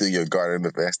ride me through your garden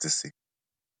of ecstasy.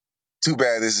 Too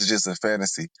bad this is just a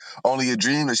fantasy. Only a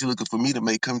dream that you're looking for me to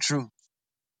make come true.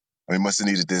 We must have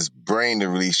needed this brain to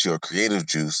release your creative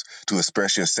juice to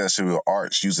express your sensual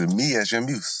arts using me as your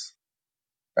muse.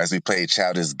 As we play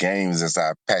childish games as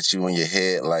I pat you on your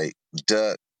head like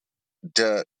duck,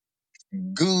 duck,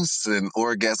 goose, and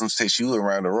orgasms chase you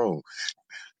around the room.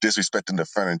 Disrespecting the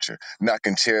furniture,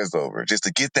 knocking chairs over, just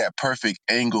to get that perfect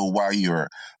angle while you're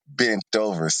bent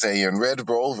over, saying, Red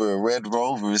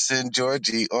Rover, send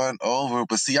Georgie on over.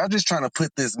 But see, I'm just trying to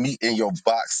put this meat in your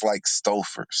box like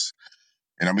Stouffer's.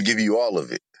 And I'm going to give you all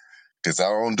of it, because I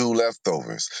don't do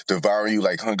leftovers. Devouring you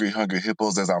like hungry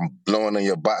hippos as I'm blowing on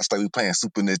your box like we playing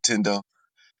Super Nintendo.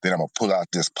 Then I'm going to pull out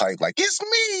this pipe like, it's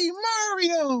me,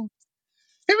 Mario.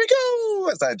 Here we go!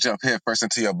 As I jump headfirst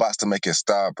into your box to make it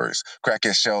starburst. Crack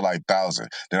your shell like Bowser.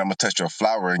 Then I'm gonna touch your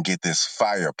flower and get this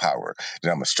firepower.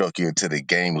 Then I'm gonna stroke you into the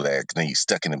game leg. Then you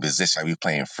stuck in a position like we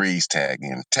playing freeze tag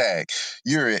and tag.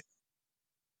 You're it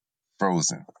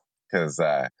frozen. Cause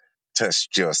I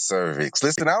touched your cervix.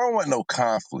 Listen, I don't want no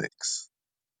conflicts.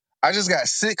 I just got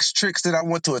 6 tricks that I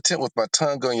want to attempt with my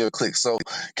tongue on your click. So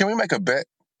can we make a bet?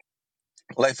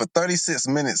 Like for 36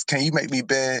 minutes, can you make me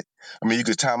beg? I mean, you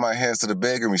could tie my hands to the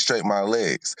bed and restrain my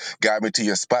legs. Guide me to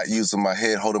your spot using my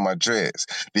head holding my dreads.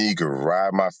 Then you could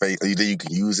ride my face. Then you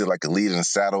can use it like a lead in a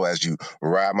saddle as you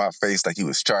ride my face like you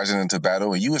was charging into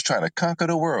battle and you was trying to conquer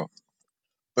the world.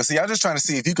 But see, I'm just trying to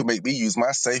see if you could make me use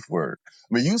my safe word.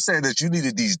 I mean, you said that you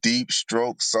needed these deep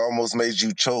strokes, almost made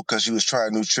you choke because you was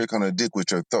trying a new trick on a dick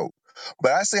with your throat.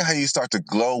 But I see how you start to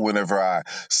glow whenever I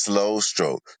slow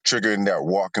stroke, triggering that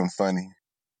walking funny.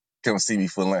 Come see me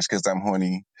for lunch because I'm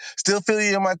horny. Still feel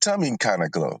you in my tummy kind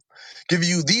of glow. Give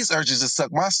you these urges to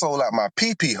suck my soul out my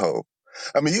pee-pee hole.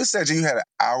 I mean, you said you had an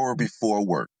hour before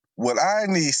work. Well, I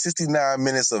need 69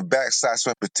 minutes of backside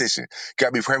repetition.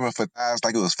 Got me craving for thighs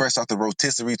like it was fresh off the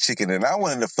rotisserie chicken, and I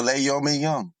wanted to filet yo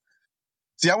mignon.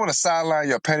 See, I want to sideline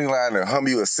your panty line and hum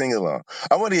you a sing-along.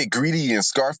 I want to get greedy and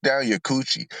scarf down your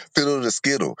coochie, fiddle the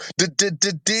skittle,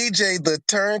 DJ the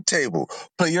turntable,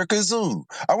 play your kazoo.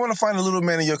 I want to find a little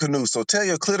man in your canoe, so tell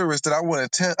your clitoris that I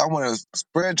want to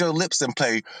spread your lips and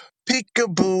play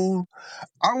peekaboo.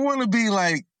 I want to be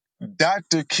like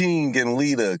Dr. King and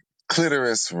lead a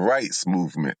clitoris rights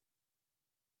movement.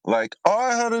 Like,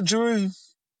 I had a dream,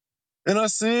 and I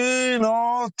seen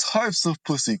all types of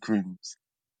pussy creams.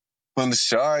 From the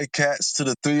shy cats to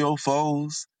the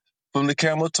 304s, from the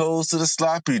camel toes to the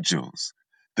sloppy joes,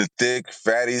 the thick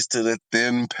fatties to the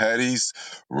thin patties,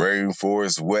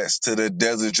 rainforest wets to the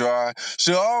desert dry,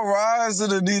 should all rise to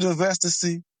the need of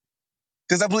ecstasy.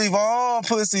 Because I believe all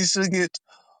pussy should get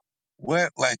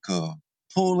wet like a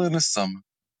pool in the summer.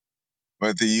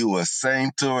 Whether you a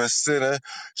saint or a sinner,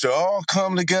 should all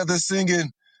come together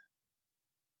singing,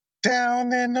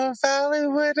 down in the valley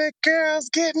where the girls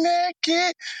get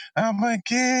naked, I'ma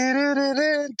get it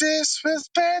and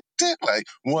disrespect it. Like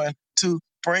 1, 2,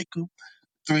 break 'em,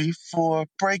 3, 4,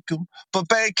 break 'em. But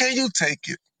babe, can you take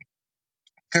it?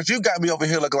 Cause you got me over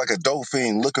here looking like a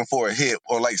dolphin looking for a hit,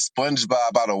 or like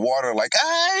SpongeBob out of water, like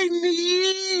I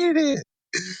need it.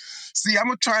 See,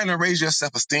 I'm trying to raise your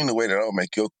self-esteem the way that I'll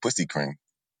make your pussy cream.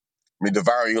 I mean,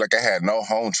 devouring you like I had no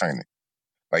home training,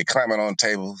 like climbing on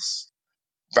tables,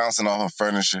 bouncing on her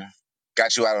furniture.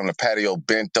 Got you out on the patio,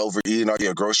 bent over, eating all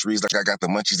your groceries like I got the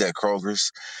munchies at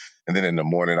Kroger's. And then in the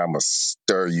morning, I'm going to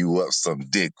stir you up some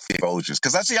dick Folgers.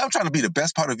 Because I'm trying to be the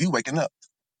best part of you waking up.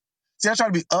 See, I'm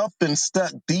trying to be up and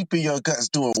stuck deep in your guts,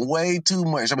 doing way too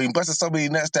much. I mean, busting so many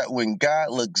nuts that when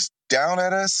God looks down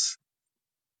at us,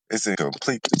 it's in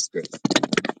complete disgrace.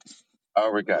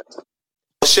 Arigato.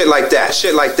 Shit like that,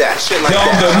 shit like that, shit like that.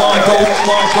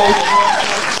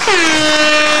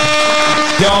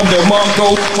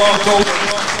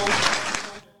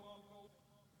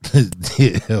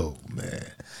 Yo,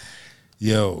 man.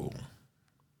 Yo,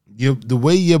 the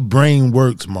way your brain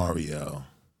works, Mario.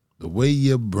 The way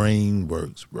your brain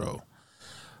works, bro.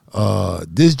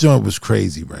 This joint was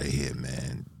crazy right here,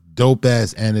 man. Dope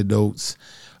ass anecdotes,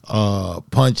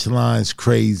 punchlines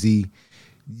crazy.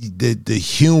 The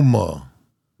humor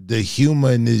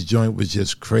in this joint was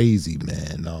just crazy,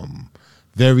 man.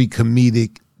 Very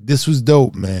comedic. This was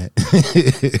dope, man.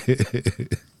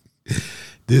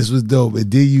 This was dope.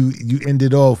 And then you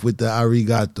ended off with the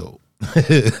arigato.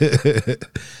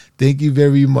 Thank you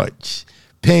very much.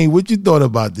 Payne, what you thought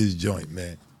about this joint,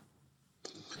 man?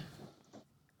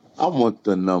 I want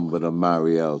the number to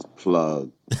Mariel's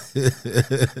plug.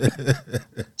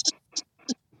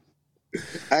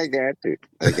 I got you.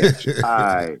 All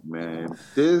right, man.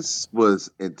 This was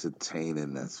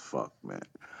entertaining as fuck, man.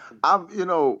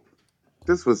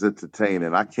 This was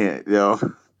entertaining. I can't,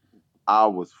 I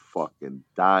was fucking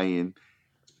dying.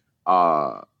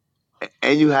 And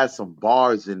you had some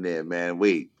bars in there, man.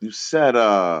 Wait, you said,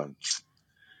 did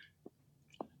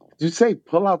you say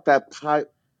pull out that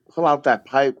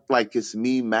pipe like it's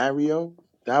me, Mario?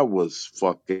 That was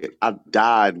fucking, I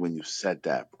died when you said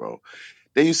that, bro.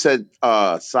 Then you said,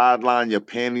 sideline your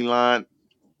panty line.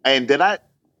 And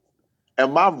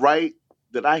am I right?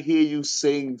 Did I hear you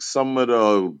sing some of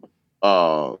the,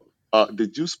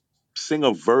 did you sing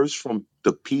a verse from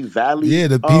the P Valley? Yeah,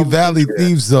 the P Valley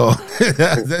theme song.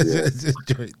 That's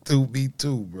just to me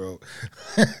too, bro.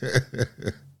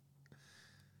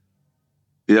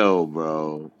 Yo,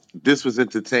 bro. This was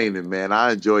entertaining, man.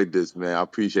 I enjoyed this, man. I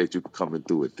appreciate you coming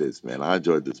through with this, man. I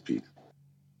enjoyed this piece.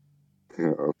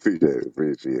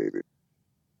 Appreciate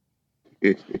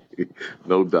it.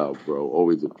 No doubt, bro.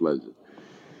 Always a pleasure.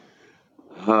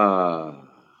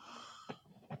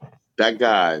 That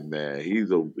guy, man,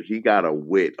 he got a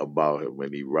wit about him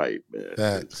when he write, man.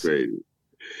 That's crazy.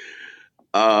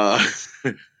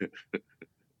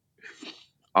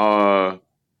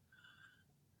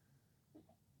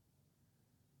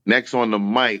 Next on the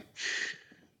mic.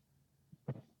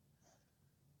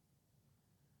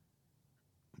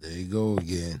 There you go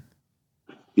again.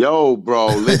 Yo, bro,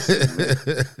 listen,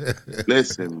 man.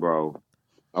 Listen, bro.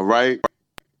 All right?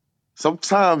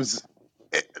 Sometimes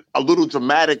a little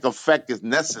dramatic effect is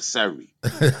necessary.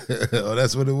 Oh,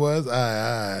 that's what it was. All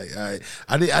right.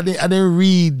 I didn't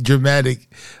read dramatic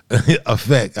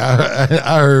effect.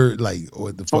 I heard like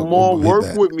what the fuck. Come on,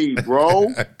 work with me, bro.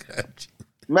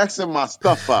 Messing my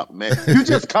stuff up, man. You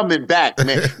just coming back,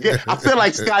 man. Yeah, I feel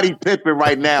like Scottie Pippen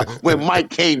right now when Mike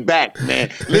came back,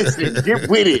 man. Listen, get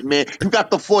with it, man. You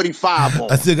got the 45 on.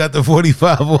 I still got the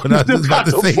 45 on. I was just about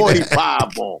to say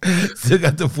 45 on. Still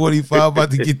got the 45.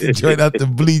 About to get the joint out the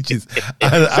bleachers,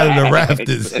 out of the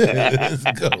rafters. Let's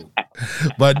go.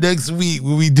 But next week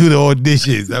when we do the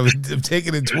auditions, I'm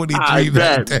taking it 23.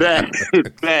 Bet.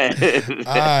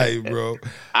 All right, bro. All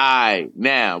right,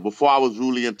 now before I was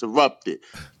rudely interrupted,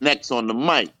 next on the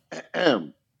mic,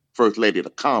 First Lady of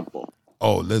the Compo.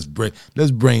 Oh, let's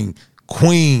bring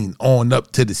Queen on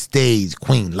up to the stage.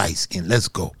 Queen Light Skin. Let's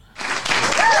go.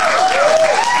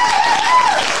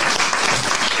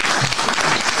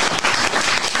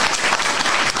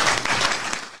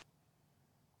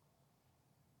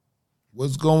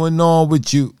 What's going on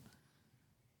with you?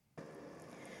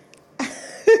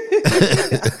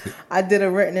 I did a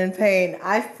Written in Pain.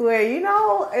 I swear,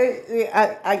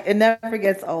 it never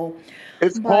gets old.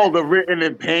 It's called a Written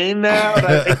in Pain now.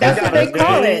 That's what they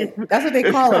call it. That's what they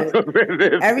call it.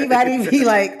 Everybody be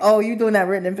like, "Oh, you doing that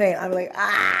Written in Pain?" I'm like,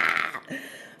 ah.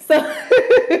 So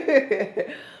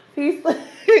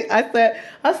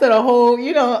I said a whole,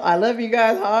 I love you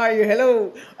guys. How are you?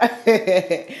 Hello.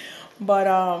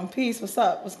 But peace. What's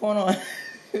up? What's going on?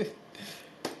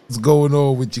 What's going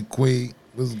on with you, Queen?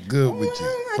 What's good with you?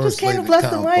 I just came to bless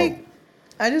the mic.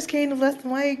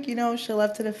 Show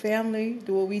love to the family.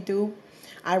 Do what we do.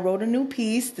 I wrote a new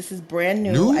piece. This is brand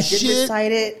new. I did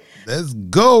recite it. Let's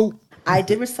go. I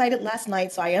did recite it last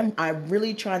night, so I'm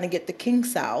really trying to get the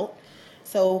kinks out.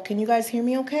 So can you guys hear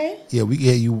me okay? Yeah, we can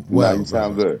hear you well. You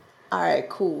sound good. All right,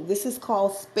 cool. This is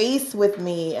called Space with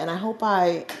Me, and I hope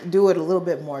I do it a little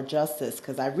bit more justice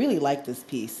because I really like this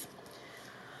piece.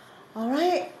 All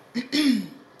right.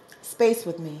 Space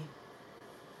with me.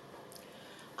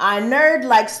 I nerd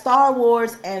like Star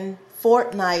Wars and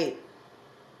Fortnite.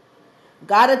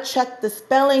 Gotta check the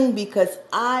spelling because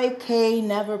IK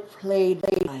never played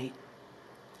right.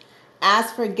 As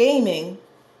for gaming,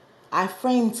 I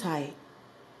frame tight.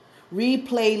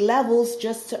 Replay levels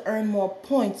just to earn more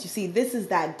points. You see, this is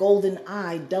that golden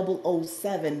eye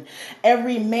 007.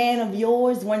 Every man of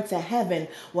yours went to heaven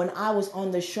when I was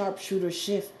on the sharpshooter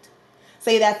shift.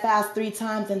 Say that fast 3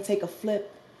 times and take a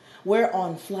flip. We're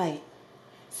on flight.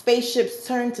 Spaceships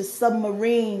turn to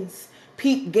submarines.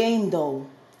 Peak game though.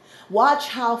 Watch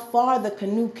how far the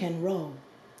canoe can row.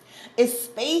 Is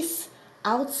space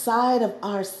outside of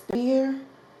our sphere?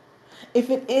 If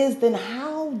it is, then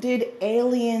how did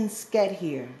aliens get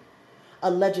here?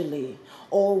 Allegedly.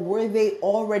 Or were they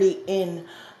already in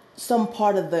some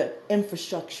part of the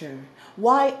infrastructure?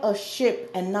 Why a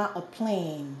ship and not a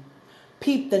plane?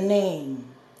 Peep the name.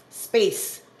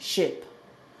 Spaceship.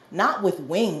 Not with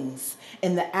wings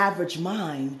in the average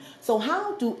mind. So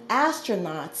how do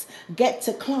astronauts get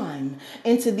to climb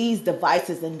into these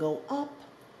devices and go up,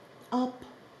 up,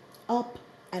 up,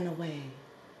 and away?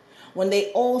 When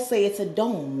they all say it's a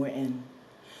dome we're in.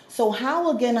 So how,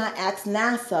 again, I ask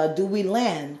NASA, do we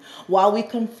land while we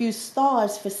confuse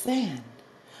stars for sand?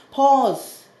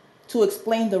 Pause to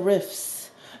explain the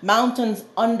rifts. Mountains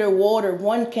underwater,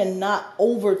 one cannot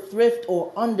overthrift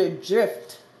or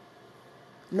underdrift.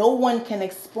 No one can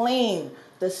explain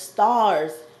the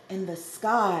stars in the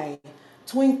sky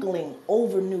twinkling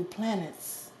over new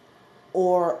planets.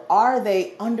 Or are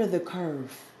they under the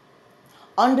curve,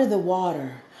 under the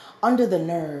water, under the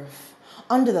nerve,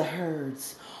 under the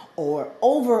herds, or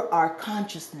over our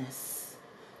consciousness?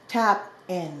 Tap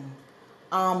in.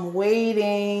 I'm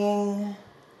waiting.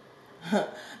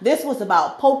 This was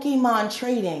about Pokemon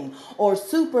trading or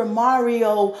Super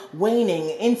Mario waning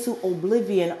into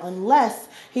oblivion unless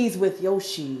he's with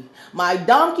Yoshi. My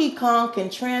Donkey Kong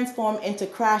can transform into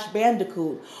Crash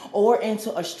Bandicoot or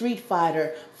into a Street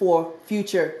Fighter for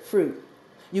future fruit.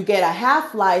 You get a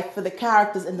half-life for the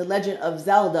characters in The Legend of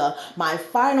Zelda. My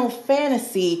Final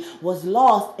Fantasy was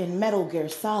lost in Metal Gear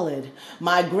Solid.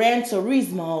 My Gran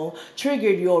Turismo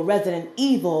triggered your Resident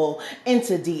Evil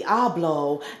into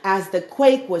Diablo as the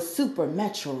Quake was Super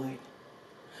Metroid.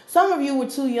 Some of you were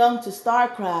too young to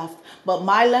StarCraft, but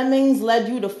my lemmings led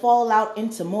you to Fallout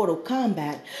into Mortal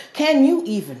Kombat. Can you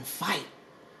even fight?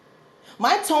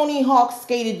 My Tony Hawk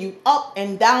skated you up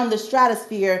and down the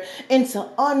stratosphere into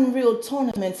Unreal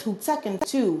tournaments who Tekken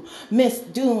 2, Miss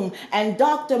Doom, and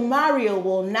Dr. Mario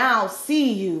will now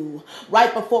see you.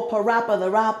 Right before Parappa the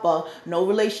Rapper, no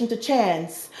relation to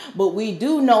Chance, but we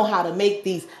do know how to make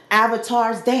these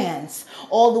avatars dance.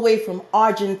 All the way from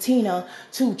Argentina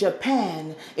to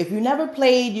Japan. If you never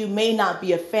played, you may not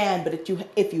be a fan, but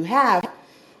if you have,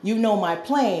 you know my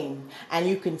plane, and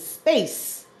you can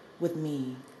space with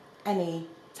me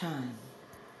anytime.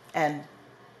 And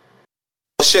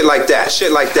Shit like that,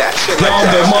 shit like that, shit like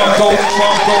that.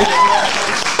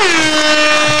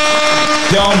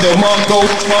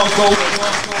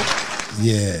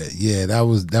 Yeah, that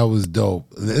was dope.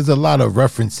 There's a lot of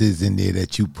references in there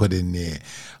that you put in there.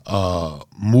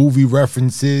 Movie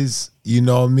references, you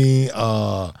know what I mean?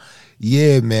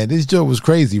 Yeah, man, this joint was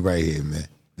crazy right here, man.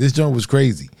 This joint was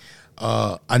crazy.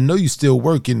 I know you're still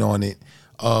working on it.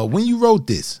 When you wrote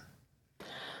this?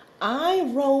 I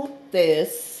wrote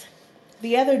this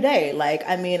the other day. Like,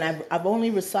 I mean, I've only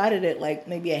recited it like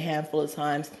maybe a handful of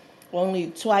times,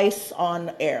 only twice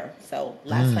on air. So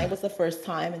last night was the first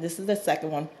time, and this is the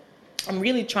second one. I'm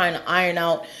really trying to iron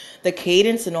out the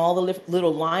cadence and all the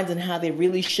little lines and how they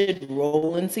really should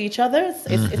roll into each other.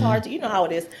 It's hard to, you know how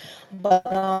it is,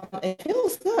 but it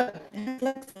feels good.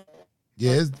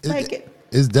 Yeah,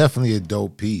 it's definitely a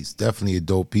dope piece. Definitely a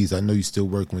dope piece. I know you're still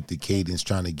working with the cadence,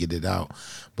 trying to get it out.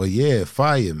 But yeah,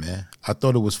 fire, man. I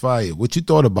thought it was fire. What you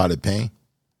thought about it, Payne?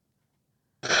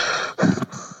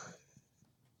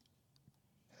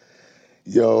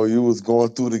 Yo, you was going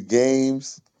through the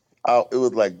games. It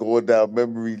was like going down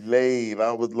memory lane.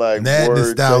 I was like, Mad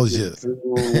word, nostalgia.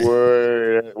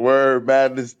 word,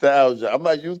 mad nostalgia. I'm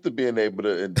not used to being able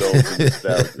to indulge in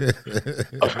nostalgia.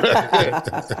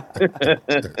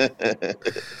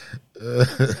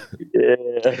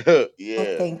 Yeah.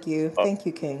 Oh, thank you. Thank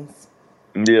you, Kings.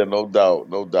 Yeah, no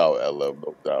doubt, LM,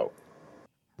 no doubt.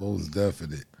 Most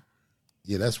definite.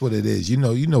 Yeah, that's what it is. You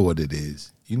know what it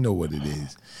is. You know what it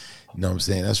is. You know what I'm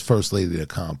saying? That's First Lady of the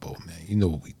Combo, man. You know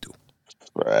what we do.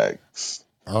 Facts.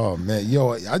 Oh man,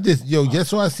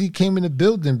 guess what I see came in the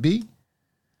building, B?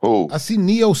 Who? I see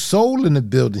Neo Soul in the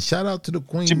building. Shout out to the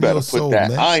Queen. You better Neo put Soul, that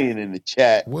man. iron in the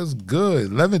chat. What's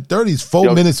good? 11:30 is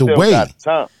 4 minutes away. Got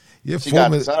time. Yeah, she 4 got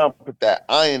minutes. time. Put that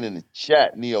iron in the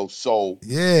chat, Neo Soul.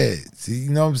 Yeah, see, you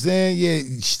know what I'm saying? Yeah,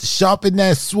 sharpen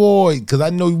that sword, because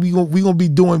I know we gonna be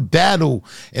doing battle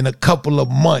in a couple of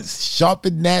months.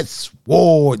 Sharpen that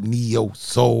sword, Neo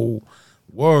Soul.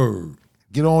 Word.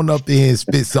 Get on up there and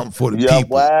spit something for the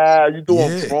people. Wow, you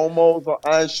doing promos on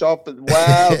Iron Sharpen?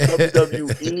 Wow,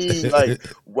 WWE, like,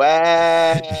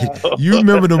 wow. You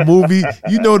remember the movie?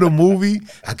 You know the movie?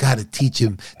 I gotta teach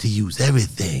him to use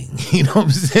everything. You know what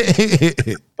I'm saying?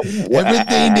 Wow.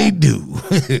 Everything they do.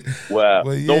 Wow.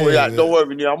 Yeah, don't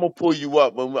worry, Neil. I'm gonna pull you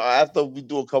up. After we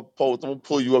do a couple posts, I'm gonna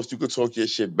pull you up so you can talk your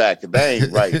shit back. That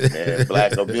ain't right, man.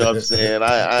 Black up, you know what I'm saying?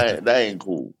 That ain't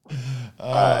cool.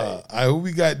 All right, who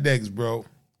we got next, bro?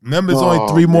 Remember, it's only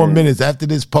 3 more minutes after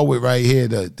this poet right here.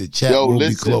 The chat will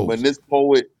be closed. When this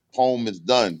poem is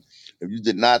done, if you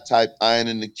did not type iron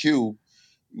in the queue,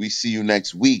 we see you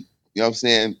next week. You know what I'm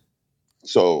saying?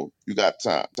 So you got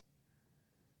time.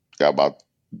 Got about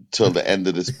till the end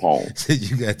of this poem.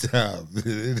 You got time.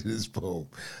 The end of this poem.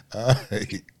 All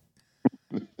right.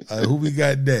 Who we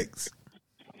got next?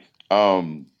 Oh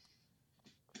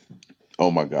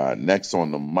my God! Next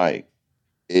on the mic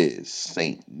is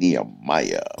Saint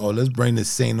Nehemiah. Oh, let's bring the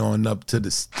Saint on up to the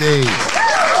stage.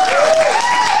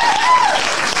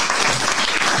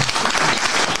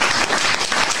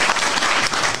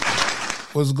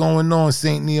 What's going on,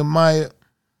 Saint Nehemiah?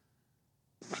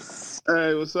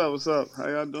 Hey, what's up? How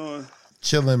y'all doing?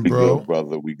 Chilling, bro. We good,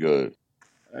 brother. We good.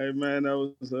 Hey, man, that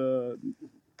was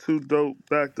two dope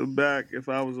back to back. If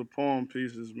I was a poem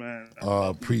pieces, man.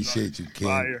 Appreciate you, King.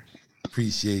 Fire.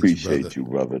 Appreciate you,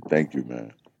 brother. Thank you,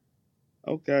 man.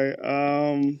 Okay.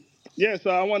 Yeah. So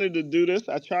I wanted to do this.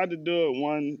 I tried to do it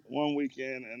one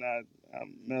weekend, and I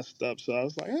messed up. So I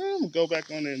was like, I'm gonna go back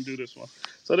on there and do this one.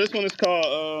 So this one is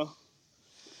called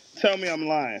 "Tell Me I'm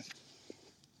Lying."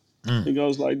 It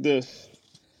goes like this: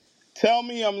 Tell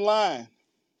me I'm lying.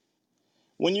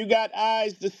 When you got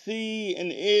eyes to see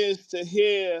and ears to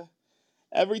hear,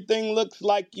 everything looks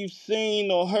like you've seen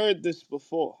or heard this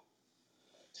before.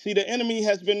 See, the enemy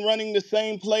has been running the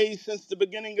same place since the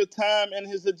beginning of time, and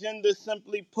his agenda,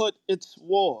 simply put, it's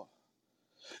war.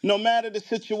 No matter the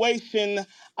situation,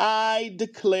 I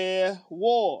declare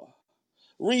war.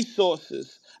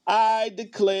 Resources, I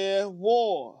declare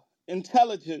war.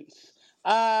 Intelligence,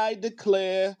 I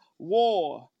declare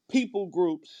war. People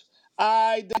groups,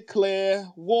 I declare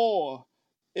war.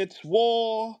 It's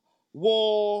war,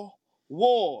 war,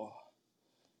 war.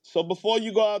 So before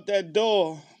you go out that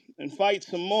door and fight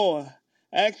some more,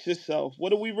 ask yourself,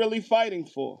 what are we really fighting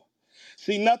for?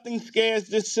 See, nothing scares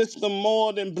this system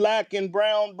more than black and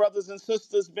brown brothers and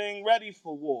sisters being ready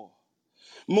for war.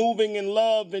 Moving in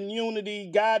love and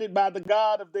unity, guided by the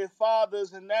God of their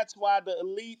fathers, and that's why the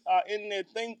elite are in their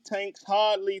think tanks,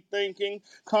 hardly thinking,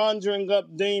 conjuring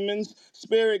up demons,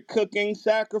 spirit cooking,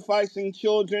 sacrificing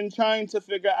children, trying to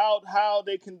figure out how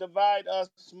they can divide us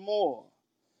more.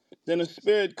 Then a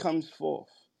spirit comes forth.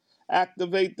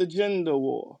 Activate the gender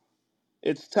war.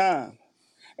 It's time.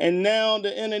 And now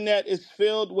the internet is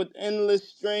filled with endless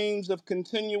streams of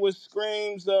continuous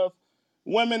screams of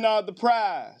women are the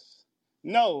prize.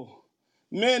 No,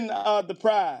 men are the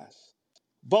prize.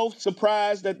 Both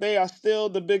surprised that they are still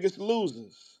the biggest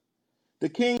losers. The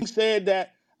king said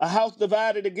that a house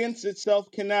divided against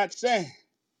itself cannot stand.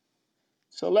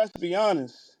 So let's be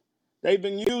honest. They've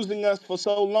been using us for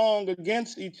so long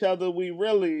against each other, we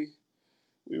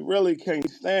really can't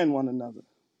stand one another.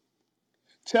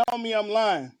 Tell me I'm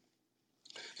lying.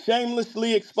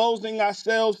 Shamelessly exposing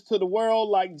ourselves to the world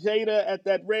like Jada at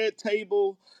that red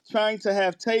table, trying to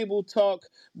have table talk.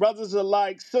 Brothers are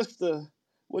like, sister,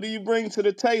 what do you bring to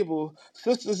the table?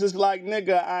 Sisters is like,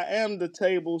 nigga, I am the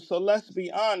table. So let's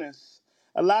be honest.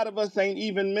 A lot of us ain't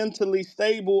even mentally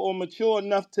stable or mature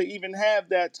enough to even have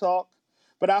that talk.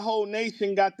 But our whole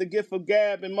nation got the gift of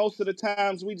gab, and most of the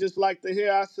times we just like to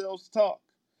hear ourselves talk.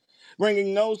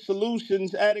 Bringing no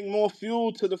solutions, adding more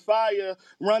fuel to the fire,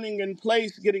 running in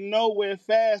place, getting nowhere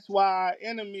fast while our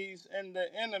enemies and the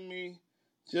enemy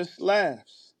just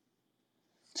laughs.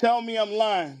 Tell me I'm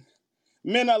lying.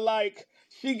 Men are like,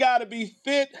 she gotta be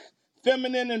fit,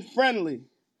 feminine, and friendly.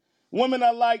 Women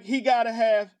are like, he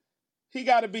gotta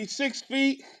be 6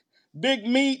 feet, big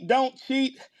meat, don't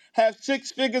cheat, have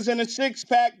 6 figures in a six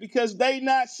pack because they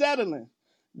not settling.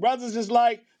 Brothers is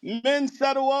like, men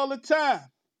settle all the time.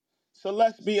 So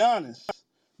let's be honest.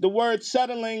 The word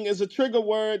settling is a trigger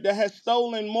word that has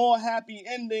stolen more happy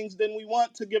endings than we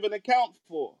want to give an account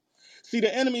for. See,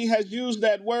 the enemy has used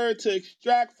that word to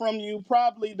extract from you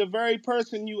probably the very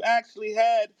person you actually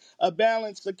had a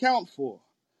balanced account for.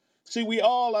 See, we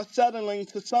all are settling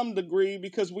to some degree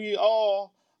because we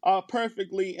all are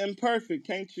perfectly imperfect,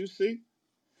 can't you see?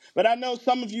 But I know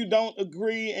some of you don't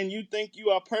agree and you think you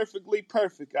are perfectly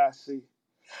perfect, I see.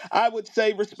 I would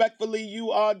say respectfully,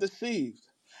 you are deceived.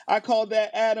 I call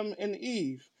that Adam and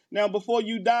Eve. Now, before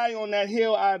you die on that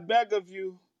hill, I beg of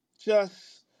you,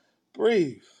 just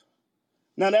breathe.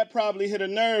 Now, that probably hit a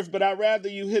nerve, but I'd rather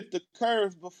you hit the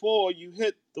curve before you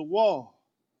hit the wall.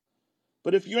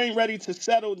 But if you ain't ready to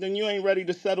settle, then you ain't ready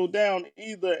to settle down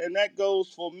either, and that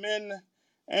goes for men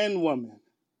and women.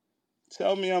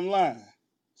 Tell me I'm lying.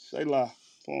 Say lie.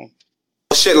 Boom.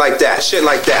 Shit like that, shit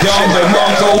like that.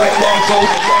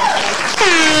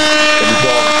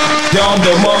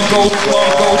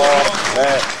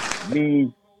 Let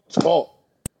me talk.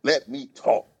 Let me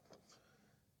talk.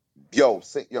 Yo,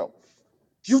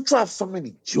 you dropped so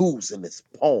many Jews in this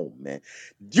poem, man.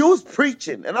 You was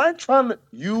preaching, and I ain't trying to.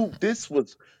 This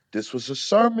was a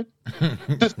sermon.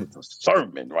 This was a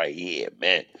sermon right here,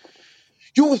 man.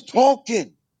 You was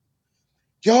talking,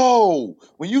 yo.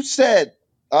 When you said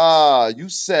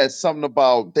something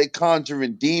about they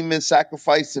conjuring demons,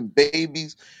 sacrificing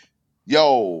babies.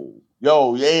 Yo,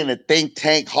 you ain't a think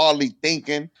tank, hardly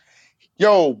thinking.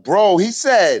 Yo, bro, he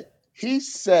said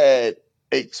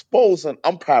exposing,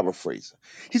 I'm paraphrasing.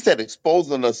 He said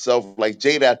exposing herself like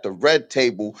Jada at the red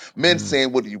table, men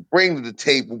saying, what do you bring to the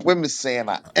table? Women saying,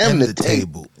 I am the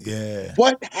table. Yeah.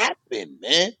 What happened,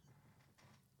 man?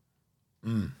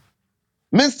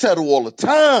 Men settle all the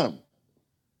time.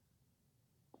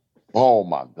 Oh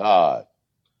my God.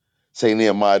 Say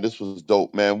Nehemiah, this was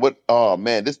dope, man.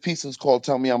 This piece is called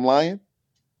Tell Me I'm Lying.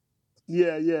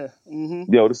 Yeah.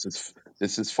 Mm-hmm. Yo, this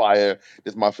is fire.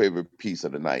 This is my favorite piece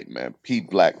of the night, man. Pete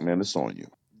Black, man, it's on you.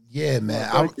 Yeah, man.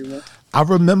 Thank you, man. I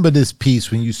remember this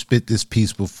piece when you spit this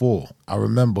piece before. I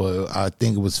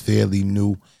think it was fairly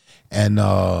new. And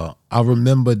I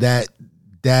remember that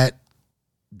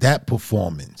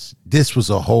performance. This was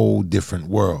a whole different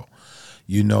world.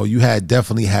 You know, you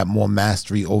definitely had more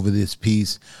mastery over this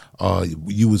piece.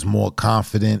 You was more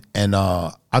confident, and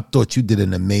I thought you did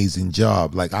an amazing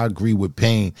job. Like, I agree with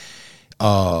Payne.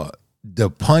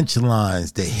 The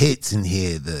punchlines, the hits in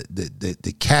here,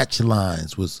 the catch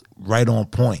lines was right on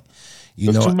point.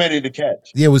 You know, too many to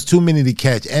catch. Yeah, it was too many to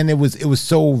catch, and it was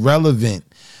so relevant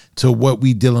to what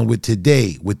we dealing with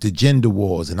today with the gender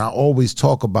wars. And I always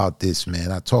talk about this,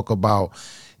 man. I talk about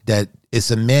that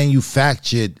it's a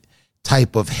manufactured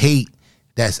type of hate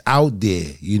that's out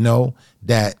there, you know,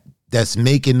 that's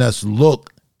making us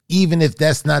look, even if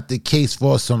that's not the case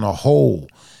for us on a whole,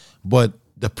 but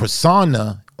the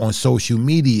persona on social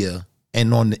media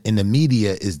and in the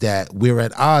media is that we're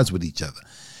at odds with each other.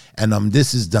 And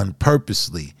this is done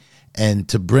purposely. And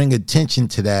to bring attention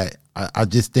to that, I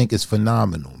just think it's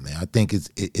phenomenal, man. I think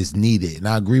it's needed. And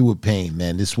I agree with Payne,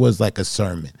 man. This was like a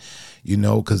sermon, you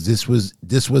know, because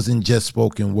this wasn't just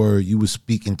spoken word. You were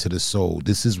speaking to the soul.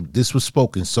 This was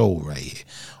spoken soul right here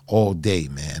all day,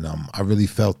 man. I really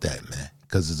felt that, man,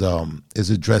 because it's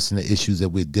addressing the issues that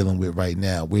we're dealing with right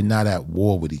now. We're not at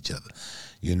war with each other,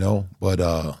 you know, but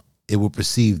it will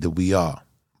perceive that we are.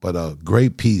 But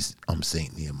great piece,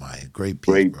 Saint Nehemiah. Great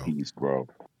piece, Great bro. piece, bro.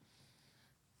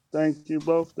 Thank you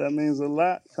both. That means a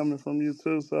lot coming from you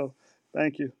too. So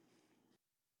thank you.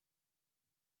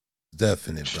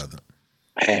 Definite, brother.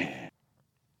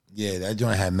 Yeah, that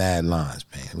joint had mad lines,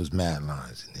 man. It was mad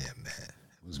lines in there, man.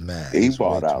 It was mad. He It's way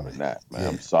bought too out many. in that, man. Yeah.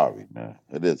 I'm sorry, man.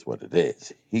 It is what it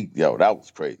is. That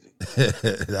was crazy.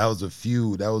 That was a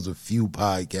few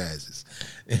podcasts.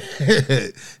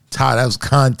 Todd, that was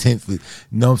content for, you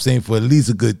know what I'm saying, for at least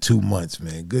a good 2 months,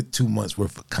 man. Good 2 months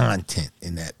worth of content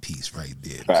in that piece right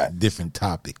there. Right. Different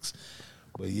topics.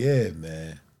 But yeah,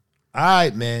 man. All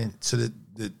right, man. So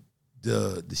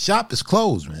the shop is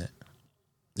closed, man.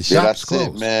 The shop is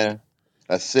closed. It, man.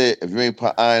 That's it. If you ain't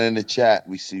put iron in the chat,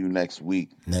 we see you next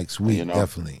week. Next week, you know?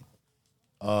 definitely.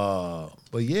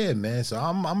 But yeah, man. So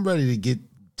I'm ready to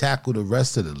tackle the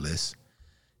rest of the list,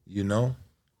 you know.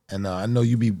 And I know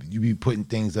you be putting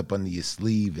things up under your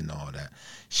sleeve and all that.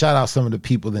 Shout out some of the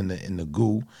people in the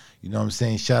goo. You know what I'm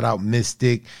saying? Shout out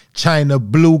Mystic, China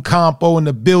Blue Compo in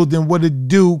the building. What it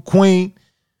do, Queen?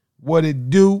 What it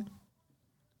do?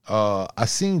 I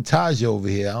seen Taja over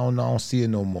here. I don't see her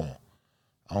no more.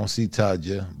 I don't see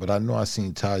Taja, but I know I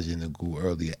seen Taja in the goo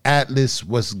earlier. Atlas,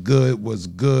 what's good? What's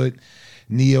good?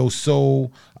 Neo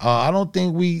Soul. I don't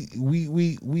think we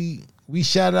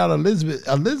shouted out Elizabeth.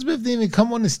 Elizabeth didn't even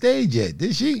come on the stage yet,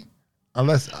 did she?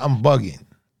 Unless I'm bugging.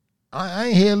 I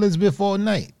ain't hear Elizabeth all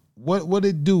night. What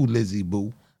it do, Lizzie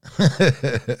Boo?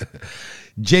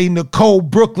 J. Nicole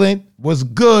Brooklyn was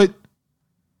good.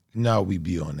 Now we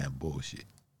be on that bullshit.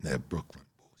 That Brooklyn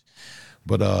bullshit.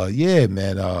 But yeah,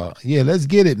 man. Yeah, let's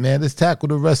get it, man. Let's tackle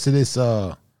the rest of this.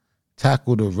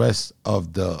 Tackle the rest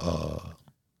of the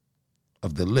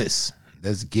list.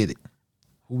 Let's get it.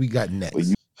 Who we got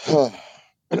next? All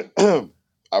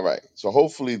right. So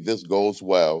hopefully this goes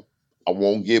well. I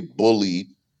won't get bullied.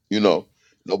 You know,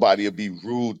 nobody will be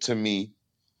rude to me.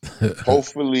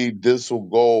 Hopefully this will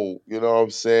go, you know what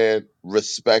I'm saying,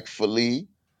 respectfully. You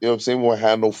know what I'm saying? We won't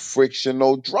have no friction,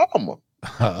 no drama.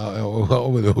 I don't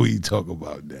know who you talking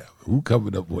about now. Who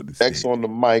coming up on the stage? Next on the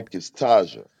mic is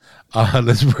Taja.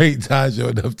 Let's bring Taja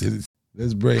on up to the.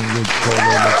 Let's bring Rich Cole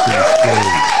on up to the stage.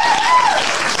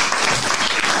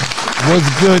 What's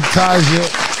good,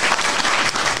 Taja?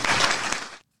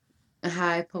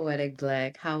 Hi, Poetic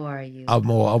Black. How are you? I'm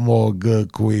all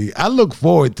good, Queen. I look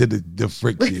forward to the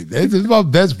friction. This is my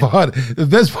best part. The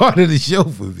best part of the show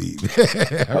for me.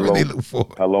 I really look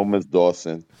forward. Hello, Miss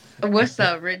Dawson. What's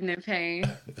up, Written in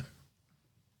Pain?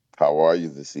 How are you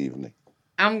this evening?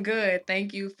 I'm good.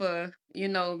 Thank you for,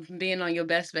 being on your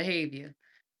best behavior.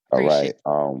 All right.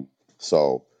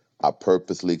 So I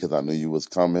purposely, because I knew you was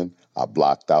coming, I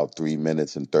blocked out 3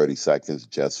 minutes and 30 seconds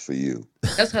just for you.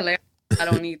 That's hilarious. I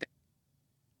don't need that.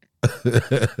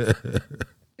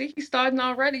 See, he's starting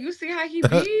already. You see how he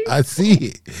be? I see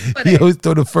it. He always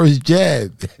throw the first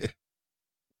jab.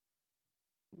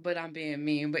 But I'm being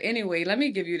mean. But anyway, let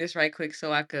me give you this right quick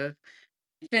so I could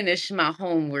finish my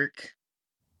homework.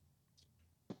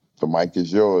 The mic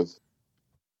is yours.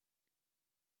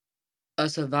 A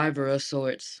survivor of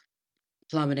sorts.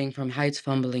 Plummeting from heights,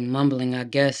 fumbling, mumbling, I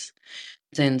guess.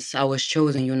 Since I was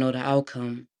chosen, you know the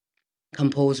outcome.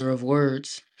 Composer of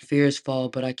words. Fears fall,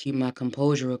 but I keep my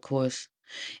composure, of course.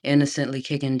 Innocently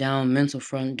kicking down mental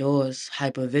front doors.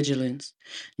 Hypervigilance.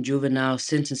 Juvenile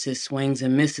sentences, swings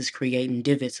and misses, creating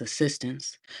divots,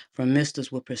 assistance. From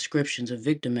misters with prescriptions of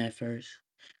victim at first.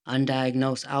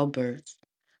 Undiagnosed outbursts.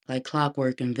 Like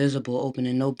clockwork, invisible,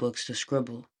 opening notebooks to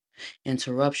scribble.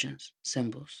 Interruptions,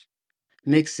 symbols.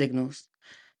 Mixed signals.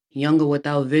 Younger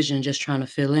without vision, just trying to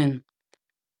fill in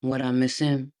what I miss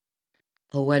in.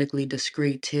 Poetically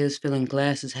discreet, tears filling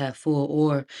glasses half full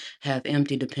or half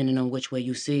empty, depending on which way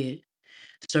you see it.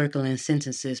 Circling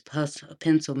sentences,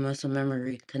 pencil muscle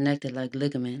memory, connected like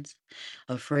ligaments.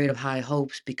 Afraid of high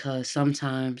hopes because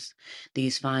sometimes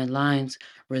these fine lines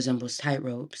resemble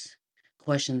tightropes.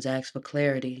 Questions ask for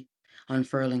clarity,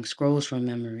 unfurling scrolls from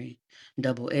memory,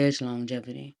 double-edged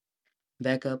longevity.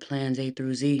 Backup plans A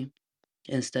through Z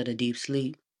instead of deep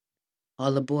sleep.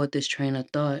 All aboard this train of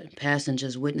thought,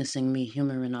 passengers witnessing me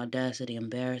humoring audacity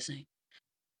embarrassing.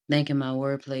 Thinking my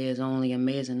wordplay is only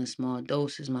amazing in small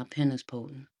doses, my pen is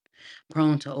potent.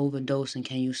 Prone to overdosing,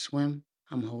 can you swim?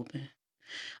 I'm hoping.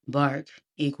 Bark,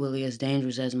 equally as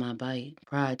dangerous as my bite.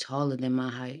 Pride taller than my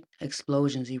height.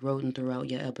 Explosions eroding throughout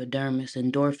your epidermis.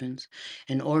 Endorphins.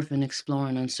 An orphan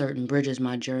exploring uncertain bridges.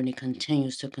 My journey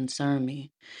continues to concern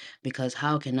me. Because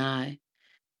how can I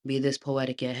be this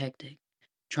poetic yet hectic?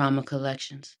 Trauma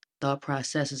collections. Thought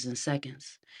processes in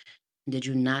seconds. Did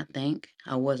you not think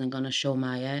I wasn't gonna show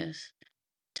my ass?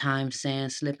 Time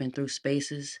sand slipping through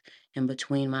spaces in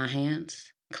between my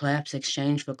hands. Claps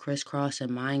exchanged for crisscross and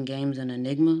mind games and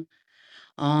enigma.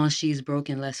 Oh, she's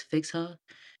broken, let's fix her.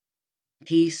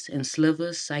 Peace and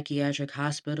slivers, psychiatric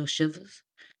hospital shivers.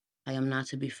 I am not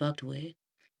to be fucked with.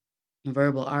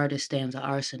 Verbal artist stands an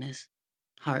arsonist.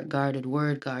 Heart guarded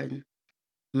word garden.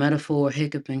 Metaphor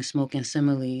hiccuping, smoking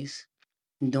similes.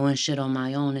 Doing shit on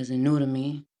my own isn't new to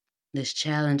me. This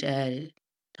challenge added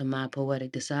to my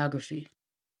poetic discography.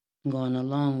 Going a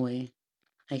long way,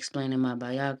 explaining my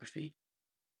biography.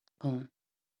 Poem.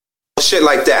 Shit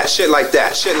like that, shit like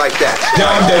that, shit like that.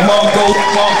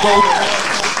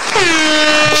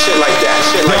 Shit like that,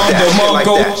 shit like that, shit like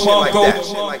that, shit like that,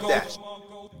 shit like that.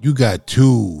 You got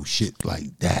two shit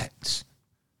like that.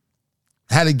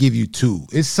 I had to give you two.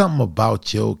 It's something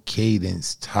about your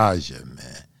cadence, Taja,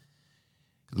 man.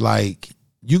 Like,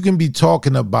 you can be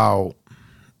talking about,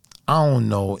 I don't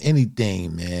know,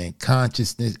 anything, man.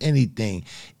 Consciousness, anything.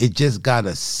 It just got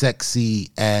a sexy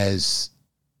as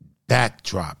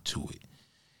backdrop to it.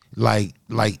 Like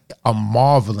a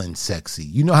marveling sexy.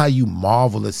 You know how you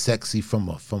marvel a sexy from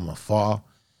afar?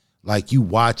 Like you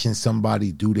watching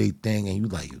somebody do their thing and you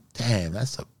like, damn,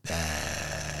 that's a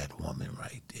bad woman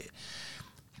right there.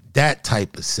 That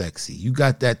type of sexy. You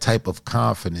got that type of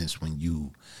confidence when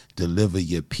you deliver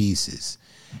your pieces.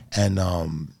 And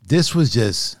this was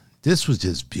just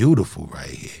beautiful right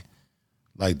here.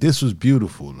 Like this was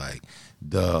beautiful. Like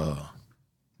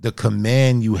the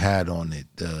command you had on it,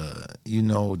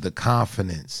 the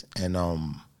confidence, and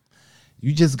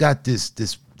you just got this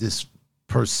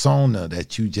persona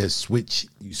that you just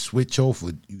switch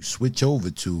over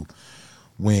to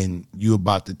when you're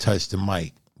about to touch the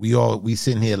mic. We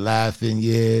sitting here laughing,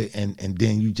 yeah, and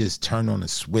then you just turn on a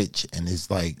switch and it's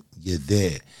like you're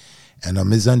there. And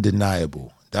it's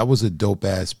undeniable. That was a dope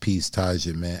ass piece,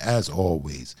 Taja, man, as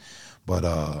always.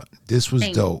 But this was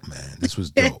dope, man. This was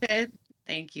dope.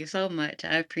 Thank you so much.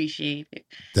 I appreciate it.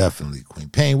 Definitely, Queen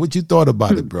Payne. What you thought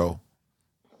about it, bro?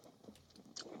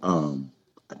 I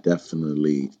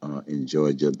definitely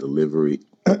enjoyed your delivery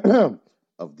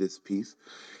of this piece.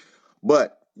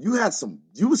 But you were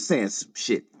saying some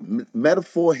shit,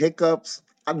 metaphor, hiccups.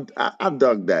 I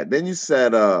dug that. Then you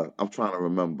said, I'm trying to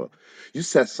remember. You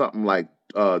said something like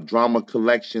drama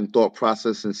collection, thought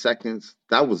process in seconds.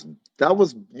 That was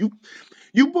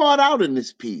you brought out in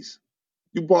this piece.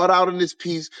 You brought out in this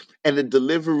piece, and the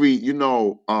delivery,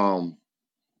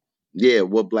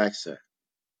 what Black said.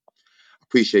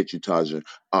 Appreciate you, Taja.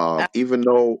 Even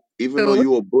though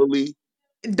you a bully,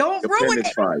 don't your ruin pen is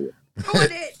it. fire. Ruin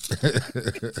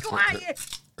it. Quiet.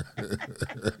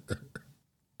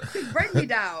 Bring me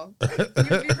down.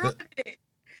 You ruined it.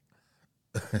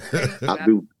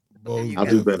 I'll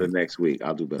do better next week.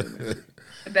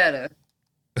 Better.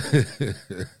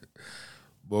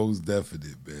 Most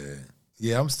definite, man.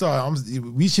 Yeah, I'm sorry.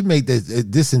 We should make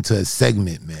this into a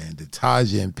segment, man. The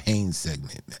Taja and Payne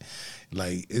segment, man.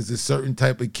 Like, it's a certain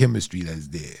type of chemistry that's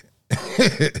there.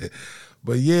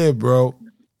 But yeah, bro.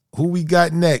 Who we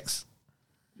got next?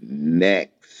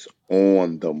 Next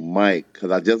on the mic, because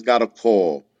I just got a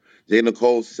call. J.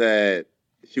 Nicole said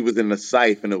she was in the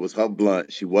Scythe and it was her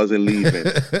blunt. She wasn't leaving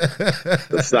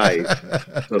the Scythe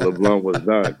till the blunt was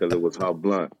done because it was her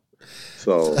blunt.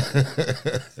 So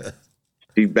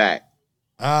she back.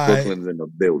 All Brooklyn's right. in the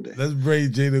building. Let's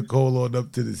bring J. Nicole on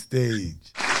up to the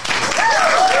stage.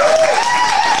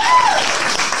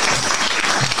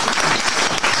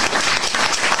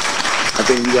 I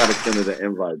think you gotta send her the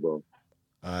invite, bro.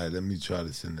 All right, let me try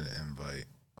to send her the invite.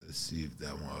 Let's see if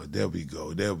that one. There we go.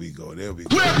 Where Brooklyn at?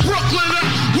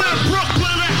 Where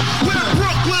Brooklyn at? Where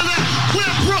Brooklyn at?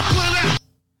 Where Brooklyn at?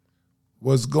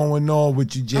 What's going on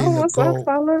with you, J. Nicole? What's up,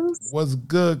 fellas? What's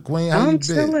good, Queen? How you I'm been?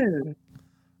 chilling.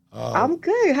 I'm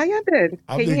good. How y'all been?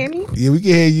 Can you hear me? Yeah, we can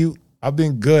hear you. I've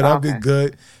been good. Okay. I've been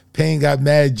good. Payne got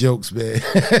mad jokes, man.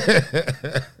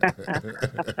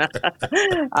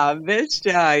 I missed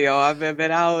y'all, yo. I've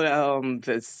been out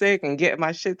sick and getting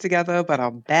my shit together, but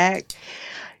I'm back.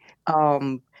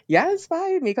 Y'all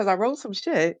inspired me because I wrote some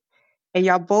shit. And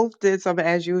y'all both did some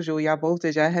as usual. Y'all both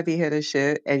did your heavy hitter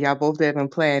shit, and y'all both didn't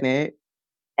plan it.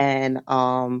 And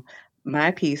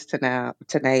my piece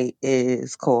tonight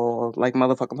is called like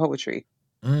motherfucking poetry.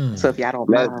 So if y'all don't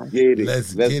Let's mind, get it.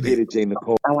 Let's Let's get get it. it, Jay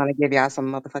Nicole. I want to give y'all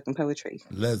some motherfucking poetry.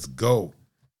 Let's go.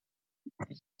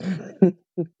 Can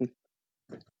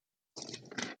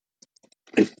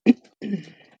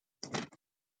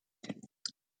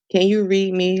you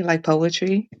read me like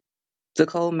poetry?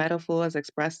 Decode metaphors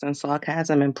expressed in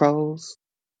sarcasm and prose.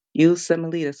 Use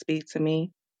simile to speak to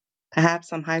me. Perhaps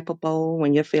some hyperbole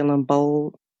when you're feeling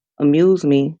bold. Amuse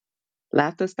me.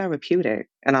 Laughter's therapeutic,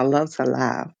 and I love to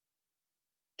laugh.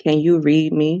 Can you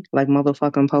read me like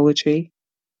motherfucking poetry?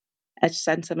 Etch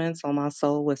sentiments on my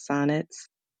soul with sonnets.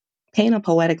 Paint a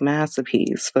poetic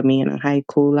masterpiece for me in a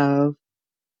haiku love.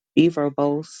 Be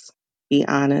verbose. Be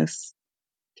honest.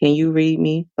 Can you read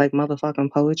me like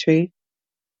motherfucking poetry?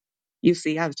 You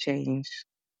see, I've changed.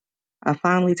 I've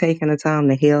finally taken the time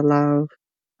to heal love.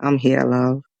 I'm here,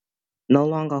 love. No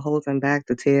longer holding back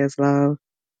the tears, love.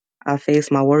 I face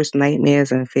my worst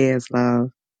nightmares and fears, love.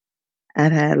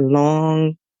 I've had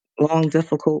long,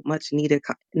 difficult, much needed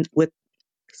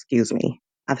excuse me.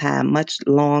 I've had much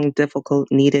long, difficult,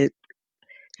 needed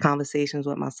conversations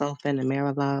with myself in the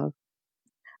mirror, love.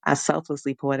 I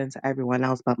selflessly poured into everyone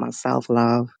else but myself,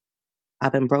 love.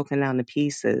 I've been broken down to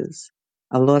pieces.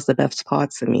 I lost the best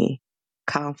parts of me: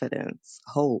 confidence,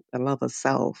 hope, and love of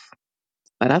self.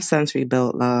 But I've since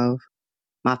rebuilt, love.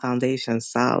 My foundation's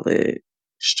solid,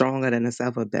 stronger than it's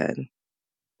ever been.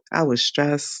 I was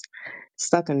stressed,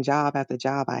 stuck in job after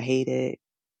job I hated,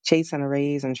 chasing a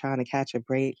raise and trying to catch a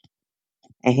break.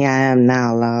 And here I am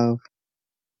now, love,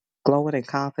 glowing in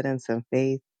confidence and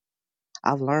faith.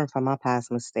 I've learned from my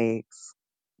past mistakes.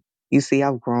 You see,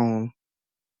 I've grown.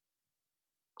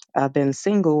 I've been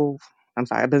single.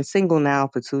 I've been single now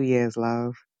for 2 years,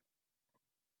 love.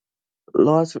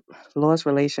 Lost, lost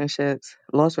relationships,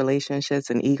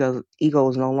 and ego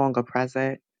is no longer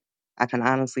present. I can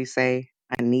honestly say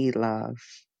I need love.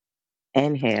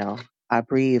 Inhale, I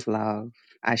breathe love.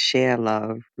 I share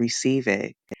love, receive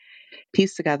it.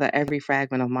 Piece together every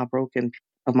fragment of my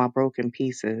broken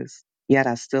pieces. Yet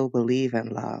I still believe in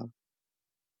love.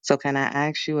 So can I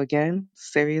ask you again,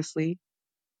 seriously?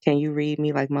 Can you read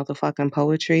me like motherfucking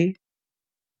poetry?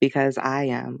 Because I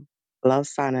am. Love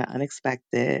sonnet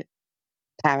unexpected.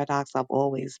 Paradox I've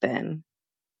always been.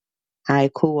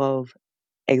 Haiku of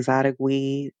exotic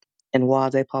weed and Noir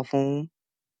de Parfum.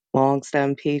 Long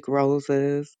stem peak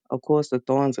roses. Of course the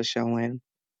thorns are showing.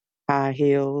 High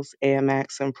heels, Air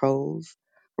Max and pros.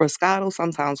 Roscato,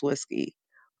 sometimes whiskey.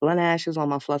 Blunt ashes on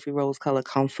my fluffy rose colored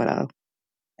comforter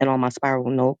and on my spiral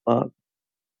notebook.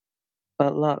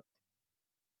 But look,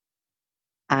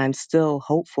 I'm still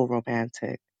hopeful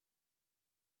romantic.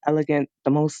 Elegant,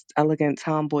 the most elegant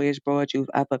tomboyish broad you've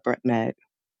ever met.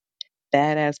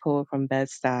 Badass poet from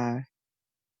Bed-Stuy.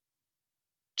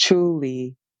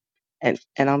 Truly, and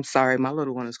I'm sorry, my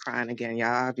little one is crying again,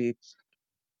 y'all.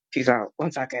 Peace out.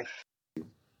 1 second.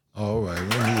 All right, let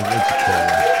me what you call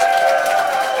it.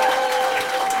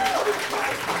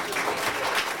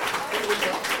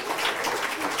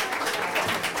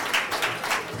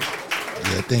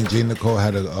 Yeah, I think Jay Nicole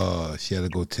had she had to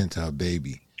go tend to her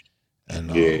baby.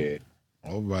 And Yeah.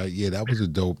 all right, yeah, that was a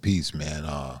dope piece, man.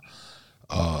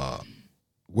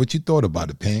 What you thought about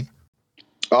it, Pain?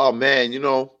 Oh man,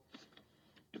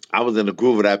 I was in the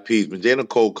groove of that piece. When Jay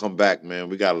Nicole come back, man,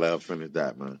 we gotta let her finish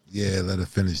that, man. Yeah, let her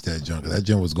finish that junk. That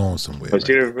junk was going somewhere. But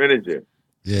she didn't finish it.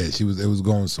 Yeah, it was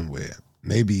going somewhere.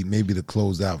 Maybe to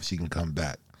close out, she can come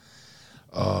back.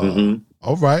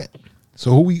 All right.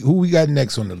 So who we got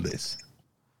next on the list?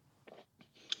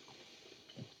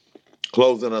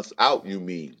 Closing us out, you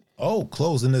mean? Oh,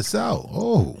 closing us out.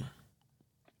 Oh.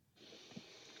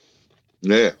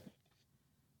 Yeah.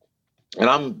 And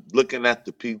I'm looking at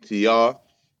the PTR,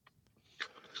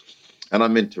 and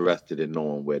I'm interested in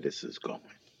knowing where this is going.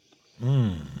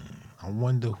 I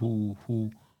wonder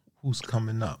who's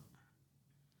coming up.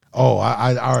 Oh,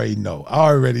 I already know. I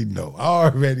already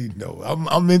know.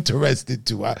 I'm interested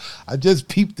too. I just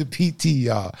peeped the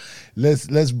PTR.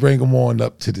 Let's bring them on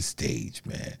up to the stage,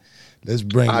 man. Let's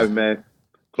bring. All right, man.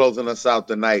 Closing us out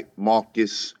tonight,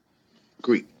 Marcus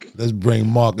Greek. Let's bring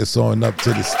Marcus on up to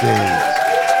the stage.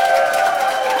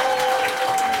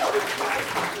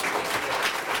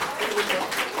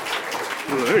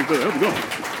 Hey, how's it going?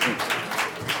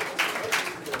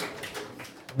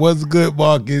 What's good,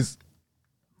 Marcus?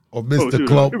 Or Mr.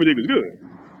 Clump? Everything is good.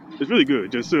 It's really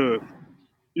good. Just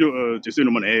just sitting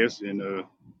on my ass and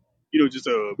just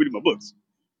reading my books.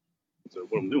 So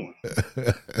what I'm doing.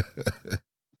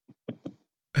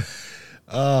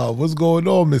 What's going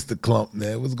on, Mr. Clump,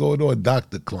 man? What's going on,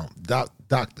 Dr. Clump?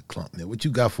 Dr. Clump, man. What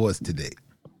you got for us today?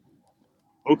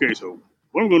 Okay, so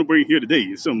what I'm going to bring here today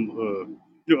is some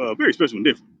very special and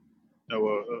different. Now,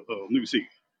 let me see.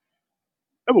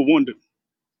 Ever wondered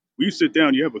when you sit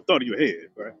down, you have a thought in your head,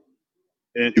 right?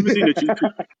 And everything that you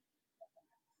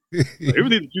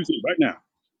everything that you see right now,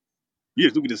 you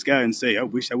just look at the sky and say, "I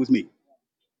wish that was me,"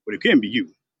 but it can be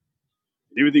you.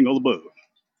 And everything all above.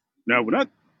 Now, when I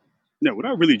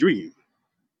really dream,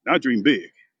 and I dream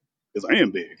big, because I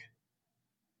am big.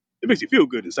 It makes you feel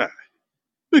good inside.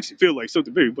 It makes you feel like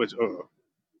something very much,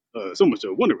 so much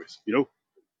wondrous. You know,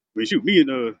 I mean, shoot, me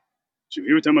and shoot,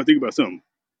 every time I think about something,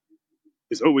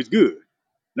 it's always good.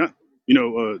 Not,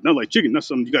 not like chicken, not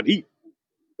something you got to eat,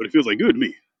 but it feels like good to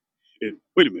me. And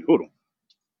wait a minute, hold on.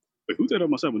 Wait, who's that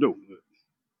on my side window?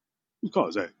 Whose car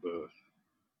is that?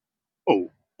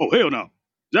 Oh, hell no. Is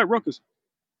that Ruckus?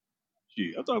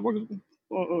 Gee, I thought Ruckus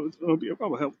be a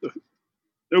problem. What the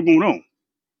hell going on?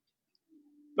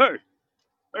 Hey,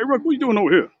 Ruckus, what you doing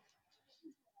over here?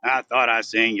 I thought I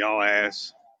seen your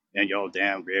ass in your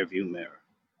damn rearview mirror.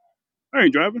 I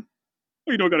ain't driving.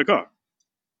 How you know I got a car?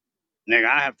 Nigga,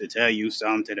 I have to tell you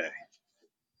something today.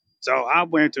 So I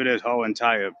went to this whole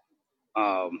entire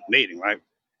meeting, right?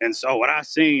 And so what I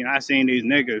seen these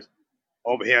niggas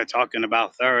over here talking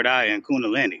about third eye and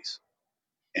kundalinis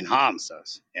and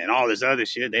hamsas and all this other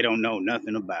shit they don't know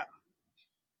nothing about.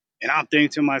 And I'm thinking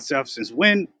to myself, since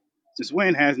when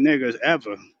has niggas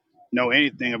ever know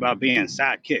anything about being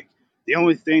sidekick? The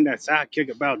only thing that's sidekick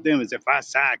about them is if I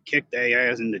sidekick their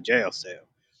ass in the jail cell.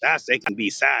 That's they can be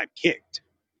sidekicked,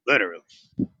 literally.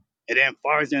 And then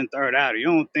far as in third eye, the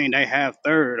only thing they have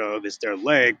third of is their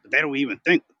leg, but they don't even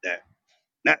think with that.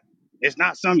 It's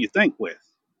not something you think with.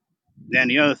 Then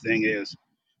the other thing is,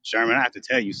 Sherman, I have to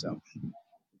tell you something.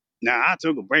 Now, I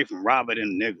took a break from Robert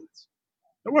and the Nicholas.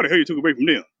 Now, why the hell you took a break from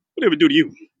them? What they ever do to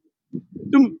you?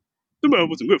 Them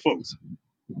was some good folks.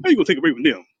 How you gonna take a break from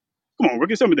them? Come on,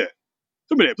 Ricky, tell me that.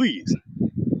 Tell me that, please.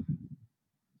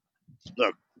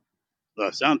 Look,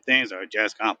 some things are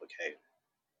just complicated.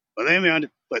 But let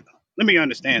me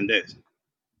understand this.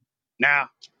 Now,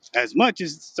 as much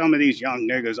as some of these young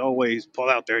niggas always pull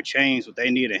out their chains what they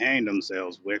need to hang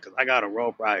themselves with, because I got a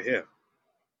rope right here.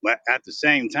 But at the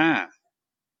same time,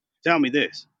 tell me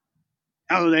this.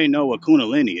 How do they know what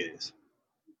Kundalini is?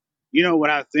 You know what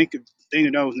I think of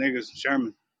those niggas,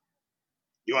 Sherman?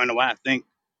 You want to know what I think?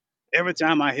 Every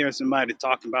time I hear somebody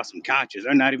talking about some conscious,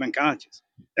 they're not even conscious.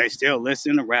 They still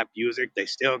listen to rap music. They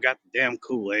still got the damn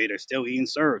Kool-Aid. They're still eating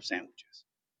syrup sandwiches.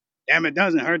 Damn, it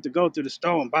doesn't hurt to go to the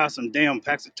store and buy some damn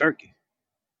packs of turkey.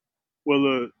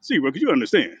 Well, see, bro, because you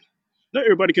understand, not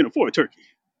everybody can afford turkey.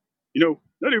 You know,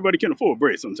 not everybody can afford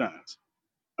bread sometimes.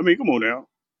 I mean, come on now.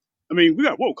 I mean, we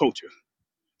got woke culture.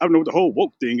 I don't know what the whole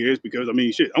woke thing is because, I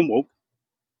mean, shit, I'm woke.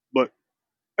 But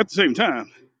at the same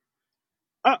time,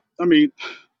 I mean,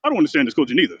 I don't understand this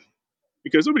culture neither.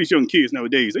 Because some of these young kids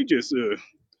nowadays, they just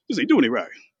ain't doing it right.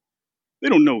 They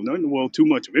don't know nothing, well, too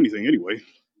much of anything anyway.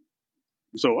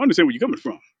 So I understand where you're coming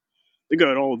from. They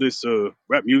got all this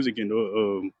rap music and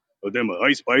them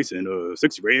Ice Spice and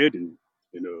Sexy Red and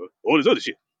all this other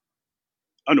shit.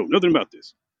 I know nothing about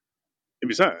this. And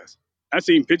besides, I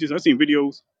seen pictures, I seen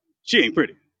videos. She ain't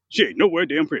pretty. She ain't nowhere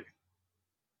damn pretty.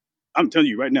 I'm telling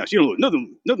you right now, she don't look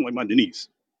nothing like my Denise.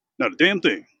 Not a damn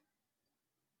thing.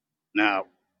 Now,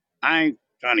 I ain't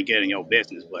trying to get in your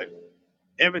business, but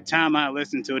every time I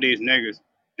listen to these niggas,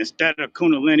 instead of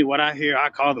Kundalini, what I hear, I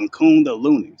call them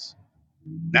Kundaloonies.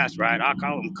 That's right, I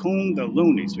call them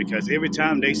Kundaloonies because every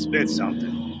time they spit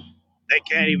something, they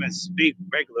can't even speak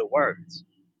regular words.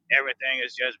 Everything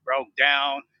is just broke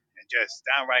down and just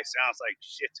downright sounds like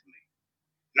shit to me.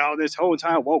 No, this whole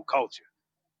entire woke culture,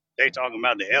 they talking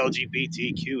about the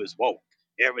LGBTQ is woke.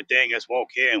 Everything is woke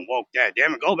here and woke that.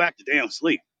 Damn it, go back to damn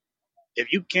sleep.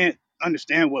 If you can't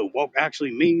understand what woke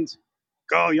actually means,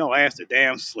 go your ass to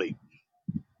damn sleep.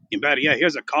 And better yet,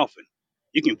 here's a coffin.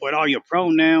 You can put all your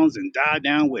pronouns and die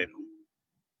down with them.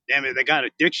 Damn it, they got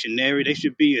a dictionary. They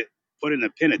should be put in a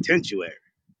penitentiary.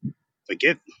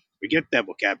 Forget that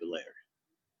vocabulary.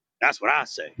 That's what I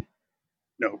say.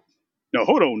 No,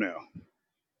 hold on now.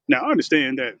 Now I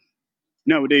understand that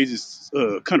nowadays it's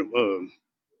kind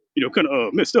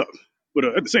of messed up. But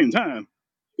at the same time,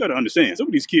 you got to understand some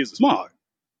of these kids are smart,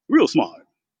 real smart.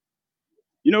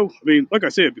 You know, I mean, like I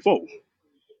said before,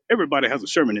 everybody has a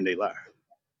Sherman in their life.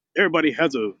 Everybody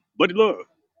has a buddy love.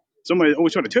 Somebody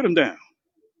always try to tear them down,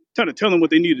 try to tell them what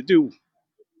they need to do.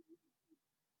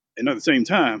 And at the same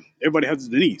time, everybody has a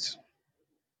Denise.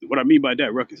 What I mean by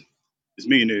that, Ruckus,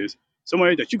 is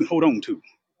somebody that you can hold on to.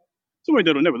 Somebody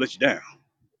that'll never let you down.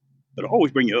 that'll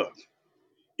always bring you up,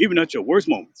 even at your worst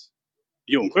moments,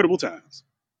 your incredible times.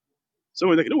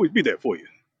 Someone that can always be there for you,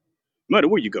 no matter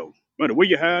where you go, no matter where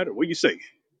you hide or where you stay.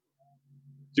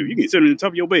 Dude, you can sit on the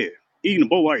top of your bed, eating a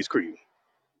bowl of ice cream,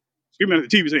 screaming at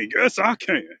the TV saying, "Yes, I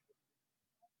can."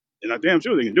 And I'm damn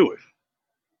sure they can do it.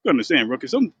 You understand, Rookie?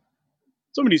 Some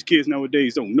of these kids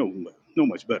nowadays don't know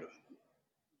much better,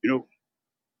 you know?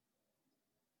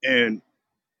 And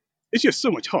it's just so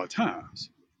much hard times.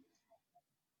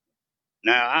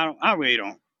 Now, I really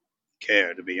don't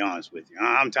care, to be honest with you.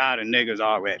 I'm tired of niggas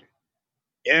already.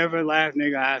 Every last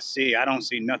nigga I see, I don't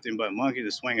see nothing but monkeys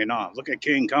with swinging arms. Look at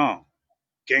King Kong.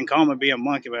 King Kong would be a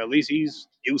monkey, but at least he's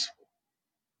useful.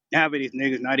 Now these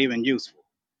niggas not even useful.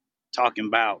 Talking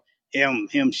about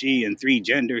him, she, and 3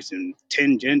 genders and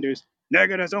 10 genders.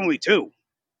 Nigga, that's only 2.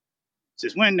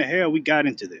 Since when the hell we got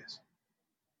into this?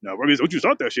 Now, Ruggers, don't you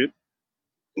start that shit.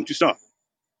 Don't you stop.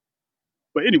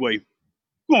 But anyway,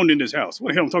 go on in this house. What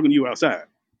the hell I'm talking to you outside?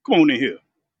 Come on in here.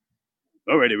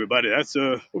 All right, everybody, that's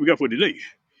what we got for today.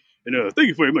 And thank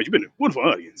you very much. You've been a wonderful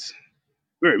audience.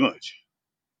 Very much.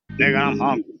 Nigga, I'm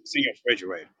hungry. See your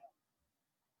refrigerator.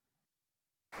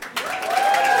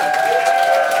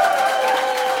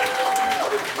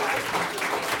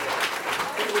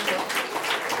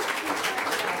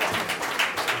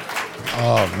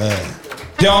 Oh man.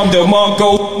 Dom the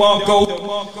Monko.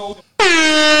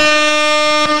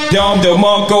 Dom the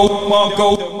Monko.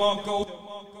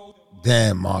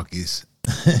 Damn, Marcus.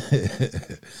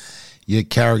 Your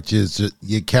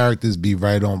characters be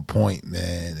right on point,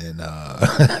 man. And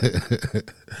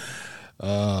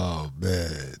oh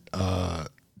man.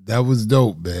 That was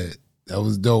dope, man. That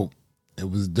was dope. It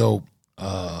was dope.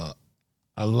 I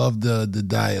love the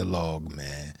dialogue,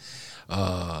 man.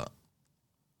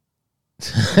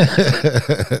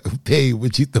 Pay,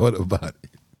 what you thought about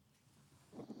it?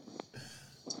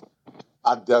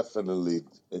 I definitely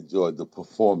enjoyed the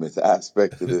performance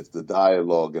aspect of this, the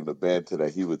dialogue and the banter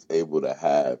that he was able to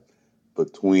have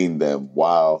between them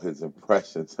while his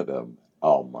impressions of them.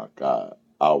 Oh my God,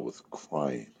 I was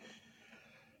crying.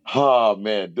 Oh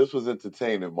man, this was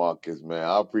entertaining, Marcus, man.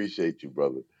 I appreciate you,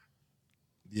 brother.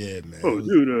 Yeah, man. Oh,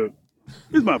 dude,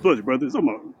 it's my pleasure, brother. It's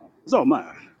all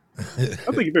mine. I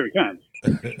think you're very kind.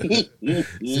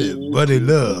 Said, buddy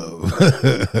love.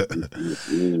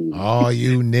 All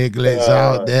you nigglets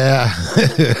out there.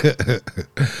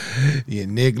 You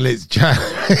nigglets trying.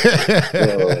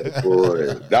 Oh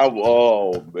boy.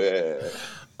 Oh man.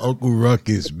 Uncle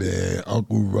Ruckus, man.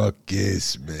 Uncle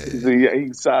Ruckus, man. He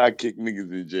sidekick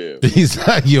niggas in jail. He's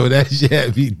like, yo, that shit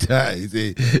had me die. He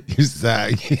said, you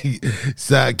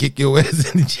sidekick your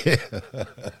ass in jail.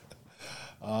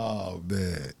 Oh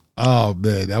man. Oh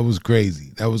man, that was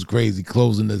crazy. That was crazy.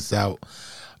 Closing us out.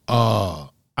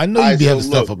 I know you be having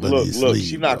stuff up in your sleeve.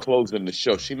 She's not closing the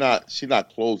show. She not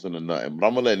closing or nothing. But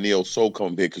I'm gonna let Neo Soul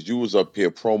come here because you was up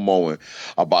here promoting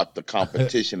about the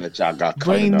competition that y'all got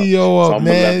coming Bring up. Neo up, So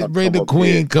man. Bring the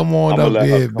queen. Here. Come on up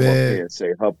here, come man. Up here and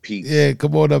say her piece. Yeah,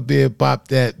 come on up here and pop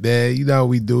that, man. You know how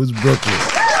we do. It's Brooklyn.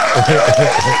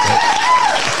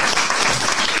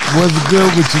 What's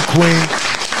good with you, queen?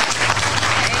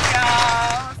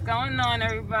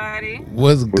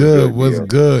 What's good? What's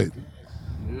good?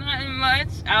 Nothing much.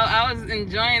 I was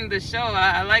enjoying the show.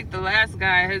 I like the last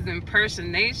guy. His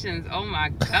impersonations. Oh my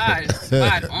gosh,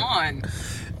 spot on.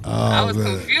 I was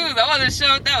confused. I wasn't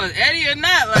sure if that was Eddie or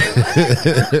not. Like,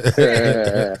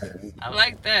 I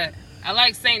like that. I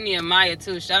like Saint Nehemiah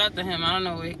too. Shout out to him. I don't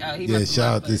know where he. Yeah,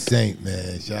 shout out to Saint,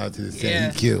 man. Shout out to the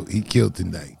Saint. Yeah. He killed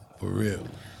tonight for real.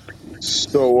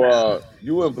 So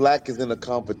you and Black is in a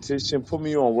competition. Put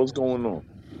me on. What's going on?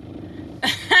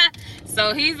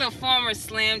 So he's a former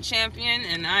slam champion,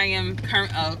 and I am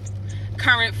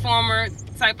current former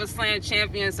type of slam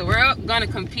champion. So we're going to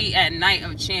compete at Night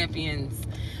of Champions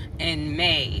in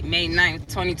May 9th,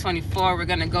 2024. We're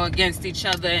going to go against each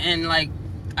other and I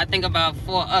think about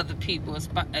 4 other people.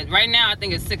 Right now, I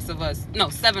think it's 7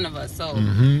 of us. So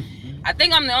I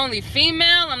think I'm the only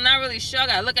female. I'm not really sure. I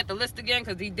got to look at the list again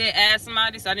because he did ask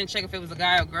somebody, so I didn't check if it was a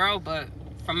guy or girl, but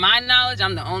from my knowledge,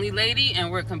 I'm the only lady,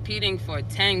 and we're competing for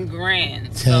 10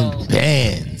 grand. 10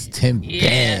 bands.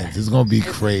 It's going to be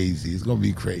crazy. It's going to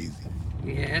be crazy.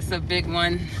 Yeah, it's a big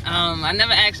one. I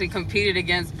never actually competed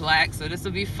against Black, so this will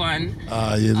be fun.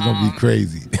 Yeah, it's going to be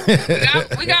crazy.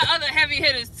 we got other heavy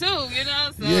hitters, too, you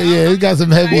know? So yeah, we got some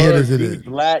heavy hitters in it.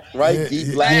 Black, right? Yeah,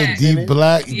 D Black. Yeah, D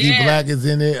Black. D Black is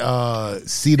in it.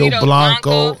 Cito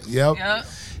Blanco. Yep.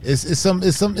 It's some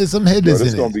hitters in it.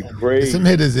 It's gonna be crazy. Some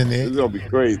hitters in there. It's gonna be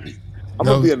crazy. I'm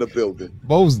gonna be in the building.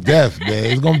 Most deaf, man.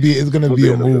 It's gonna be a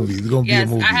movie. It's gonna be a Yes,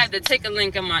 movie. I had to take a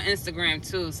link in my Instagram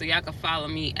too, so y'all can follow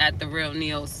me at The Real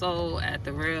Neo Soul, at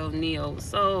The Real Neo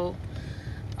Soul.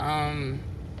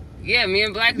 Yeah, me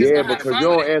and Black just Yeah, gonna have because fun you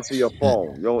with don't it. answer your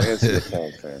phone. You don't answer your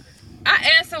phone, fam.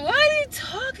 I answer. What are you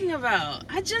talking about?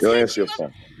 I just You don't hit answer you your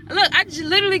up. phone. Look, I just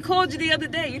literally called you the other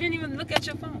day. You didn't even look at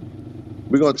your phone.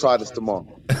 We're gonna try this tomorrow.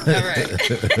 All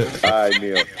right. All right,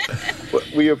 Neil.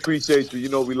 But we appreciate you. You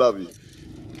know we love you.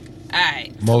 All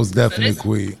right. Most definitely,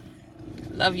 Queen.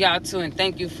 Love y'all too, and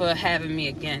thank you for having me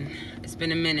again. It's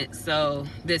been a minute. So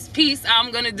this piece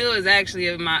I'm gonna do is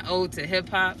actually my ode to hip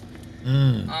hop.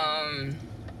 I'm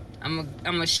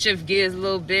gonna shift gears a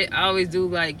little bit. I always do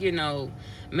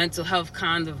mental health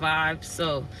kind of vibes.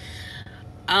 So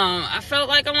I felt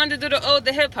like I wanted to do the ode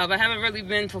to hip hop. I haven't really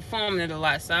been performing it a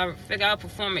lot, so I figured I'll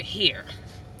perform it here.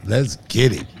 Let's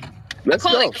get it. Let's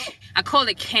go. I call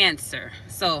it cancer.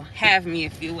 So have me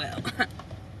if you will.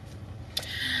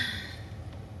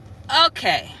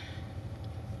 Okay.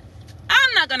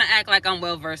 I'm not gonna act like I'm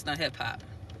well versed on hip hop.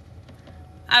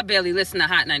 I barely listen to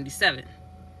Hot 97.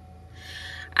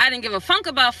 I didn't give a funk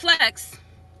about Flex.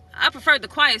 I preferred the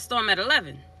Quiet Storm at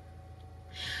 11.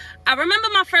 I remember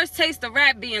my first taste of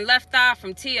rap being Left Eye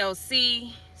from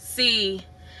TLC. See,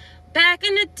 back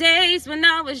in the days when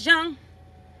I was young,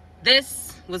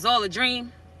 this was all a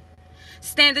dream.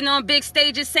 Standing on big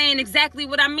stages saying exactly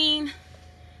what I mean.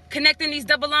 Connecting these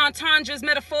double entendres,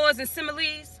 metaphors, and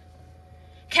similes.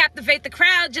 Captivate the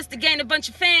crowd just to gain a bunch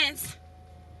of fans.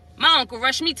 My uncle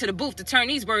rushed me to the booth to turn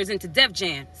these words into Def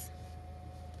Jams.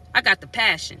 I got the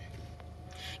passion.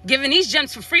 Giving these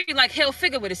gems for free like Hill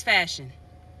Figure with his fashion.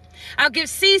 I'll give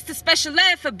C's to special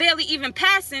ed for barely even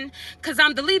passing, cause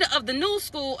I'm the leader of the new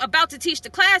school about to teach the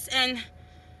class and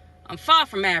I'm far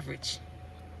from average.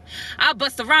 I'll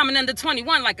bust a rhyming under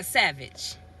 21 like a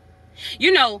savage.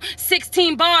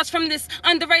 16 bars from this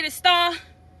underrated star.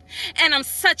 And I'm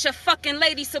such a fucking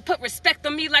lady, so put respect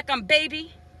on me like I'm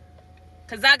baby.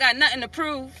 Cause I got nothing to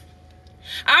prove.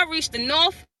 I reach the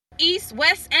north, east,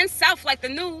 west, and south like the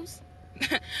news.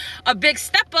 A big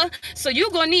stepper, so you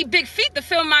gonna need big feet to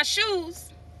fill my shoes.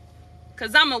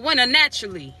 Cause I'm a winner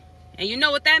naturally. And you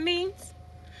know what that means?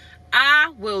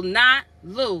 I will not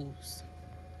lose.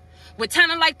 With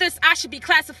talent like this, I should be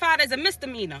classified as a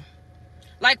misdemeanor.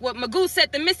 Like what Magoo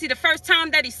said to Missy the first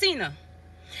time that he seen her.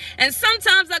 And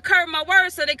sometimes I curve my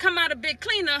words so they come out a bit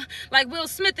cleaner, like Will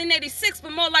Smith in 86,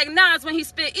 but more like Nas when he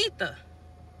spit ether.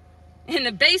 In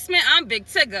the basement, I'm Big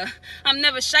Tigger. I'm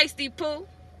never shiesty poo.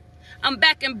 I'm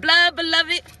back in blood,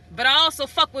 beloved, but I also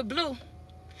fuck with blue.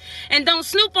 And don't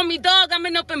snoop on me, dog. I'm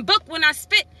an open book when I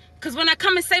spit, cause when I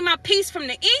come and say my piece from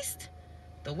the east,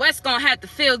 the west gonna have to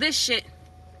feel this shit.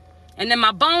 And in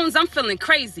my bones, I'm feeling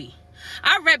crazy.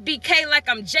 I rep BK like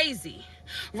I'm Jay-Z.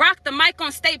 Rock the mic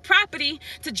on state property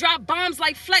to drop bombs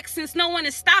like Flex since no one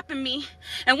is stopping me.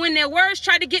 And when their words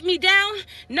try to get me down,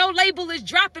 no label is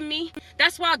dropping me.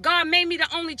 That's why God made me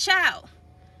the only child.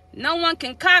 No one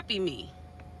can copy me.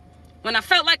 When I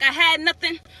felt like I had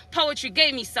nothing, poetry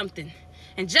gave me something.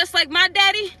 And just like my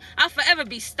daddy, I'll forever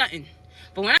be stunting.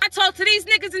 But when I talk to these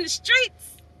niggas in the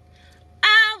streets,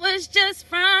 I was just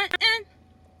frontin'.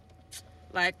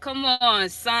 Like, come on,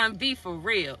 son, be for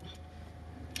real.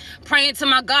 Praying to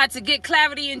my God to get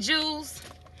clarity and jewels.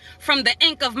 From the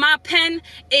ink of my pen,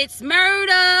 it's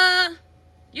murder.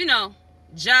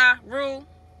 Ja Rule.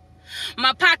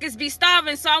 My pockets be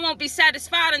starving, so I won't be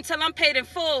satisfied until I'm paid in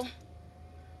full.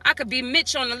 I could be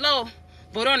Mitch on the low,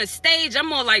 but on the stage, I'm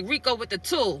more like Rico with the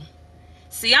tool.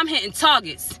 See, I'm hitting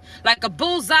targets, like a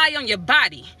bullseye on your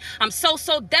body. I'm so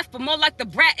deaf, but more like the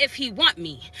brat if he want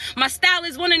me. My style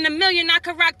is 1 in a million, I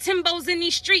could rock Timbos in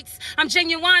these streets. I'm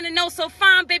genuine and oh so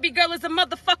fine, baby girl is a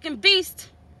motherfucking beast.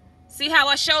 See how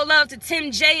I show love to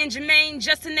Tim J and Jermaine,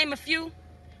 just to name a few?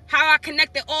 How I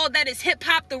connected all that is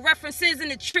hip-hop, the references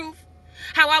and the truth?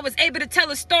 How I was able to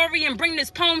tell a story and bring this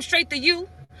poem straight to you?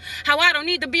 How I don't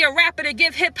need to be a rapper to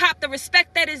give hip-hop the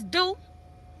respect that is due?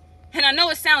 And I know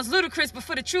it sounds ludicrous, but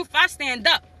for the truth, I stand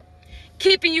up.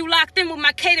 Keeping you locked in with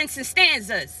my cadence and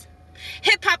stanzas.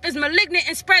 Hip-hop is malignant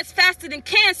and spreads faster than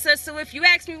cancer, so if you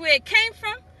ask me where it came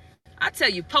from, I tell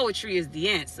you poetry is the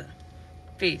answer.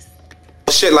 Peace.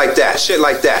 Shit like that, shit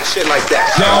like that, shit like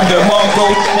that. Down the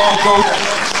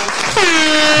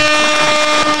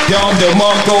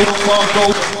Mongo.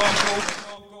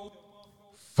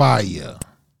 Fire.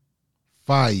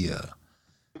 Fire.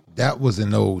 That was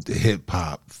an ode to hip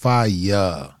hop.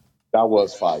 Fire. That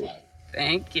was fire.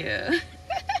 Thank you.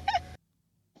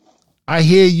 I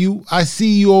hear you. I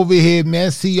see you over here, man.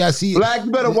 I see. Black,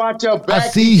 you better watch your I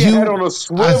back. see Keep your head you. on a I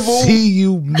swivel. see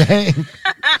you, man.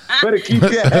 Better keep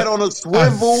your head on a I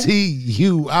swivel. see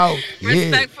you out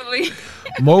here. Respectfully.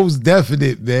 Most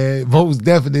definite, man. Most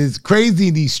definite. It's crazy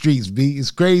in these streets, B. It's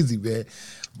crazy, man.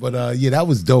 But yeah, that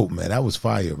was dope, man. That was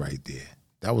fire right there.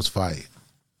 That was fire.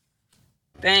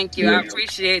 Thank you. I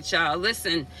appreciate y'all.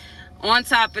 Listen, on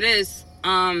top of this,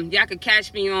 y'all can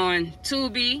catch me on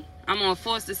Tubi. I'm on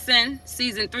Forced to Sin,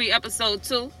 season 3, episode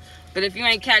 2. But if you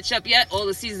ain't catch up yet, all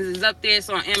the seasons is up there. It's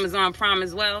on Amazon Prime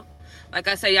as well. Like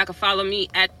I said, y'all can follow me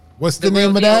at What's the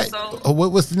name of that?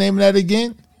 What's the name of that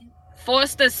again?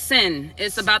 Forced to Sin.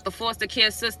 It's about the foster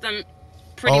care system,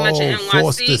 pretty much in NYC.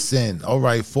 Forced to Sin. All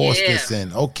right, Forced to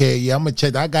Sin. Okay, yeah, I'm gonna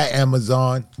check. I got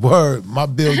Amazon. Word, my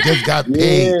bill just got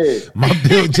paid. My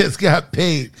bill just got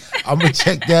paid. I'm gonna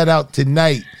check that out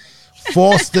tonight.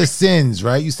 Forced to Sins,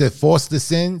 right? You said Forced to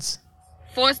Sins?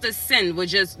 Forced to Sin with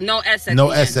just no S at No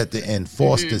the S end. at the end.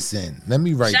 Forced to Sin. Let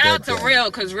me write Shout that out to down. Real,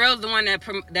 because Real's the one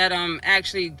that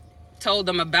actually told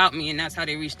them about me, and that's how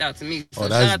they reached out to me. So Oh,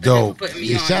 shout out that's to them for dope. putting me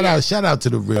Yeah, on. shout out to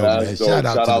the Real, man. That's dope. Shout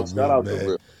out to the Real, the man.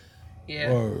 Real.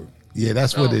 Yeah. Word. Yeah,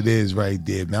 that's what it is right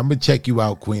there, man. I'm gonna check you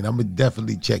out, Queen. I'm gonna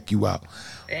definitely check you out.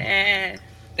 Yeah.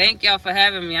 Thank y'all for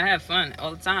having me. I have fun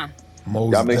all the time.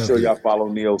 Most Y'all make sure definitely. y'all follow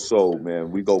Neo Soul,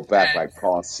 man. We go back like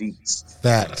car seats.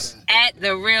 Facts. At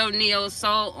the Real Neo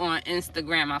Soul on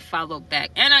Instagram. I follow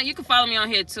back. And you can follow me on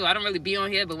here too. I don't really be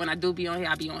on here, but when I do be on here,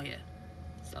 I be on here.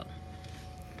 So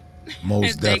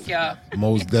Most thank definite. y'all.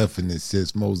 Most definite,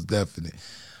 sis. Most definite.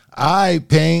 All right,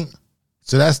 Pain.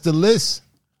 So that's the list.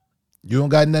 You don't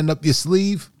got nothing up your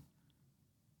sleeve?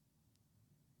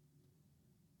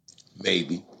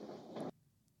 Maybe.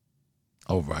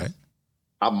 All right.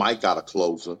 I might got a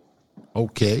closer.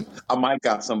 Okay. I might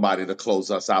got somebody to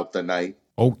close us out tonight.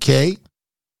 Okay.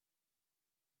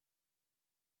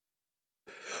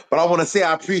 But I want to say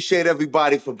I appreciate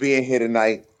everybody for being here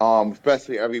tonight.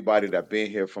 Especially everybody that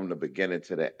been here from the beginning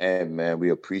to the end, man.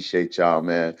 We appreciate y'all,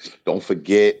 man. Don't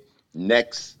forget,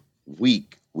 next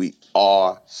week we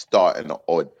are starting the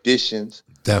auditions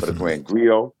for the Grand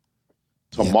Griot.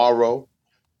 Tomorrow,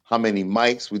 How Many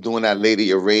Mics? We're doing that Lady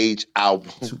Your Rage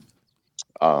album.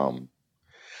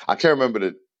 I can't remember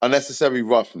the Unnecessary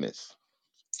Roughness.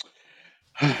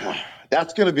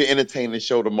 That's going to be an entertaining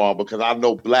show tomorrow because I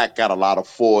know Black got a lot of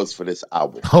 4s for this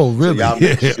album. Oh, really? So y'all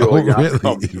make sure y'all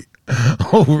come through.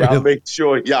 Y'all really? make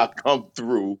sure y'all come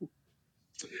through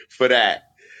for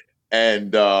that.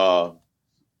 And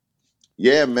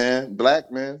yeah, man,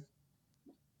 Black, man.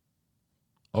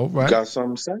 All You right. got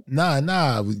something to say?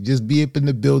 Nah. We just be up in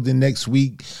the building next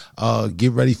week.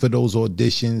 Get ready for those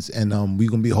auditions. And we're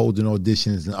going to be holding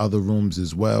auditions in other rooms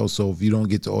as well. So if you don't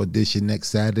get to audition next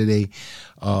Saturday,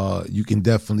 you can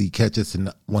definitely catch us in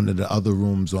one of the other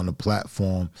rooms on the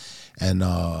platform. And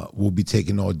we'll be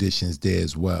taking auditions there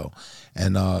as well.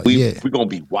 And we're going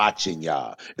to be watching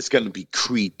y'all. It's going to be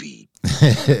creepy.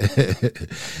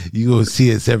 You gonna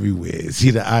see us everywhere. See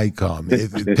the icon. Man.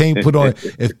 If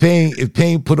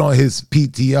Payne put on his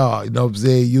PTR, you know what I'm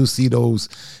saying, you'll see those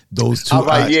two. All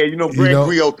right, yeah, Grand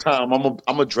Griot time.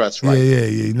 I'm a dress right. Yeah.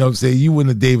 You know what I'm saying? You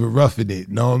wouldn't have David Ruffin it,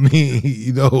 you know what I mean?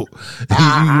 You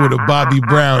would have Bobby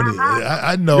Brown it.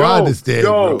 I know, I understand.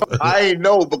 Bro. I ain't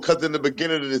know because in the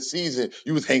beginning of the season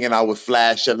you was hanging out with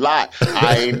Flash a lot.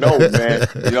 I ain't know, man.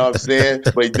 You know what I'm saying?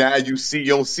 But now you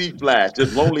don't see Flash,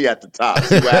 just lonely at the top.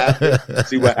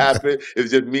 See what happened?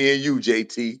 It's just me and you,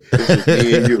 JT. It's just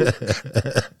me and you.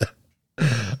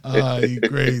 You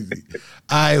crazy.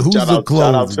 All right, who's the closer?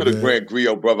 Shout out to the Grand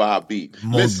Griot, brother Habib.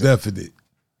 Most definite.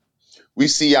 We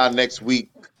see y'all next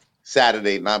week,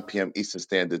 Saturday, 9 p.m. Eastern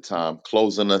Standard Time.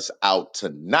 Closing us out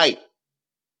tonight,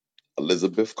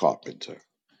 Elizabeth Carpenter.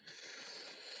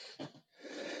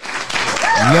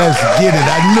 Let's get it.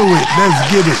 I knew it.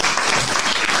 Let's get it.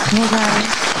 Hey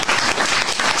guys.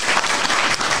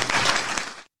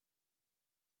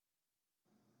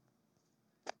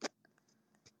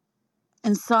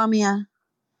 Insomnia.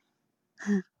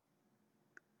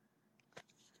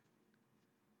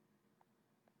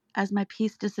 As my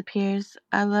peace disappears,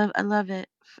 I love it.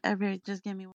 Forever, just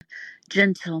give me one.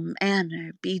 Gentle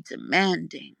manner, be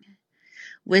demanding.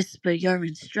 Whisper your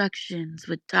instructions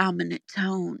with dominant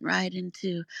tone right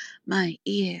into my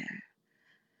ear.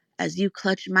 As you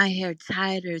clutch my hair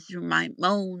tighter through my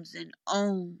moans and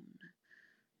own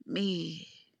me.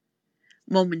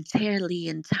 Momentarily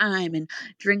in time and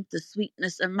drink the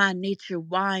sweetness of my nature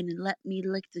wine and let me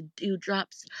lick the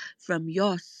dewdrops from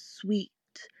your sweet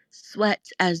sweat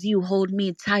as you hold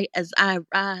me tight as I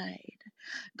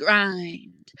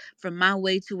grind from my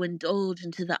way to indulge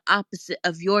into the opposite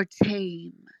of your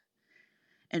tame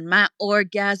and my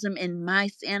orgasm and my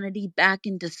sanity back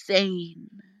into sane.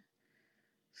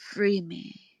 Free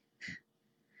me,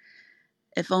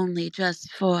 if only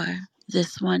just for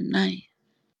this one night.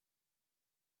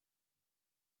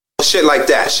 Shit like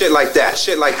that, shit like that,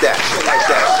 shit like that, shit like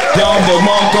that.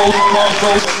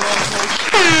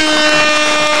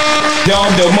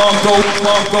 Dom the Mongo.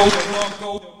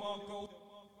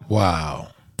 Wow.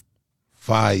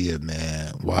 Fire,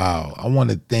 man. Wow. I want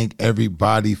to thank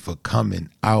everybody for coming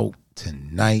out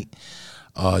tonight.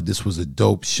 This was a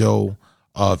dope show.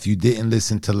 If you didn't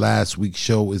listen to last week's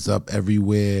show, it's up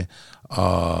everywhere.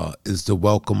 It's the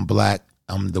Welcome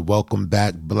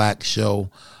Back Black show.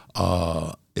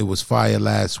 It was fire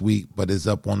last week, but it's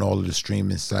up on all of the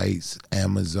streaming sites,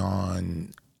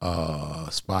 Amazon,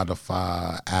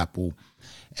 Spotify, Apple.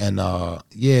 And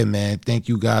yeah, man, thank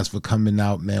you guys for coming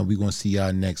out, man. We're gonna see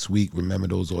y'all next week. Remember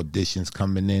those auditions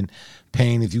coming in.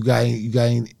 Payne, if you got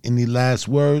any last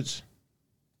words?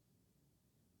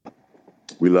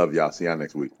 We love y'all. See y'all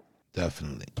next week.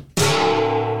 Definitely.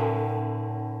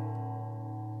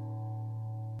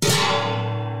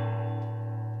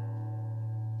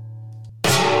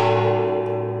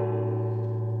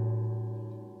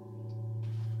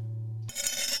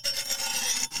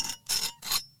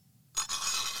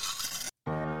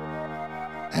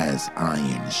 As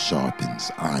iron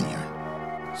sharpens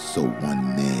iron, so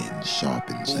one man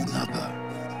sharpens another.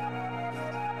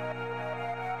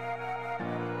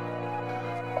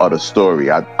 Oh, the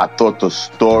story. I thought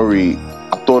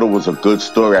it was a good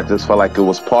story. I just felt like it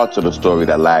was parts of the story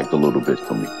that lagged a little bit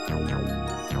for me.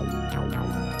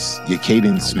 Your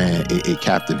cadence, man, it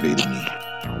captivated me.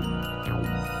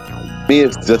 Me,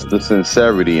 it's just the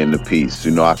sincerity in the piece.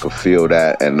 You know, I could feel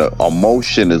that, and the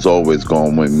emotion is always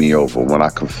going to win me over when I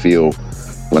can feel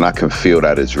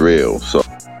that it's real. So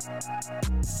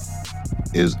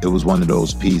it was one of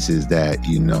those pieces that,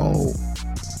 you know,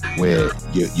 where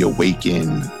you're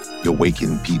waking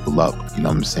people up, you know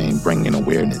what I'm saying, bringing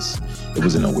awareness. It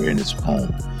was an awareness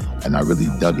poem, and I really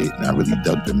dug it, and I really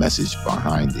dug the message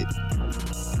behind it.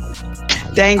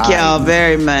 Thank y'all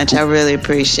very much. I really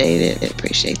appreciate it. I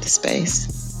appreciate the space.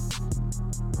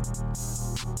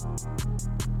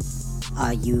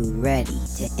 Are you ready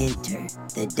to enter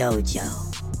the dojo?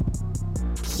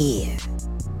 Here,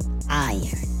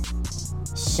 iron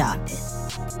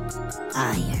sharpens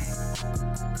iron.